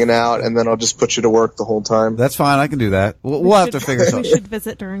for hanging out, and then I'll just put you to work the whole time. That's fine. I can do that. We'll have to figure something. We should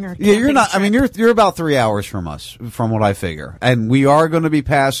visit during our you're not. trip. I mean, you're about 3 hours from us, from what I figure, and we are going to be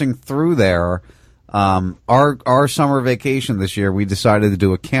passing through there. Our summer vacation this year, we decided to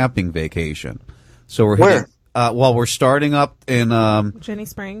do a camping vacation. So we're where? We're starting up in Jenny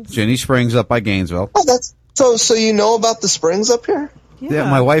Springs. Jenny Springs up by Gainesville. Oh, that's so you know about the springs up here? Yeah,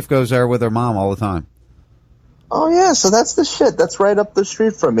 my wife goes there with her mom all the time. Oh yeah, so that's the shit. That's right up the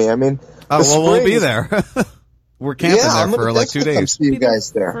street from me. I mean, we'll be there. We're camping there for 2 days. Come see you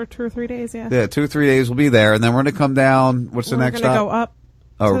guys there for 2 or 3 days. Yeah. Yeah, 2 or 3 days we'll be there, and then we're going to come down. What's the next stop?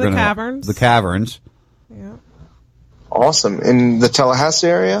 We're going to go up to the caverns. The caverns. Yeah. Awesome. In the Tallahassee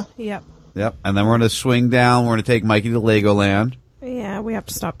area? Yep. Yep. And then we're going to swing down. We're going to take Mikey to Legoland. Yeah, we have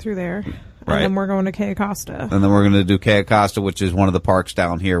to stop through there. Right. And then we're going to Cayo Costa. And then we're going to do Cayo Costa, which is one of the parks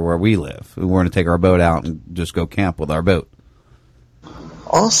down here where we live. We're going to take our boat out and just go camp with our boat.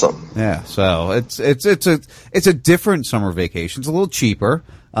 Awesome. Yeah, so it's a different summer vacation. It's a little cheaper,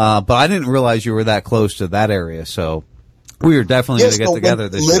 but I didn't realize you were that close to that area. So we are definitely going to get together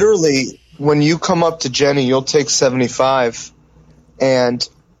this year. when you come up to Jenny, you'll take 75, and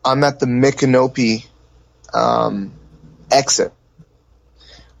I'm at the Micanopy exit,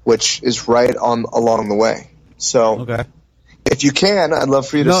 which is right along the way. So, if you can, I'd love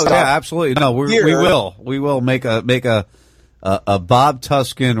for you to stop. No, yeah, absolutely. No, we will. We will make a Bob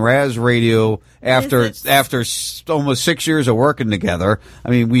Tuskin Raz Radio after almost 6 years of working together. I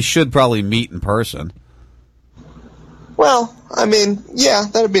mean, we should probably meet in person. Well, I mean, yeah,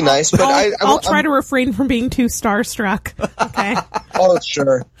 that'd be nice, but I'll try to refrain from being too starstruck. Okay. Oh,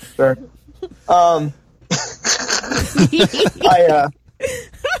 sure.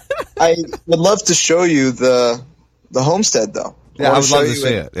 I would love to show you the homestead, though. Yeah, I would love to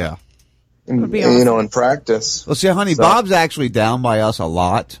see it. Yeah. In practice. Well, see, honey, Bob's actually down by us a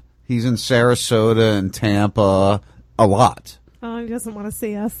lot. He's in Sarasota and Tampa a lot. Oh, he doesn't want to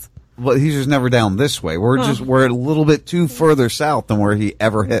see us. Well, he's just never down this way. We're a little bit too further south than where he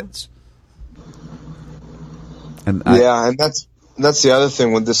ever hits. And that's the other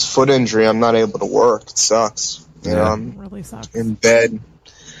thing with this foot injury. I'm not able to work. It sucks. You know, I'm really sucks. in bed.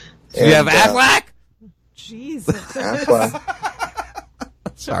 Do you have Aflac? Jesus. Aflac.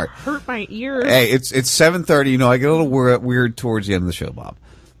 Sorry. Hurt my ears. Hey, it's 7:30. You know, I get a little weird towards the end of the show, Bob.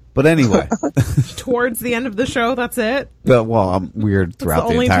 But anyway. Towards the end of the show, that's it? Well, I'm weird throughout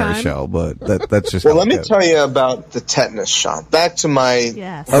the entire show, but that's just... Well, let me tell you about the tetanus shot. Back to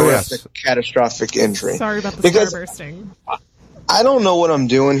my horrific, catastrophic injury. Sorry about the starbursting. I don't know what I'm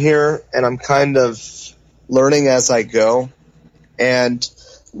doing here, and I'm kind of learning as I go. And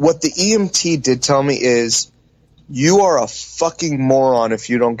what the EMT did tell me is, you are a fucking moron if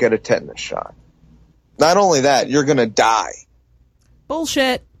you don't get a tetanus shot. Not only that, you're going to die.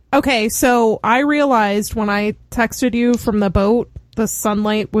 Bullshit. Okay, so I realized when I texted you from the boat, the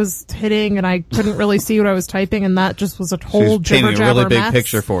sunlight was hitting and I couldn't really see what I was typing, and that just was a whole jibber-jabber mess. Painting a really big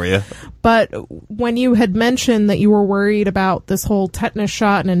picture for you. But when you had mentioned that you were worried about this whole tetanus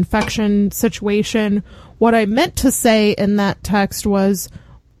shot and infection situation, what I meant to say in that text was,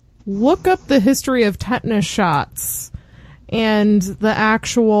 look up the history of tetanus shots and the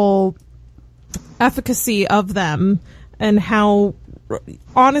actual efficacy of them and how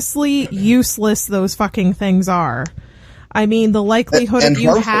honestly useless those fucking things are. I mean, the likelihood of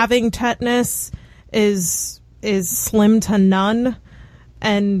you having tetanus is slim to none,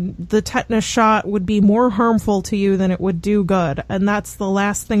 and the tetanus shot would be more harmful to you than it would do good, and that's the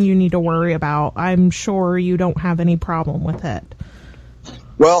last thing you need to worry about. I'm sure you don't have any problem with it.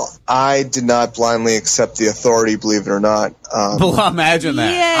 Well, I did not blindly accept the authority, believe it or not. Well, imagine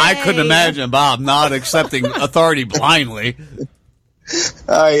that. Yay. I couldn't imagine Bob not accepting authority blindly.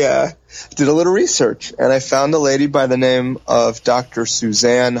 I did a little research, and I found a lady by the name of Dr.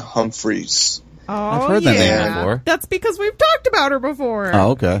 Suzanne Humphreys. Oh, I've heard that name before. That's because we've talked about her before. Oh,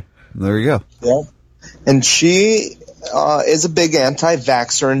 okay. There you go. Yeah. And she is a big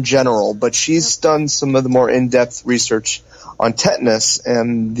anti-vaxxer in general, but she's done some of the more in-depth research on tetanus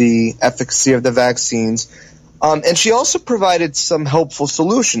and the efficacy of the vaccines. And she also provided some helpful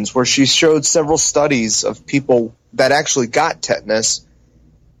solutions where she showed several studies of people that actually got tetanus,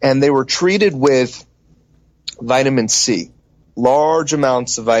 and they were treated with vitamin C, large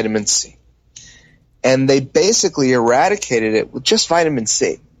amounts of vitamin C. And they basically eradicated it with just vitamin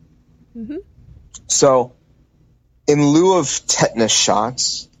C. Mm-hmm. So in lieu of tetanus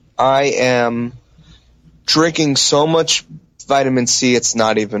shots, I am drinking so much vitamin C, it's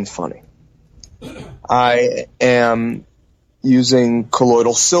not even funny. I am using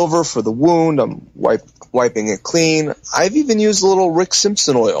colloidal silver for the wound. I'm wiping it clean. I've even used a little Rick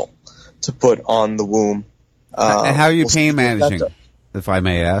Simpson oil to put on the wound. How are you pain managing, if I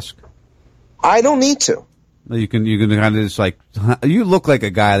may ask? I don't need to. You can kind of just like, you look like a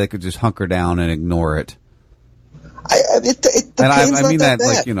guy that could just hunker down and ignore it. I mean that, bad.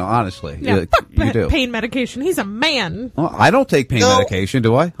 like, you know, honestly. Yeah, you do. Pain medication. He's a man. Well, I don't take pain medication,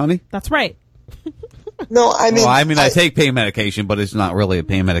 do I, honey? That's right. No, I mean... Well, I take pain medication, but it's not really a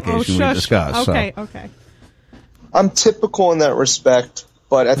pain medication we discuss. Okay, so. okay. I'm typical in that respect,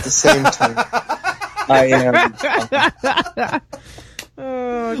 but at the same time, I am...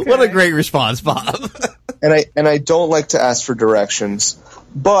 Okay. What a great response, Bob. and I don't like to ask for directions,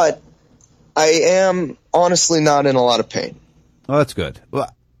 but I am honestly not in a lot of pain. Well, that's good.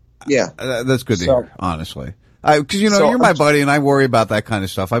 Well, yeah, that's good to hear. Honestly, because you're my buddy, and I worry about that kind of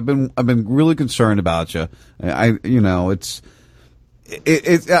stuff. I've been really concerned about you. I'm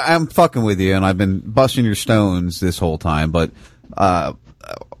fucking with you, and I've been busting your stones this whole time, but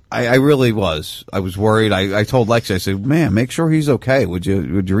I really was. I was worried. I told Lexi, I said, man, make sure he's okay. Would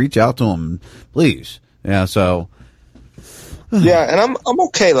you reach out to him, please? Yeah, so Yeah, and I'm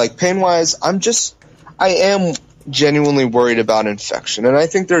okay. Like, pain-wise, I am genuinely worried about infection. And I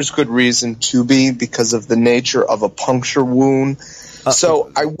think there's good reason to be because of the nature of a puncture wound.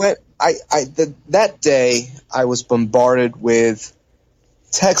 So that day, I was bombarded with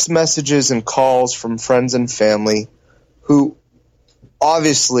text messages and calls from friends and family who,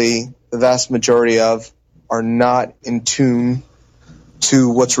 obviously, the vast majority of are not in tune to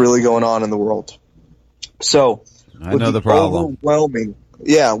what's really going on in the world. So, I know the problem.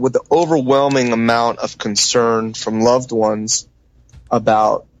 With the overwhelming amount of concern from loved ones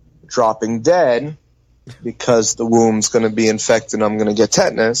about dropping dead because the womb's going to be infected and I'm going to get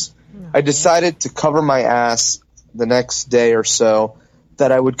tetanus, I decided to cover my ass the next day or so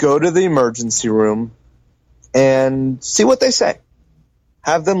that I would go to the emergency room and see what they say.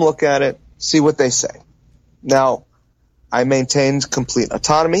 Have them look at it, see what they say. Now, I maintained complete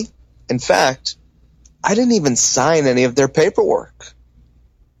autonomy. In fact, I didn't even sign any of their paperwork.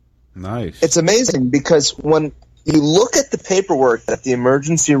 Nice. It's amazing because when you look at the paperwork that the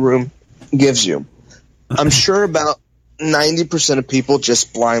emergency room gives you, I'm sure about 90% of people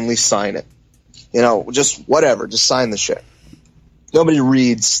just blindly sign it. You know, just whatever, just sign the shit. Nobody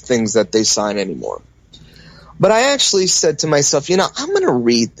reads things that they sign anymore. But I actually said to myself, I'm going to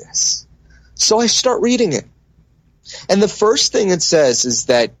read this. So I start reading it. And the first thing it says is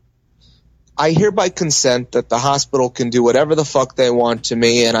that I hereby consent that the hospital can do whatever the fuck they want to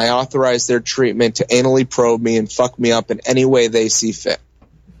me, and I authorize their treatment to anally probe me and fuck me up in any way they see fit.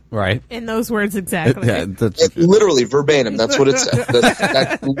 Right. In those words exactly. Literally, verbatim. That's what it says.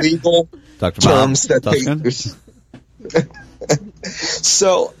 That's legal terms that they use.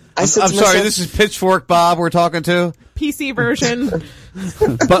 So I said I'm sorry, this is Pitchfork Bob we're talking to? PC version.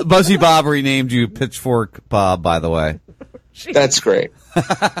 Buzzy Bob renamed you Pitchfork Bob, by the way. That's great.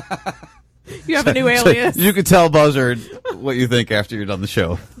 You have a new alias. So you can tell Buzzard what you think after you're done the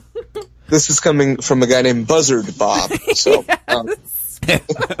show. This is coming from a guy named Buzzard Bob. So,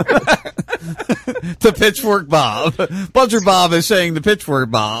 to Pitchfork Bob. Buzzard Bob is saying to Pitchfork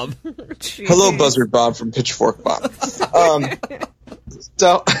Bob. Hello, Buzzard Bob from Pitchfork Bob.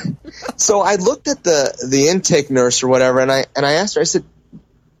 So I looked at the intake nurse or whatever, and I asked her, I said,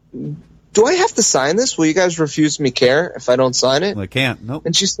 do I have to sign this? Will you guys refuse me care if I don't sign it? I can't. Nope.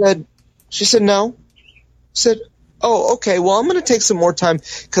 And she said no. I said, oh, okay, well, I'm going to take some more time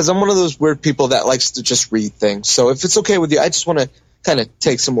because I'm one of those weird people that likes to just read things. So if it's okay with you, I just want to kind of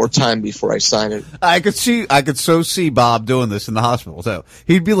take some more time before I sign it. I could so see Bob doing this in the hospital. So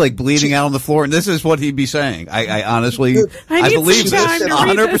he'd be like bleeding out on the floor, and this is what he'd be saying. I honestly, I believe some time this to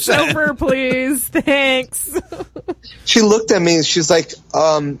read 100%. This over, please. Thanks. She looked at me and she's like,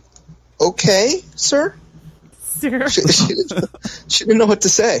 okay, sir. Sir. She didn't know what to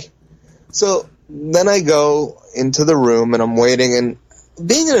say. So then I go into the room and I'm waiting, and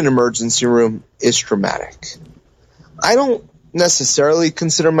being in an emergency room is traumatic. I don't necessarily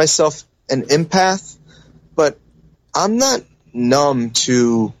consider myself an empath, but I'm not numb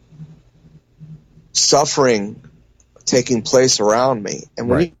to suffering taking place around me. And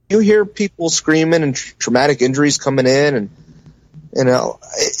when you hear people screaming and traumatic injuries coming in, and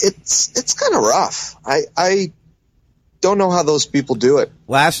it's kind of rough. I don't know how those people do it.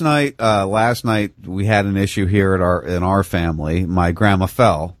 Last night we had an issue here in our family. My grandma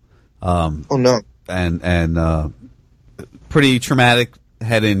fell. Oh no. And pretty traumatic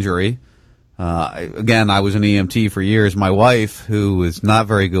head injury. Again, I was an EMT for years. My wife, who is not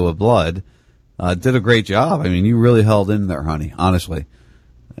very good with blood, did a great job. I mean, you really held in there, honey, honestly.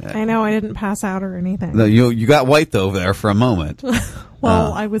 I know, I didn't pass out or anything. No, you got white over there for a moment.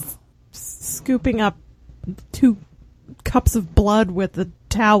 Well, I was scooping up 2 cups of blood with a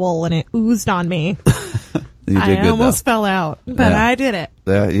towel and it oozed on me. You did I good, almost fell out, but I did it.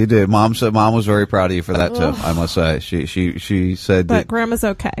 Yeah, you did. Mom was very proud of you for that too. I must say, she said. But Grandma's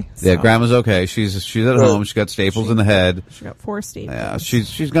okay. So. Yeah, Grandma's okay. She's at home. She got staples in the head. She got 4 staples. Yeah,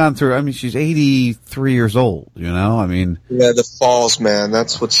 she's gone through. I mean, she's 83 years old. You know, I mean. Yeah, the falls, man.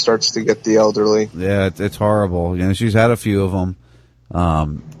 That's what starts to get the elderly. Yeah, it's horrible. You know, she's had a few of them.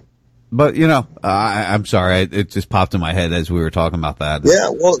 But, I'm sorry. It just popped in my head as we were talking about that. Yeah,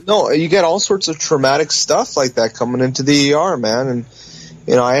 well, no, you get all sorts of traumatic stuff like that coming into the ER, man. And,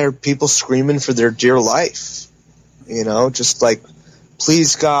 I heard people screaming for their dear life. Just like,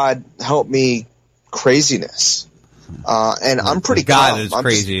 please, God, help me craziness. And I'm pretty God is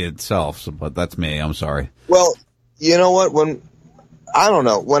crazy itself, but that's me. I'm sorry. Well, you know what? I don't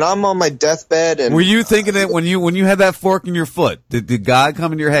know. When I'm on my deathbed and... Were you thinking that when you had that fork in your foot, did God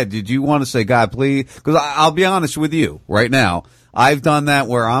come in your head? Did you want to say, God, please? Because I'll be honest with you right now. I've done that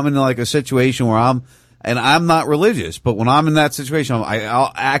where I'm in like a situation where I'm And I'm not religious, but when I'm in that situation,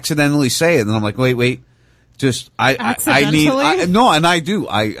 I'll accidentally say it, and I'm like, wait. Just I need and I do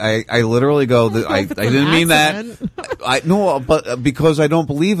I literally go I didn't mean that but because I don't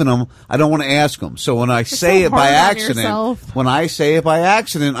believe in them, I don't want to ask them. So when I say it by accident,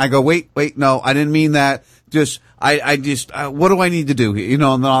 I go wait no, I didn't mean that. Just I what do I need to do here? And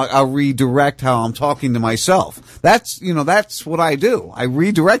then I'll redirect how I'm talking to myself. That's what I do. I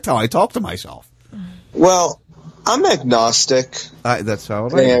redirect how I talk to myself. Well, I'm agnostic. That's how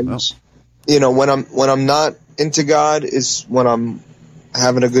it is. When I'm not into God is when I'm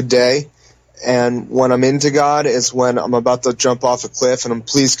having a good day, and when I'm into God is when I'm about to jump off a cliff and I'm,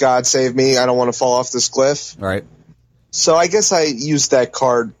 please God save me, I don't want to fall off this cliff. Right. So I guess I use that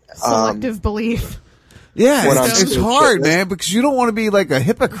card. Selective belief. Yeah, it's hard, man, because you don't want to be like a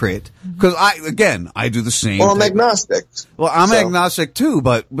hypocrite. Because I do the same. Well, I'm agnostic. Well, I'm agnostic too,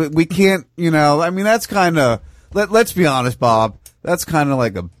 but we can't. That's kind of. Let's be honest, Bob. That's kind of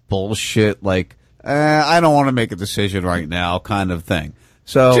like a bullshit. Like, I don't want to make a decision right now, kind of thing.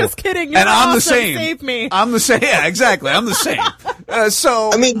 So just kidding. You're I'm the same. Save me. I'm the same. Yeah, exactly. I'm the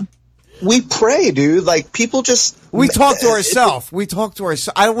same. We pray, dude. Like, people just... We talk to ourselves.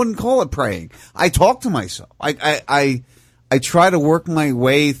 I wouldn't call it praying. I talk to myself. I try to work my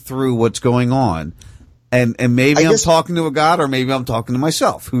way through what's going on. And maybe I'm talking to a God, or maybe I'm talking to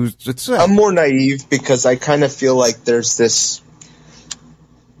myself. Who's to say? I'm more naive because I kind of feel like there's this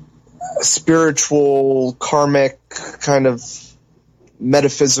spiritual, karmic, kind of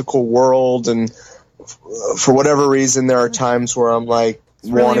metaphysical world. And for whatever reason, there are times where I'm like,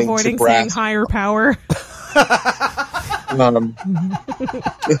 really wanting avoiding to saying higher power.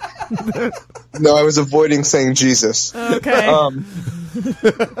 No, I was avoiding saying Jesus. Okay.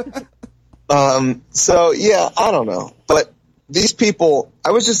 So yeah, I don't know, but these people,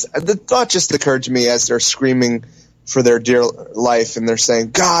 the thought just occurred to me as they're screaming for their dear life and they're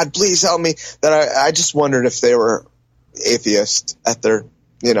saying, God, please help me, that I just wondered if they were atheists at their,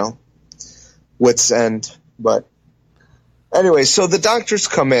 wits' end. But anyway, so the doctors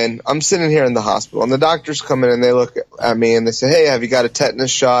come in. I'm sitting here in the hospital, and the doctors come in and they look at me and they say, hey, have you got a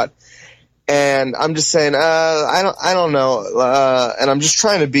tetanus shot? And I'm just saying, I don't know. And I'm just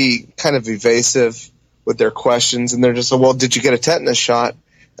trying to be kind of evasive with their questions. And they're just like, well, did you get a tetanus shot?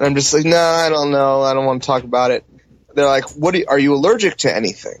 And I'm just like, no, I don't know. I don't want to talk about it. They're like, are you allergic to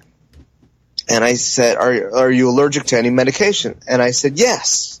anything? And I said, are you allergic to any medication? And I said,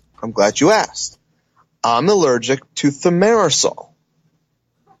 yes. I'm glad you asked. I'm allergic to thimerosal.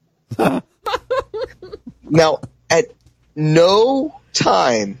 Now, at no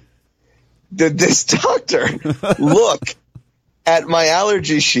time did this doctor look at my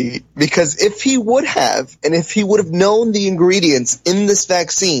allergy sheet, because if he would have, and if he would have known the ingredients in this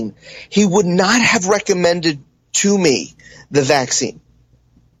vaccine, he would not have recommended to me the vaccine.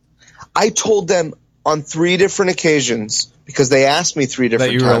 I told them on 3 different occasions, because they asked me 3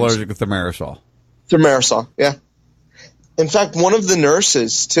 different times. That you were allergic to thimerosal. Thimerosal, yeah. In fact, one of the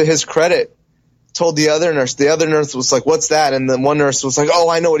nurses, to his credit, told the other nurse. The other nurse was like, what's that? And then one nurse was like, oh,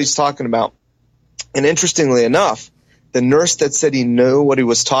 I know what he's talking about. And interestingly enough, the nurse that said he knew what he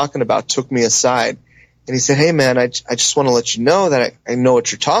was talking about took me aside. And he said, hey, man, I just want to let you know that I know what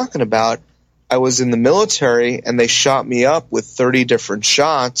you're talking about. I was in the military, and they shot me up with 30 different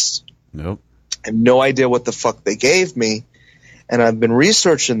shots. Nope. I have no idea what the fuck they gave me. And I've been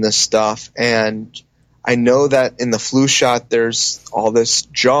researching this stuff, and I know that in the flu shot there's all this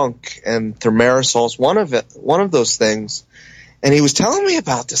junk, and thimerosal is one of those things. And he was telling me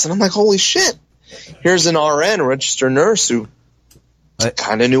about this, and I'm like, holy shit. Here's an RN, a registered nurse, who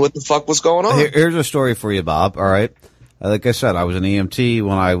kind of knew what the fuck was going on. Here's a story for you, Bob. All right. Like I said, I was an EMT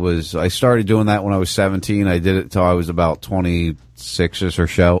when I started doing that when I was 17. I did it till I was about 26 or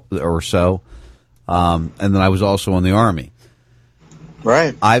so. And then I was also in the Army.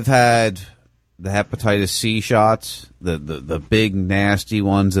 Right. I've had the hepatitis C shots, the big nasty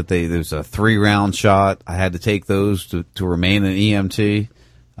ones there's a 3-round shot. I had to take those to remain an EMT.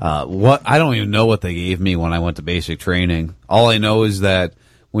 I don't even know what they gave me when I went to basic training. All I know is that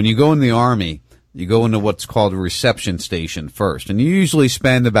when you go in the Army, you go into what's called a reception station first, and you usually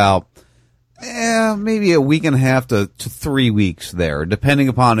spend about maybe a week and a half to 3 weeks there, depending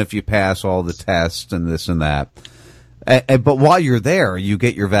upon if you pass all the tests and this and that. But while you're there, you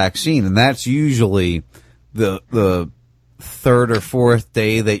get your vaccine, and that's usually the 3rd or 4th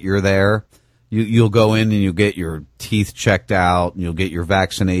day that you're there. You'll go in and you'll get your teeth checked out, and you'll get your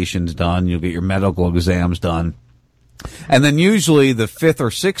vaccinations done, you'll get your medical exams done. And then usually the 5th or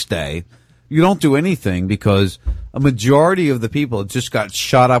 6th day, you don't do anything, because a majority of the people that just got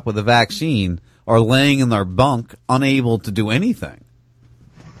shot up with a vaccine are laying in their bunk, unable to do anything.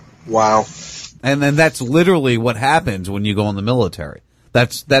 Wow. And then that's literally what happens when you go in the military.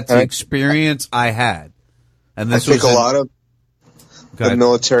 That's the experience I had. And this I think a lot of the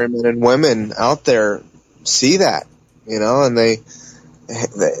military men and women out there see that, and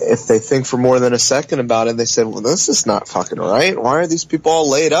if they think for more than a second about it, they said, well, this is not fucking right. Why are these people all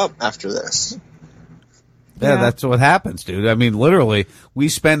laid up after this? Yeah, that's what happens, dude. I mean, literally, we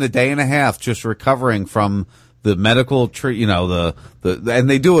spend a day and a half just recovering from the medical and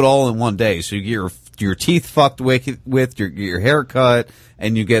they do it all in one day. So you get your teeth fucked with your hair cut,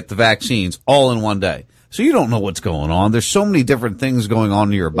 and you get the vaccines all in one day. So you don't know what's going on. There's so many different things going on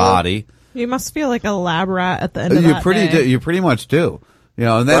in your body. You must feel like a lab rat at the end of that day. You pretty much do.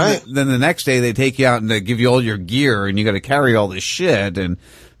 And then then the next day they take you out and they give you all your gear, and you got to carry all this shit, and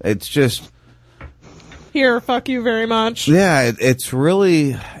it's just here. Fuck you very much. Yeah, it's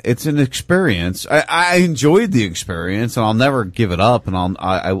an experience. I enjoyed the experience, and I'll never give it up, and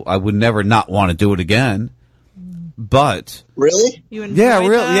I would never not want to do it again. But really, you enjoyed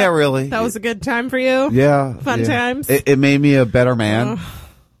that? Really. That was a good time for you. Yeah, fun times. It made me a better man.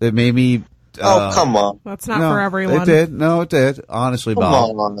 It made me. Come on. That's not for everyone. It did. No, it did. Honestly,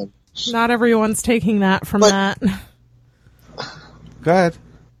 Bob. Not everyone's taking that from that. Go ahead.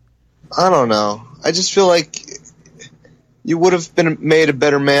 I don't know. I just feel like you would have been made a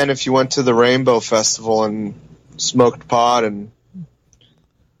better man if you went to the Rainbow Festival and smoked pot and.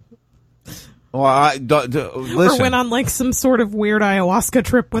 Well, listen. Or went on like some sort of weird ayahuasca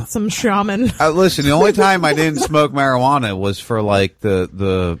trip with some shaman. Listen, the only time I didn't smoke marijuana was for like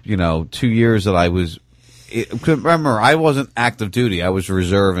the 2 years that I was. Remember, I wasn't active duty. I was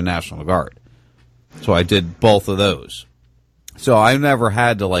reserve and National Guard, so I did both of those. So I never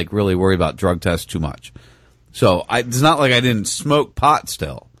had to like really worry about drug tests too much. So it's not like I didn't smoke pot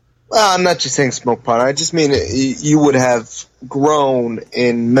still. Well, I'm not just saying smoke pot. I just mean you would have grown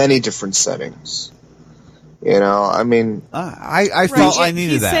in many different settings. I mean, I felt I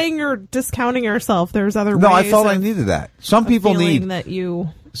needed He's that. Saying you're discounting yourself. There's other ways. No, I felt I needed that. Some people need that you.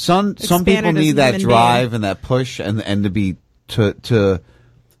 Some people need that drive and that push and to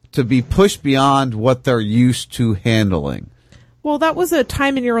be pushed beyond what they're used to handling. Well, that was a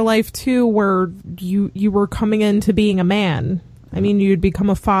time in your life too where you were coming into being a man. I mean, you'd become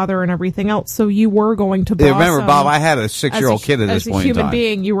a father and everything else, so you were going to blossom. Remember, Bob, I had a 6-year-old kid at this point in time. As a human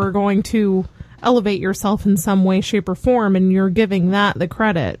being, you were going to elevate yourself in some way, shape, or form, and you're giving that the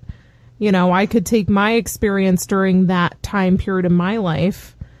credit. I could take my experience during that time period in my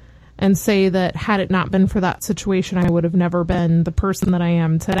life and say that had it not been for that situation, I would have never been the person that I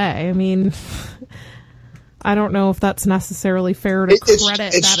am today. I mean, I don't know if that's necessarily fair to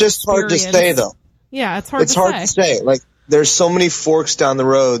credit. It's just hard to say, though. Yeah, it's hard to say. It's hard to say. Like, there's so many forks down the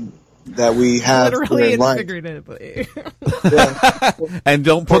road that we have literally in life. Figuratively. Yeah. And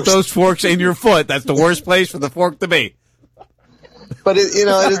don't put those forks in your foot. That's the worst place for the fork to be. But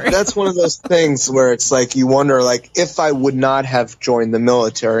that's one of those things where it's like you wonder, like, if I would not have joined the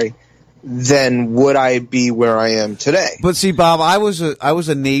military, then would I be where I am today? But see, Bob, I was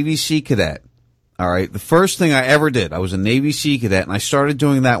a Navy Sea cadet. All right. The first thing I ever did, I was a Navy Sea cadet, and I started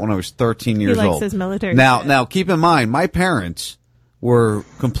doing that when I was 13 years old. He likes his military. Now, keep in mind, my parents were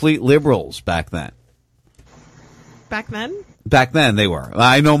complete liberals back then. Back then? Back then, they were.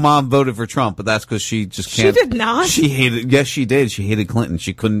 I know Mom voted for Trump, but that's because she just can't. She did not. She hated. Yes, she did. She hated Clinton.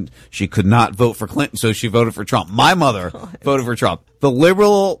 She could not vote for Clinton, so she voted for Trump. My mother voted for Trump. The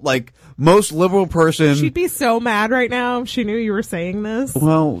liberal, most liberal person. She'd be so mad right now if she knew you were saying this.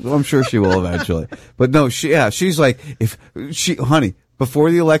 Well, I'm sure she will eventually. But no, she's like, honey,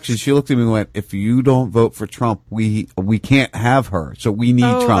 before the election, she looked at me and went, if you don't vote for Trump, we can't have her. So we need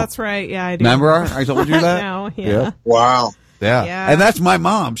Trump. That's right. Yeah, I do. Remember I told you that? No, yeah. Wow. Yeah. And that's my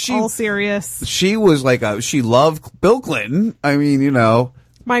mom. All serious. She was she loved Bill Clinton. I mean,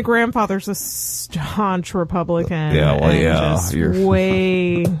 My grandfather's a staunch Republican. Yeah, well, yeah. Just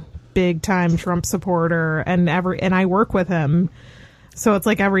way big time Trump supporter, and I work with him, so it's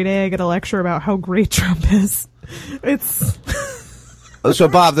like every day I get a lecture about how great Trump is. It's so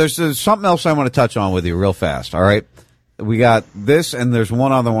Bob, there's something else I want to touch on with you real fast. All right, we got this, and there's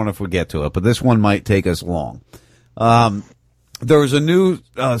one other one if we get to it, but this one might take us long. There was a new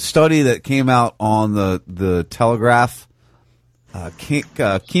study that came out on the Telegraph.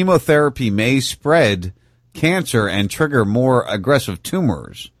 Chemotherapy may spread cancer and trigger more aggressive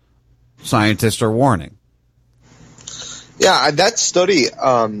tumors. Scientists are warning. Yeah, that study.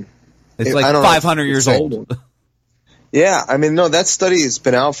 It's like 500 years old. Yeah, I mean, no, that study has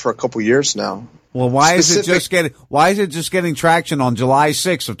been out for a couple years now. Well, why is it just getting traction on July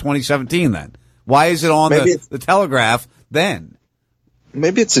 6th of 2017 then? Why is it on the Telegraph then?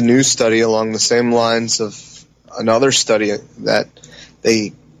 Maybe it's a new study along the same lines of another study that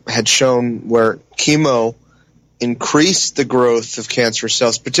they had shown where chemo increased the growth of cancer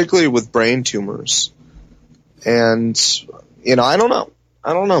cells, particularly with brain tumors. And, I don't know.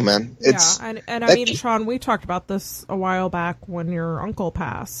 I don't know, man. And I mean, Sean, we talked about this a while back when your uncle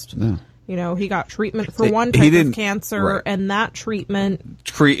passed. Yeah. He got treatment for one type of cancer, and that treatment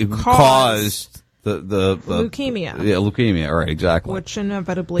caused the leukemia. Yeah, leukemia, right, exactly. Which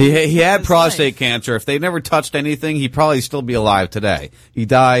inevitably... He had prostate cancer. If they never touched anything, he'd probably still be alive today. He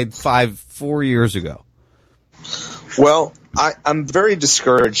died 4 years ago. Well, I'm very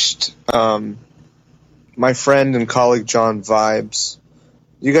discouraged. My friend and colleague John Vibes.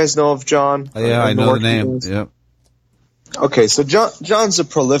 You guys know of John? Yeah, I know the name. Yep. Okay, so John's a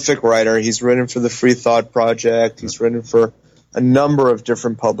prolific writer. He's written for the Free Thought Project. He's written for a number of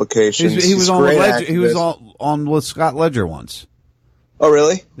different publications. He was on with Ledger. He was on with Scott Ledger once. Oh,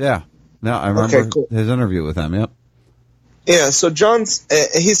 really? Yeah. No, I remember his interview with him. Yep. Yeah. So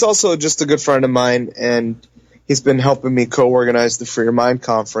he's also just a good friend of mine, and he's been helping me co-organize the Free Your Mind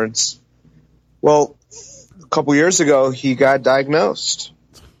conference. Well, a couple years ago, he got diagnosed,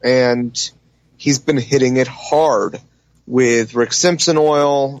 and he's been hitting it hard with Rick Simpson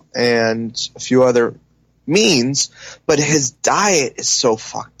oil and a few other means, but his diet is so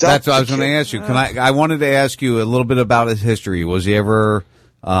fucked up. That's what I was going to ask you. I wanted to ask you a little bit about his history. Was he ever,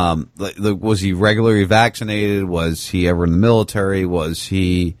 was he regularly vaccinated? Was he ever in the military? He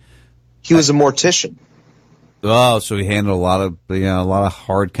was a mortician. Oh, so he handled a lot of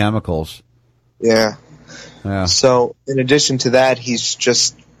hard chemicals. Yeah. Yeah. So in addition to that, he's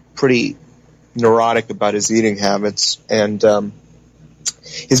just pretty neurotic about his eating habits, and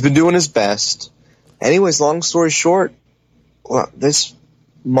he's been doing his best. Anyways, long story short, this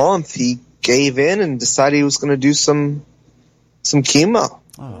month he gave in and decided he was going to do some chemo.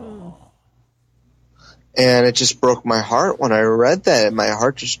 Oh. And it just broke my heart when I read that. My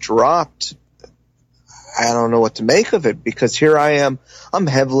heart just dropped. I don't know what to make of it, because here I am. I'm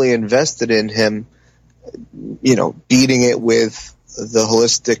heavily invested in him, beating it with the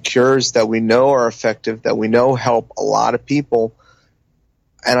holistic cures that we know are effective, that we know help a lot of people.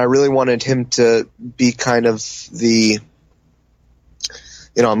 And I really wanted him to be kind of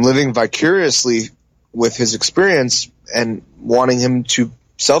I'm living vicariously with his experience and wanting him to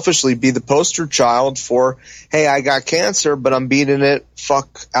selfishly be the poster child for, hey, I got cancer, but I'm beating it.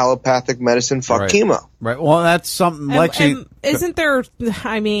 Fuck allopathic medicine. Fuck chemo. Right. Well, that's something and isn't there,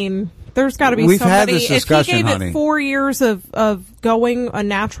 there's got to be We've somebody. Had this discussion, if he gave it 4 years of going a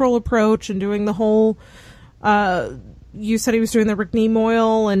natural approach and doing the whole, you said he was doing the Rick Neem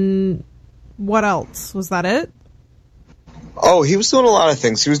oil, and what else? Was that it? Oh, he was doing a lot of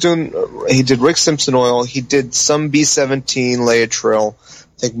things. He did Rick Simpson oil. He did some B17 Laetrile,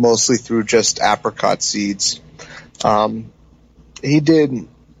 I think mostly through just apricot seeds. He did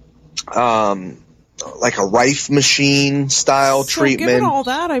like a Rife machine style treatment. Given all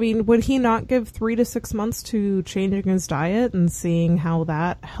that, would he not give 3 to 6 months to changing his diet and seeing how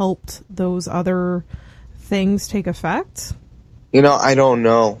that helped those other things take effect? I don't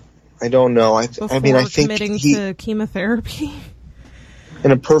know. I think committing to chemotherapy.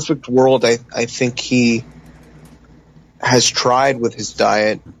 In a perfect world, I think he has tried with his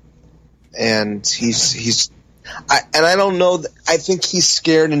diet, and I don't know. I think he's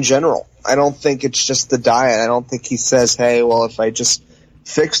scared in general. I don't think it's just the diet. I don't think he says, hey, well, if I just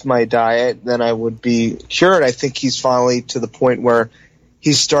fixed my diet, then I would be cured. I think he's finally to the point where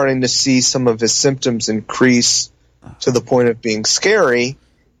he's starting to see some of his symptoms increase to the point of being scary.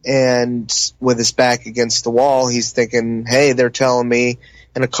 And with his back against the wall, he's thinking, hey, they're telling me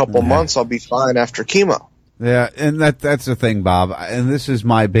in a couple months I'll be fine after chemo. Yeah, and that's the thing, Bob. And this is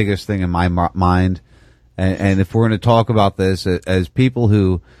my biggest thing in my mind. And if we're going to talk about this as people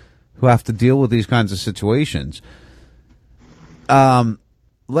who have to deal with these kinds of situations, Lexi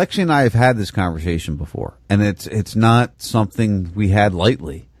and I have had this conversation before, and it's not something we had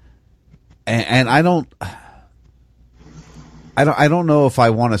lightly. And I don't know if I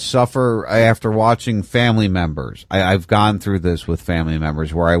want to suffer after watching family members. I've gone through this with family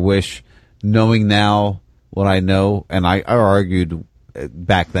members where I wish, knowing now what I know, and I argued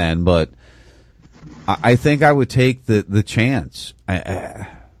back then, but I think I would take the chance.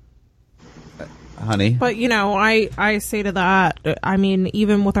 Honey. But, I say to that,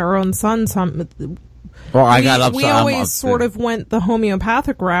 even with our own son, Well, I got upset. We always sort of went the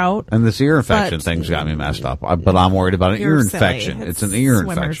homeopathic route. And this ear infection thing's got me messed up. But I'm worried about an ear infection. It's an ear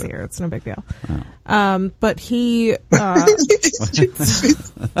infection. Ear. It's no big deal. Oh. But he,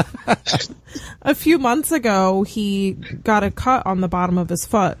 a few months ago, he got a cut on the bottom of his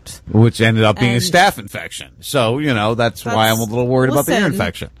foot. Which ended up being a staph infection. So, that's why I'm a little worried about the ear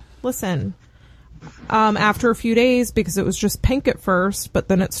infection. Listen. After a few days, because it was just pink at first, but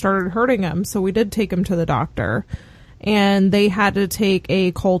then it started hurting him, so we did take him to the doctor. And they had to take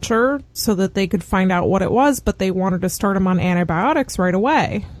a culture so that they could find out what it was, but they wanted to start him on antibiotics right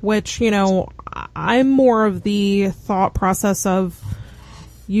away, which, I'm more of the thought process of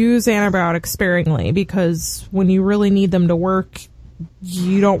use antibiotics sparingly, because when you really need them to work,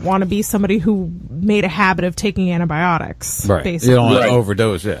 you don't want to be somebody who made a habit of taking antibiotics. Right. Basically. You don't want to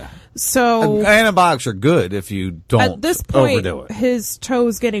overdose, yeah. So antibiotics are good if you don't at this point, overdo it. His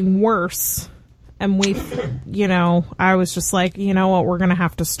toe's getting worse, and I was just like, you know what, we're going to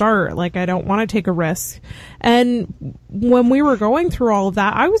have to start. Like, I don't want to take a risk. And when we were going through all of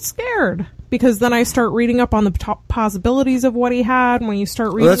that, I was scared, because then I start reading up on the possibilities of what he had. When you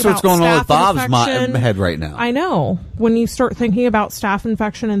start reading that's about what's going on with Bob's infection, head right now. I know. When you start thinking about staph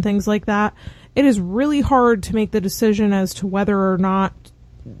infection and things like that, it is really hard to make the decision as to whether or not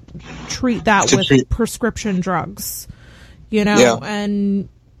treat that with prescription drugs,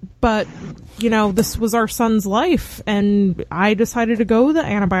 but this was our son's life, and I decided to go the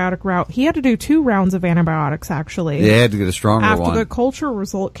antibiotic route. He had to do 2 rounds of antibiotics, actually. They had to get a stronger one. After the culture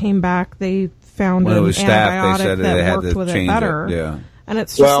result came back, they found an antibiotic that worked with it better. Yeah. And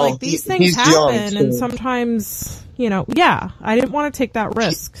it's just like, these things happen, and sometimes, I didn't want to take that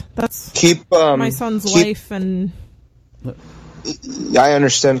risk. That's my son's life, and I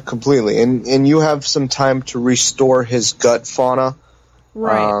understand completely, and you have some time to restore his gut fauna,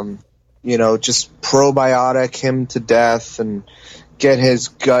 right? Just probiotic him to death and get his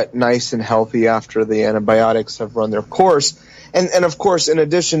gut nice and healthy after the antibiotics have run their course. And of course, in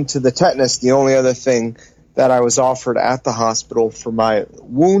addition to the tetanus, the only other thing that I was offered at the hospital for my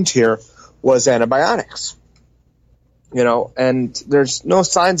wound here was antibiotics. And there's no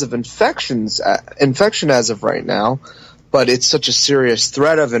signs of infection as of right now. But it's such a serious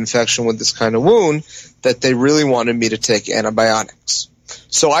threat of infection with this kind of wound that they really wanted me to take antibiotics.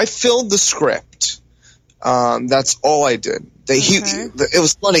 So I filled the script. That's all I did. It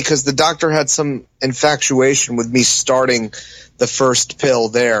was funny because the doctor had some infatuation with me starting the first pill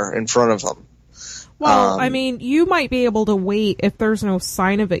there in front of him. Well, you might be able to wait, if there's no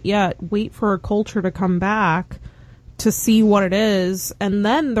sign of it yet, wait for a culture to come back to see what it is, and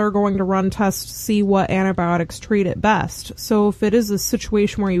then they're going to run tests to see what antibiotics treat it best. So if it is a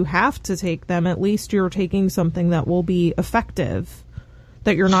situation where you have to take them, at least you're taking something that will be effective,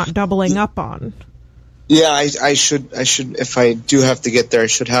 that you're not doubling up on. Yeah, I should, if I do have to get there, I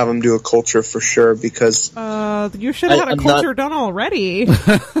should have them do a culture for sure, because you should have had a culture done already.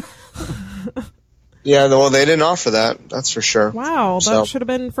 Yeah, well, they didn't offer that. That's for sure. Wow, that should have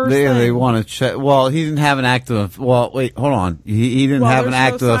been first thing. They want to check. Well, he didn't have an active. Well, wait, hold on. He didn't have an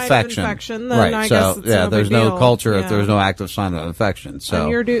active infection. Then right. I so guess it's there's no no culture if there's no active sign of infection. So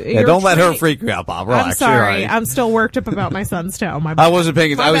you're don't let her freak you out, Bob. Relax. I'm sorry. Right. I'm still worked up about my son's toe. My bad. I wasn't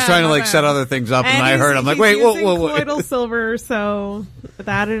paying. I was trying to set other things up, and I heard. I'm like, wait, whoa. Colloidal silver. So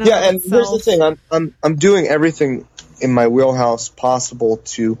that in yeah, and itself. here's the thing. I'm doing everything in my wheelhouse possible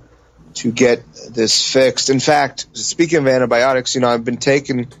to get this fixed. In fact, speaking of antibiotics, I've been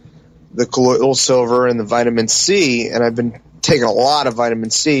taking the colloidal silver and the vitamin C, and I've been taking a lot of vitamin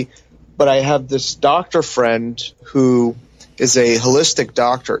C, but I have this doctor friend who is a holistic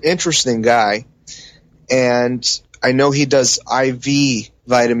doctor, interesting guy, and I know he does IV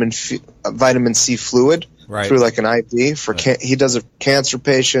vitamin C fluid through like an IV for he does it for cancer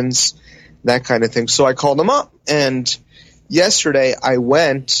patients, that kind of thing. So I called him up, and yesterday I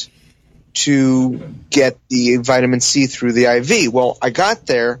went to get the vitamin C through the IV. Well, I got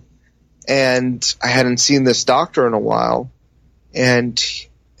there, and I hadn't seen this doctor in a while, and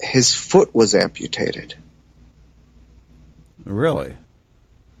his foot was amputated. Really?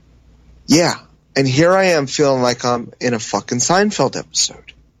 Yeah. And here I am feeling like I'm in a fucking Seinfeld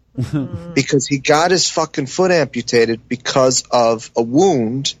episode. Because he got his fucking foot amputated because of a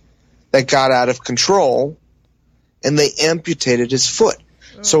wound that got out of control, and they amputated his foot.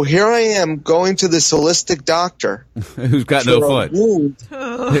 So here I am going to this holistic doctor who's got no foot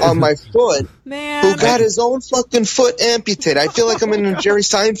on my foot, who got his own fucking foot amputated. I feel like I'm in a Jerry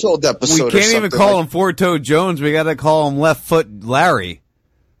Seinfeld episode. We can't even call him Four-Toed Jones. We got to call him Left Foot Larry.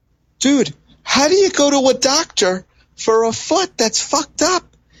 Dude, how do you go to a doctor for a foot that's fucked up?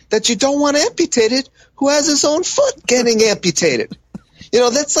 that you don't want amputated who has his own foot getting amputated.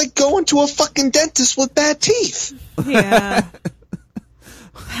 That's like going to a fucking dentist with bad teeth. Yeah.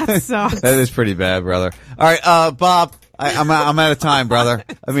 That sucks. That is pretty bad, brother. All right, Bob, I'm out of time, brother.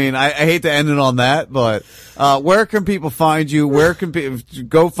 I mean, I hate to end it on that, but where can people find you? Where can people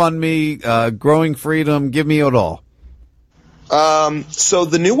GoFundMe, Growing Freedom? Give me it all. So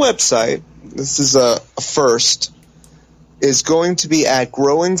the new website, this is a first, is going to be at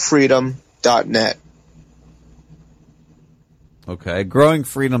growingfreedom.net. Okay,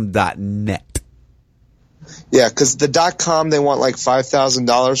 growingfreedom.net. Yeah, because the .com they want like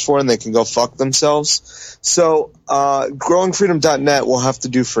 $5,000 for, and they can go fuck themselves. So growingfreedom.net we'll have to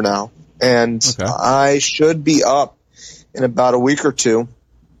do for now, and I should be up in about a week or two.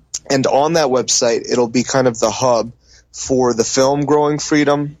 And on that website, it'll be kind of the hub for the film Growing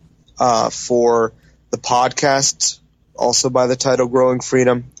Freedom, for the podcast, also by the title Growing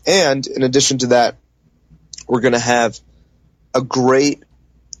Freedom, and in addition to that, we're going to have a great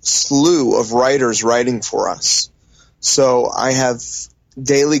slew of writers writing for us. So I have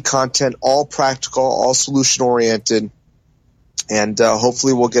daily content, all practical, all solution-oriented, and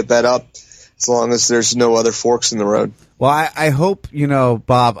hopefully we'll get that up as long as there's no other forks in the road. Well, I hope,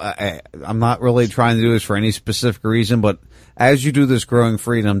 Bob, I'm not really trying to do this for any specific reason, but as you do this Growing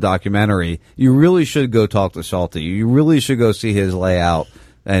Freedom documentary, you really should go talk to Salty. You really should go see his layout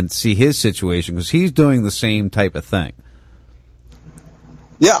and see his situation, because he's doing the same type of thing.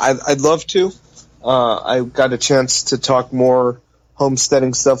 Yeah, I'd love to. I got a chance to talk more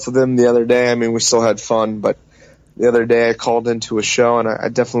homesteading stuff with him the other day. I mean, we still had fun, but the other day I called into a show, and I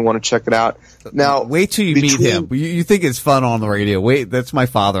definitely want to check it out. Now, wait till you meet him. You think it's fun on the radio. Wait, that's my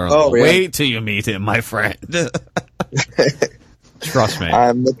father-in-law. Oh, yeah. Wait till you meet him, my friend. Trust me.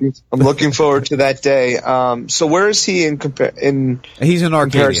 I'm looking forward to that day. So where is he He's in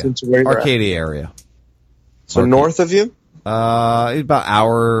Arcadia. To where Arcadia area. So north of you? About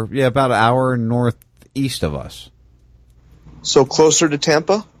an hour northeast of us. So closer to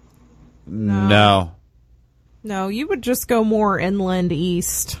Tampa? No, you would just go more inland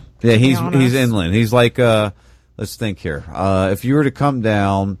east. Yeah, he's inland. He's like, let's think here. If you were to come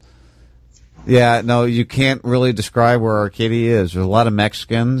down, you can't really describe where Arcadia is. There's a lot of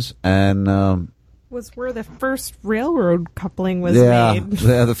Mexicans, and was where the first railroad coupling was made.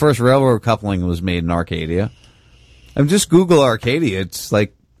 Yeah, the first railroad coupling was made in Arcadia. And just Google Arcadia. It's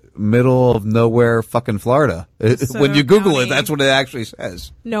like middle of nowhere fucking Florida. When you Google it, that's what it actually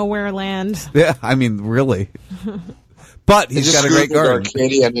says. Nowhere land. Yeah, I mean, really. But he's got a great garden.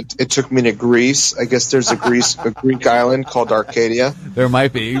 Arcadia, and it took me to Greece. I guess there's a Greek island called Arcadia. There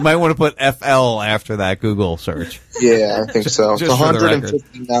might be. You might want to put FL after that Google search. Yeah, I think so. It's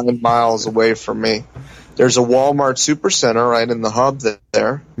 159 miles away from me. There's a Walmart Supercenter right in the hub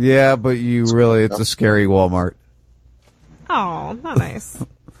there. Yeah, but it's a scary Walmart. Oh, not nice.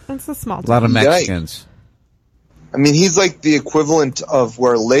 It's a small town. A lot of Mexicans. I mean, he's like the equivalent of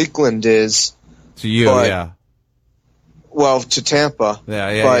where Lakeland is. To you, yeah. Well, to Tampa.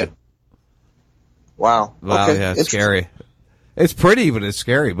 Yeah. Wow. Okay. Yeah, it's scary. It's pretty, but it's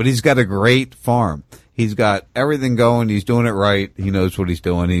scary. But he's got a great farm. He's got everything going. He's doing it right. He knows what he's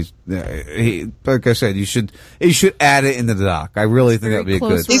doing. He like I said, you should add it into the doc. I really think that'd be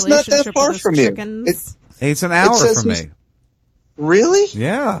good. He's not that far from you. It's an hour from me. Really?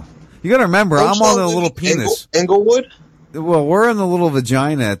 Yeah. You got to remember, I'm on the little penis. Englewood? Well, we're in the little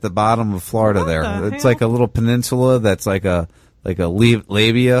vagina at the bottom of Florida. It's like a little peninsula that's like a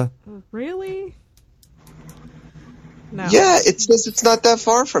labia. Really? No. Yeah, it says it's not that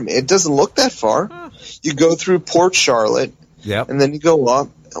far from me. It doesn't look that far. Huh. You go through Port Charlotte. Yep. And then you go up.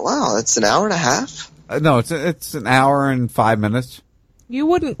 Wow, it's an hour and a half? No, it's an hour and 5 minutes. You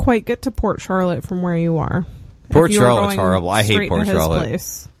wouldn't quite get to Port Charlotte from where you are. Port Charlotte's horrible. I hate Port Charlotte.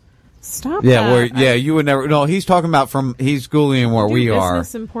 Place. Stop that. You would never. No, he's talking about he's Googling where we are.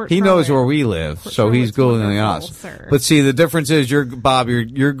 He knows where we live, so he's Googling us. Sir. But see, the difference is you're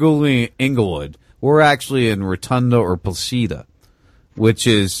Googling Inglewood. We're actually in Rotunda or Placida, which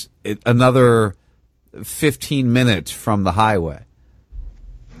is another 15 minutes from the highway.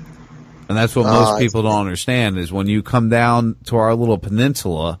 And that's what most people don't understand is when you come down to our little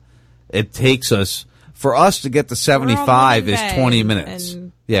peninsula, it takes us, for us to get to 75 is 20 minutes.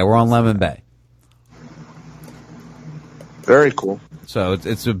 Yeah, we're on Lemon Bay. Very cool. So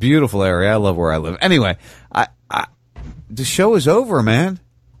it's a beautiful area. I love where I live. Anyway, the show is over, man.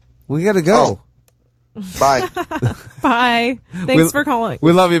 We got to go. Bye. Bye. Thanks for calling.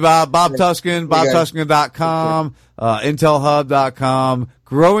 We love you, Bob. Bob Tuscan, BobTuscan.com, IntelHub.com,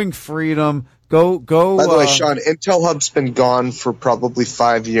 Growing Freedom, Go. By the way, Sean, Intel Hub's been gone for probably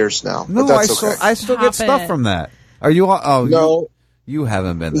 5 years now. No, but that's okay. I still get stuff from that. Are you? Oh, no, you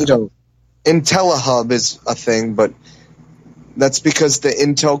haven't been there. You know, IntelliHub is a thing, but that's because the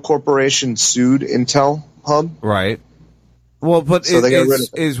Intel Corporation sued Intel Hub. Right. Well, but so they got rid of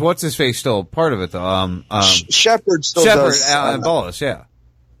it. Is what's his face still part of it though? Shepard still does. Alan Bullis, yeah.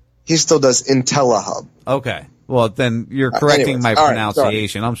 He still does IntelliHub. Okay. Well, then you're correcting my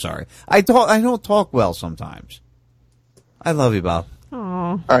pronunciation. Right, I'm sorry. I don't talk well sometimes. I love you, Bob. Aww.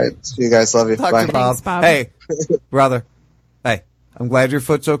 All right. See you guys. Love you. Bye. Thanks, Bob. Hey, brother. Hey, I'm glad your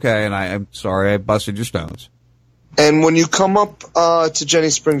foot's okay, and I'm sorry I busted your stones. And when you come up to Jenny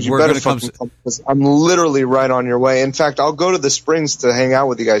Springs, you better come because I'm literally right on your way. In fact, I'll go to the Springs to hang out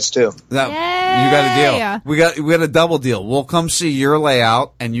with you guys too. Now, you got a deal. We got a double deal. We'll come see your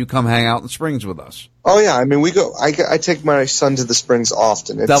layout, and you come hang out in Springs with us. Oh yeah, I mean we go. I take my son to the Springs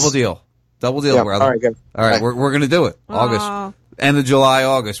often. It's, double deal, yeah, brother. All right, good. All right, we're gonna do it. August, end of July,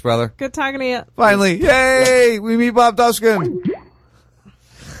 August, brother. Good talking to you. Finally, yay! We meet Bob Duskin.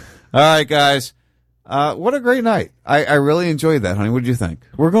 All right, guys. What a great night. I really enjoyed that, honey. What did you think?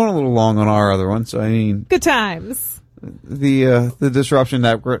 We're going a little long on our other one, so I mean, good times. The Disruption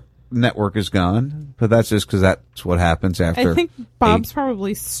Network is gone, but that's just because that's what happens after. I think Bob's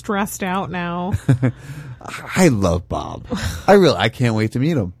probably stressed out now. I love Bob. I can't wait to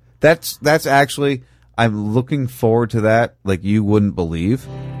meet him. That's actually, I'm looking forward to that. Like you wouldn't believe,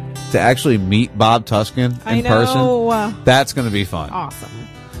 to actually meet Bob Tuskin in person. That's going to be fun. Awesome.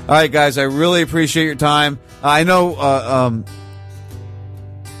 All right, guys, I really appreciate your time. I know, I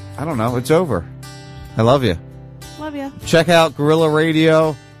don't know, it's over. I love you. Love you. Check out Gorilla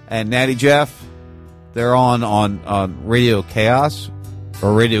Radio and Natty Jeff. They're on Radio Chaos,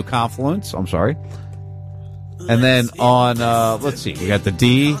 or Radio Confluence, I'm sorry. And then on, let's see, we got the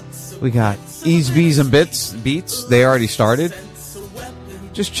D, we got Ease, Bees, and Beats. They already started.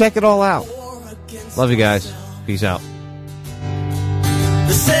 Just check it all out. Love you guys. Peace out.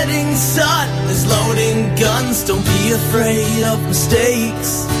 The setting sun is loading guns. Don't be afraid of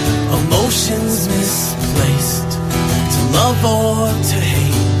mistakes, emotions misplaced, to love or to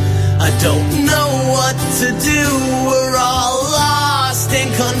hate. I don't know what to do. We're all lost and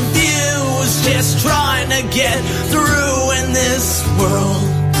confused, just trying to get through in this world.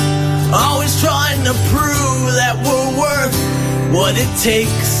 Always trying to prove that we're worth what it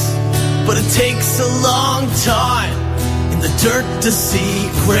takes, but it takes a long time in the dirt to see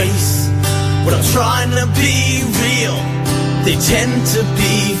grace. When I'm trying to be real, they tend to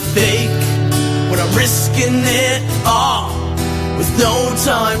be fake. When I'm risking it all with no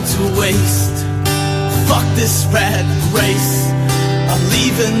time to waste. Fuck this rat race, I'm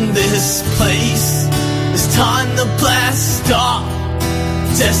leaving this place. It's time to blast off,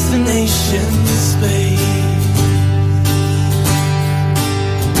 destination space.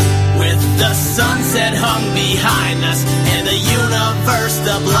 With the sunset hung behind us and the universe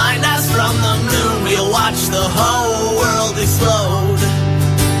to blind us from the moon, we'll watch the whole world explode.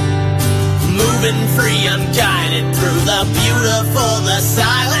 Moving free, unguided through the beautiful, the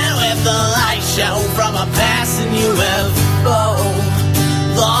silent, with the light show from a passing UFO.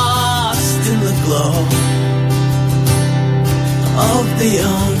 Lost in the glow of the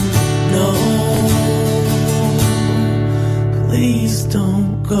unknown. Please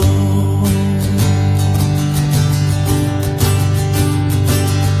don't go.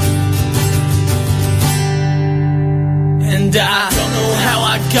 And I don't know how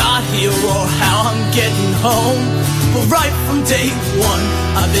I got here or how I'm getting home, but right from day one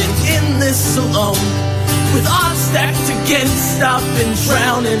I've been in this alone, with odds stacked against. I've been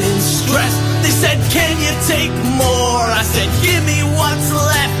drowning in stress. They said, can you take more? I said, give me what's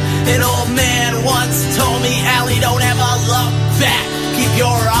left. An old man once told me, Allie, don't ever look back. Keep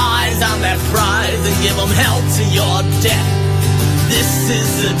your eyes on that prize and give them hell to your death. This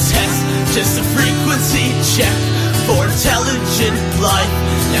is a test, just a frequency check for intelligent life.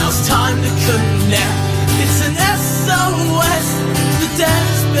 Now it's time to connect. It's an SOS, the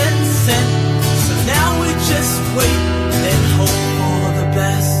dad's been sent. So now we just wait and hope for the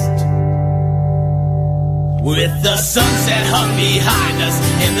best. With the sunset hung behind us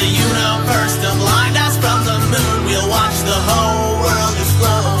and the universe to blind us from the moon, we'll watch the whole world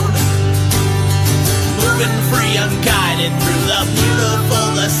explode. Moving free, unguided through the beautiful,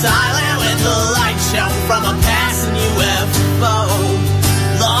 the silent, with the light show from a passing UFO.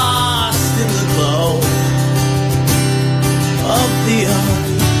 Lost in the glow of the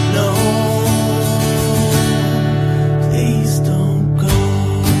unknown. Please don't go.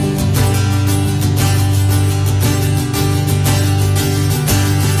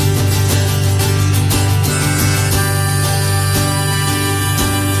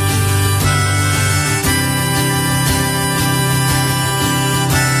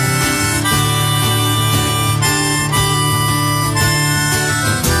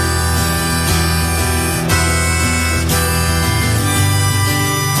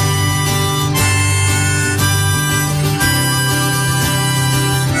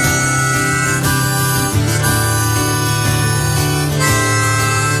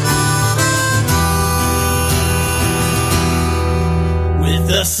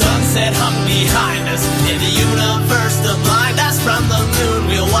 the sunset hung behind us. In the universe to blind us from the moon,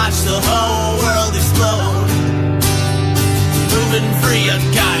 we'll watch the whole world explode. Moving free,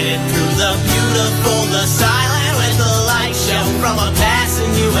 unguided through the beautiful, the silent, with the light show from a passing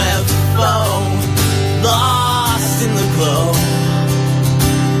UFO. Lost in the glow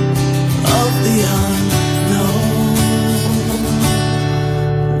of the unknown.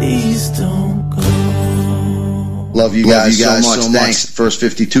 Please don't go. Love you guys so much. Thanks. First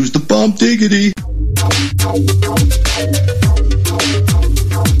 52's the Bump Diggity.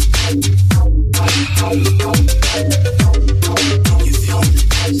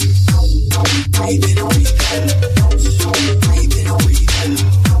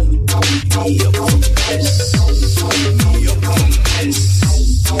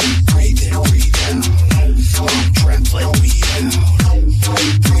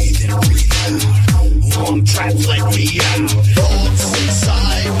 I'm trapped, let me out. Thoughts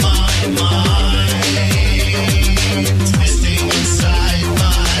inside my mind, twisting inside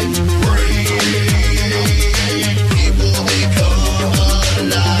my brain. People, they come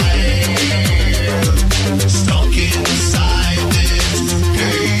alive, stuck inside this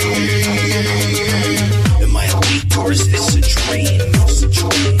game. Am I awake or is this a dream? It's a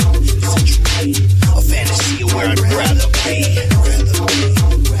dream, it's a dream. A fantasy where I'd rather be.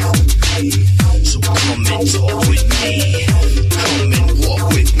 So come and talk with me, come and walk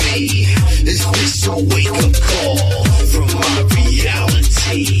with me. Is this a wake-up call from my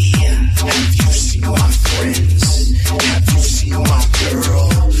reality? Have you seen my friends? Have you seen my girl?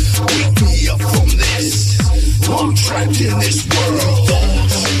 Wake me up from this, I'm trapped in this world.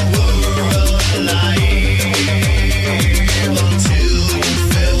 Thought you were alive until you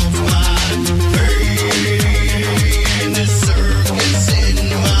felt my pain. The circus in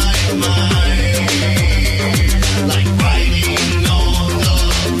my mind, like riding on the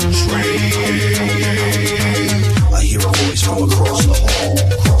train. I hear a voice from across the hall,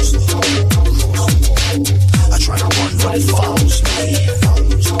 across the hall, across the hall. I try to run, but it follows me,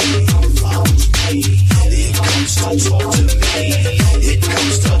 follows me, follows me. It comes to talk to me, it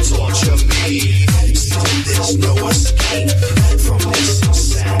comes to torture me. Still there's no escape from this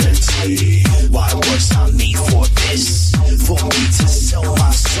insanity. Why was I made for this? For me to sell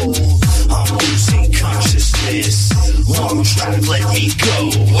my soul? I'm losing consciousness. Long track, let me go.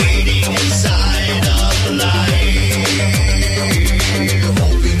 Waiting inside of life,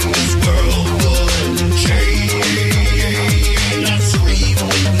 hoping this world would change. I scream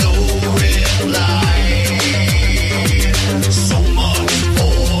with no reply. So much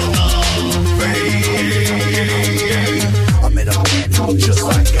for the pain. I met a man who was just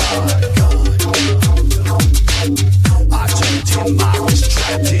like God. I told him I was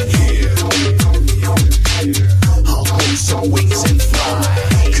trapped in here. I'll grow some wings and fly,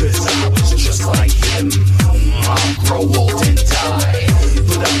 'cause I was just like him. I'll grow old and die,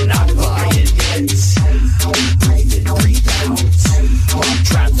 but I'm not buying it. Breathe in, breathe out. I'm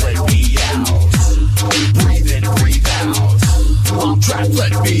trapped, let me out. Breathe in, breathe out. I'm trapped,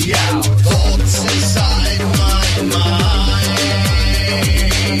 let me out. Thoughts inside my mind.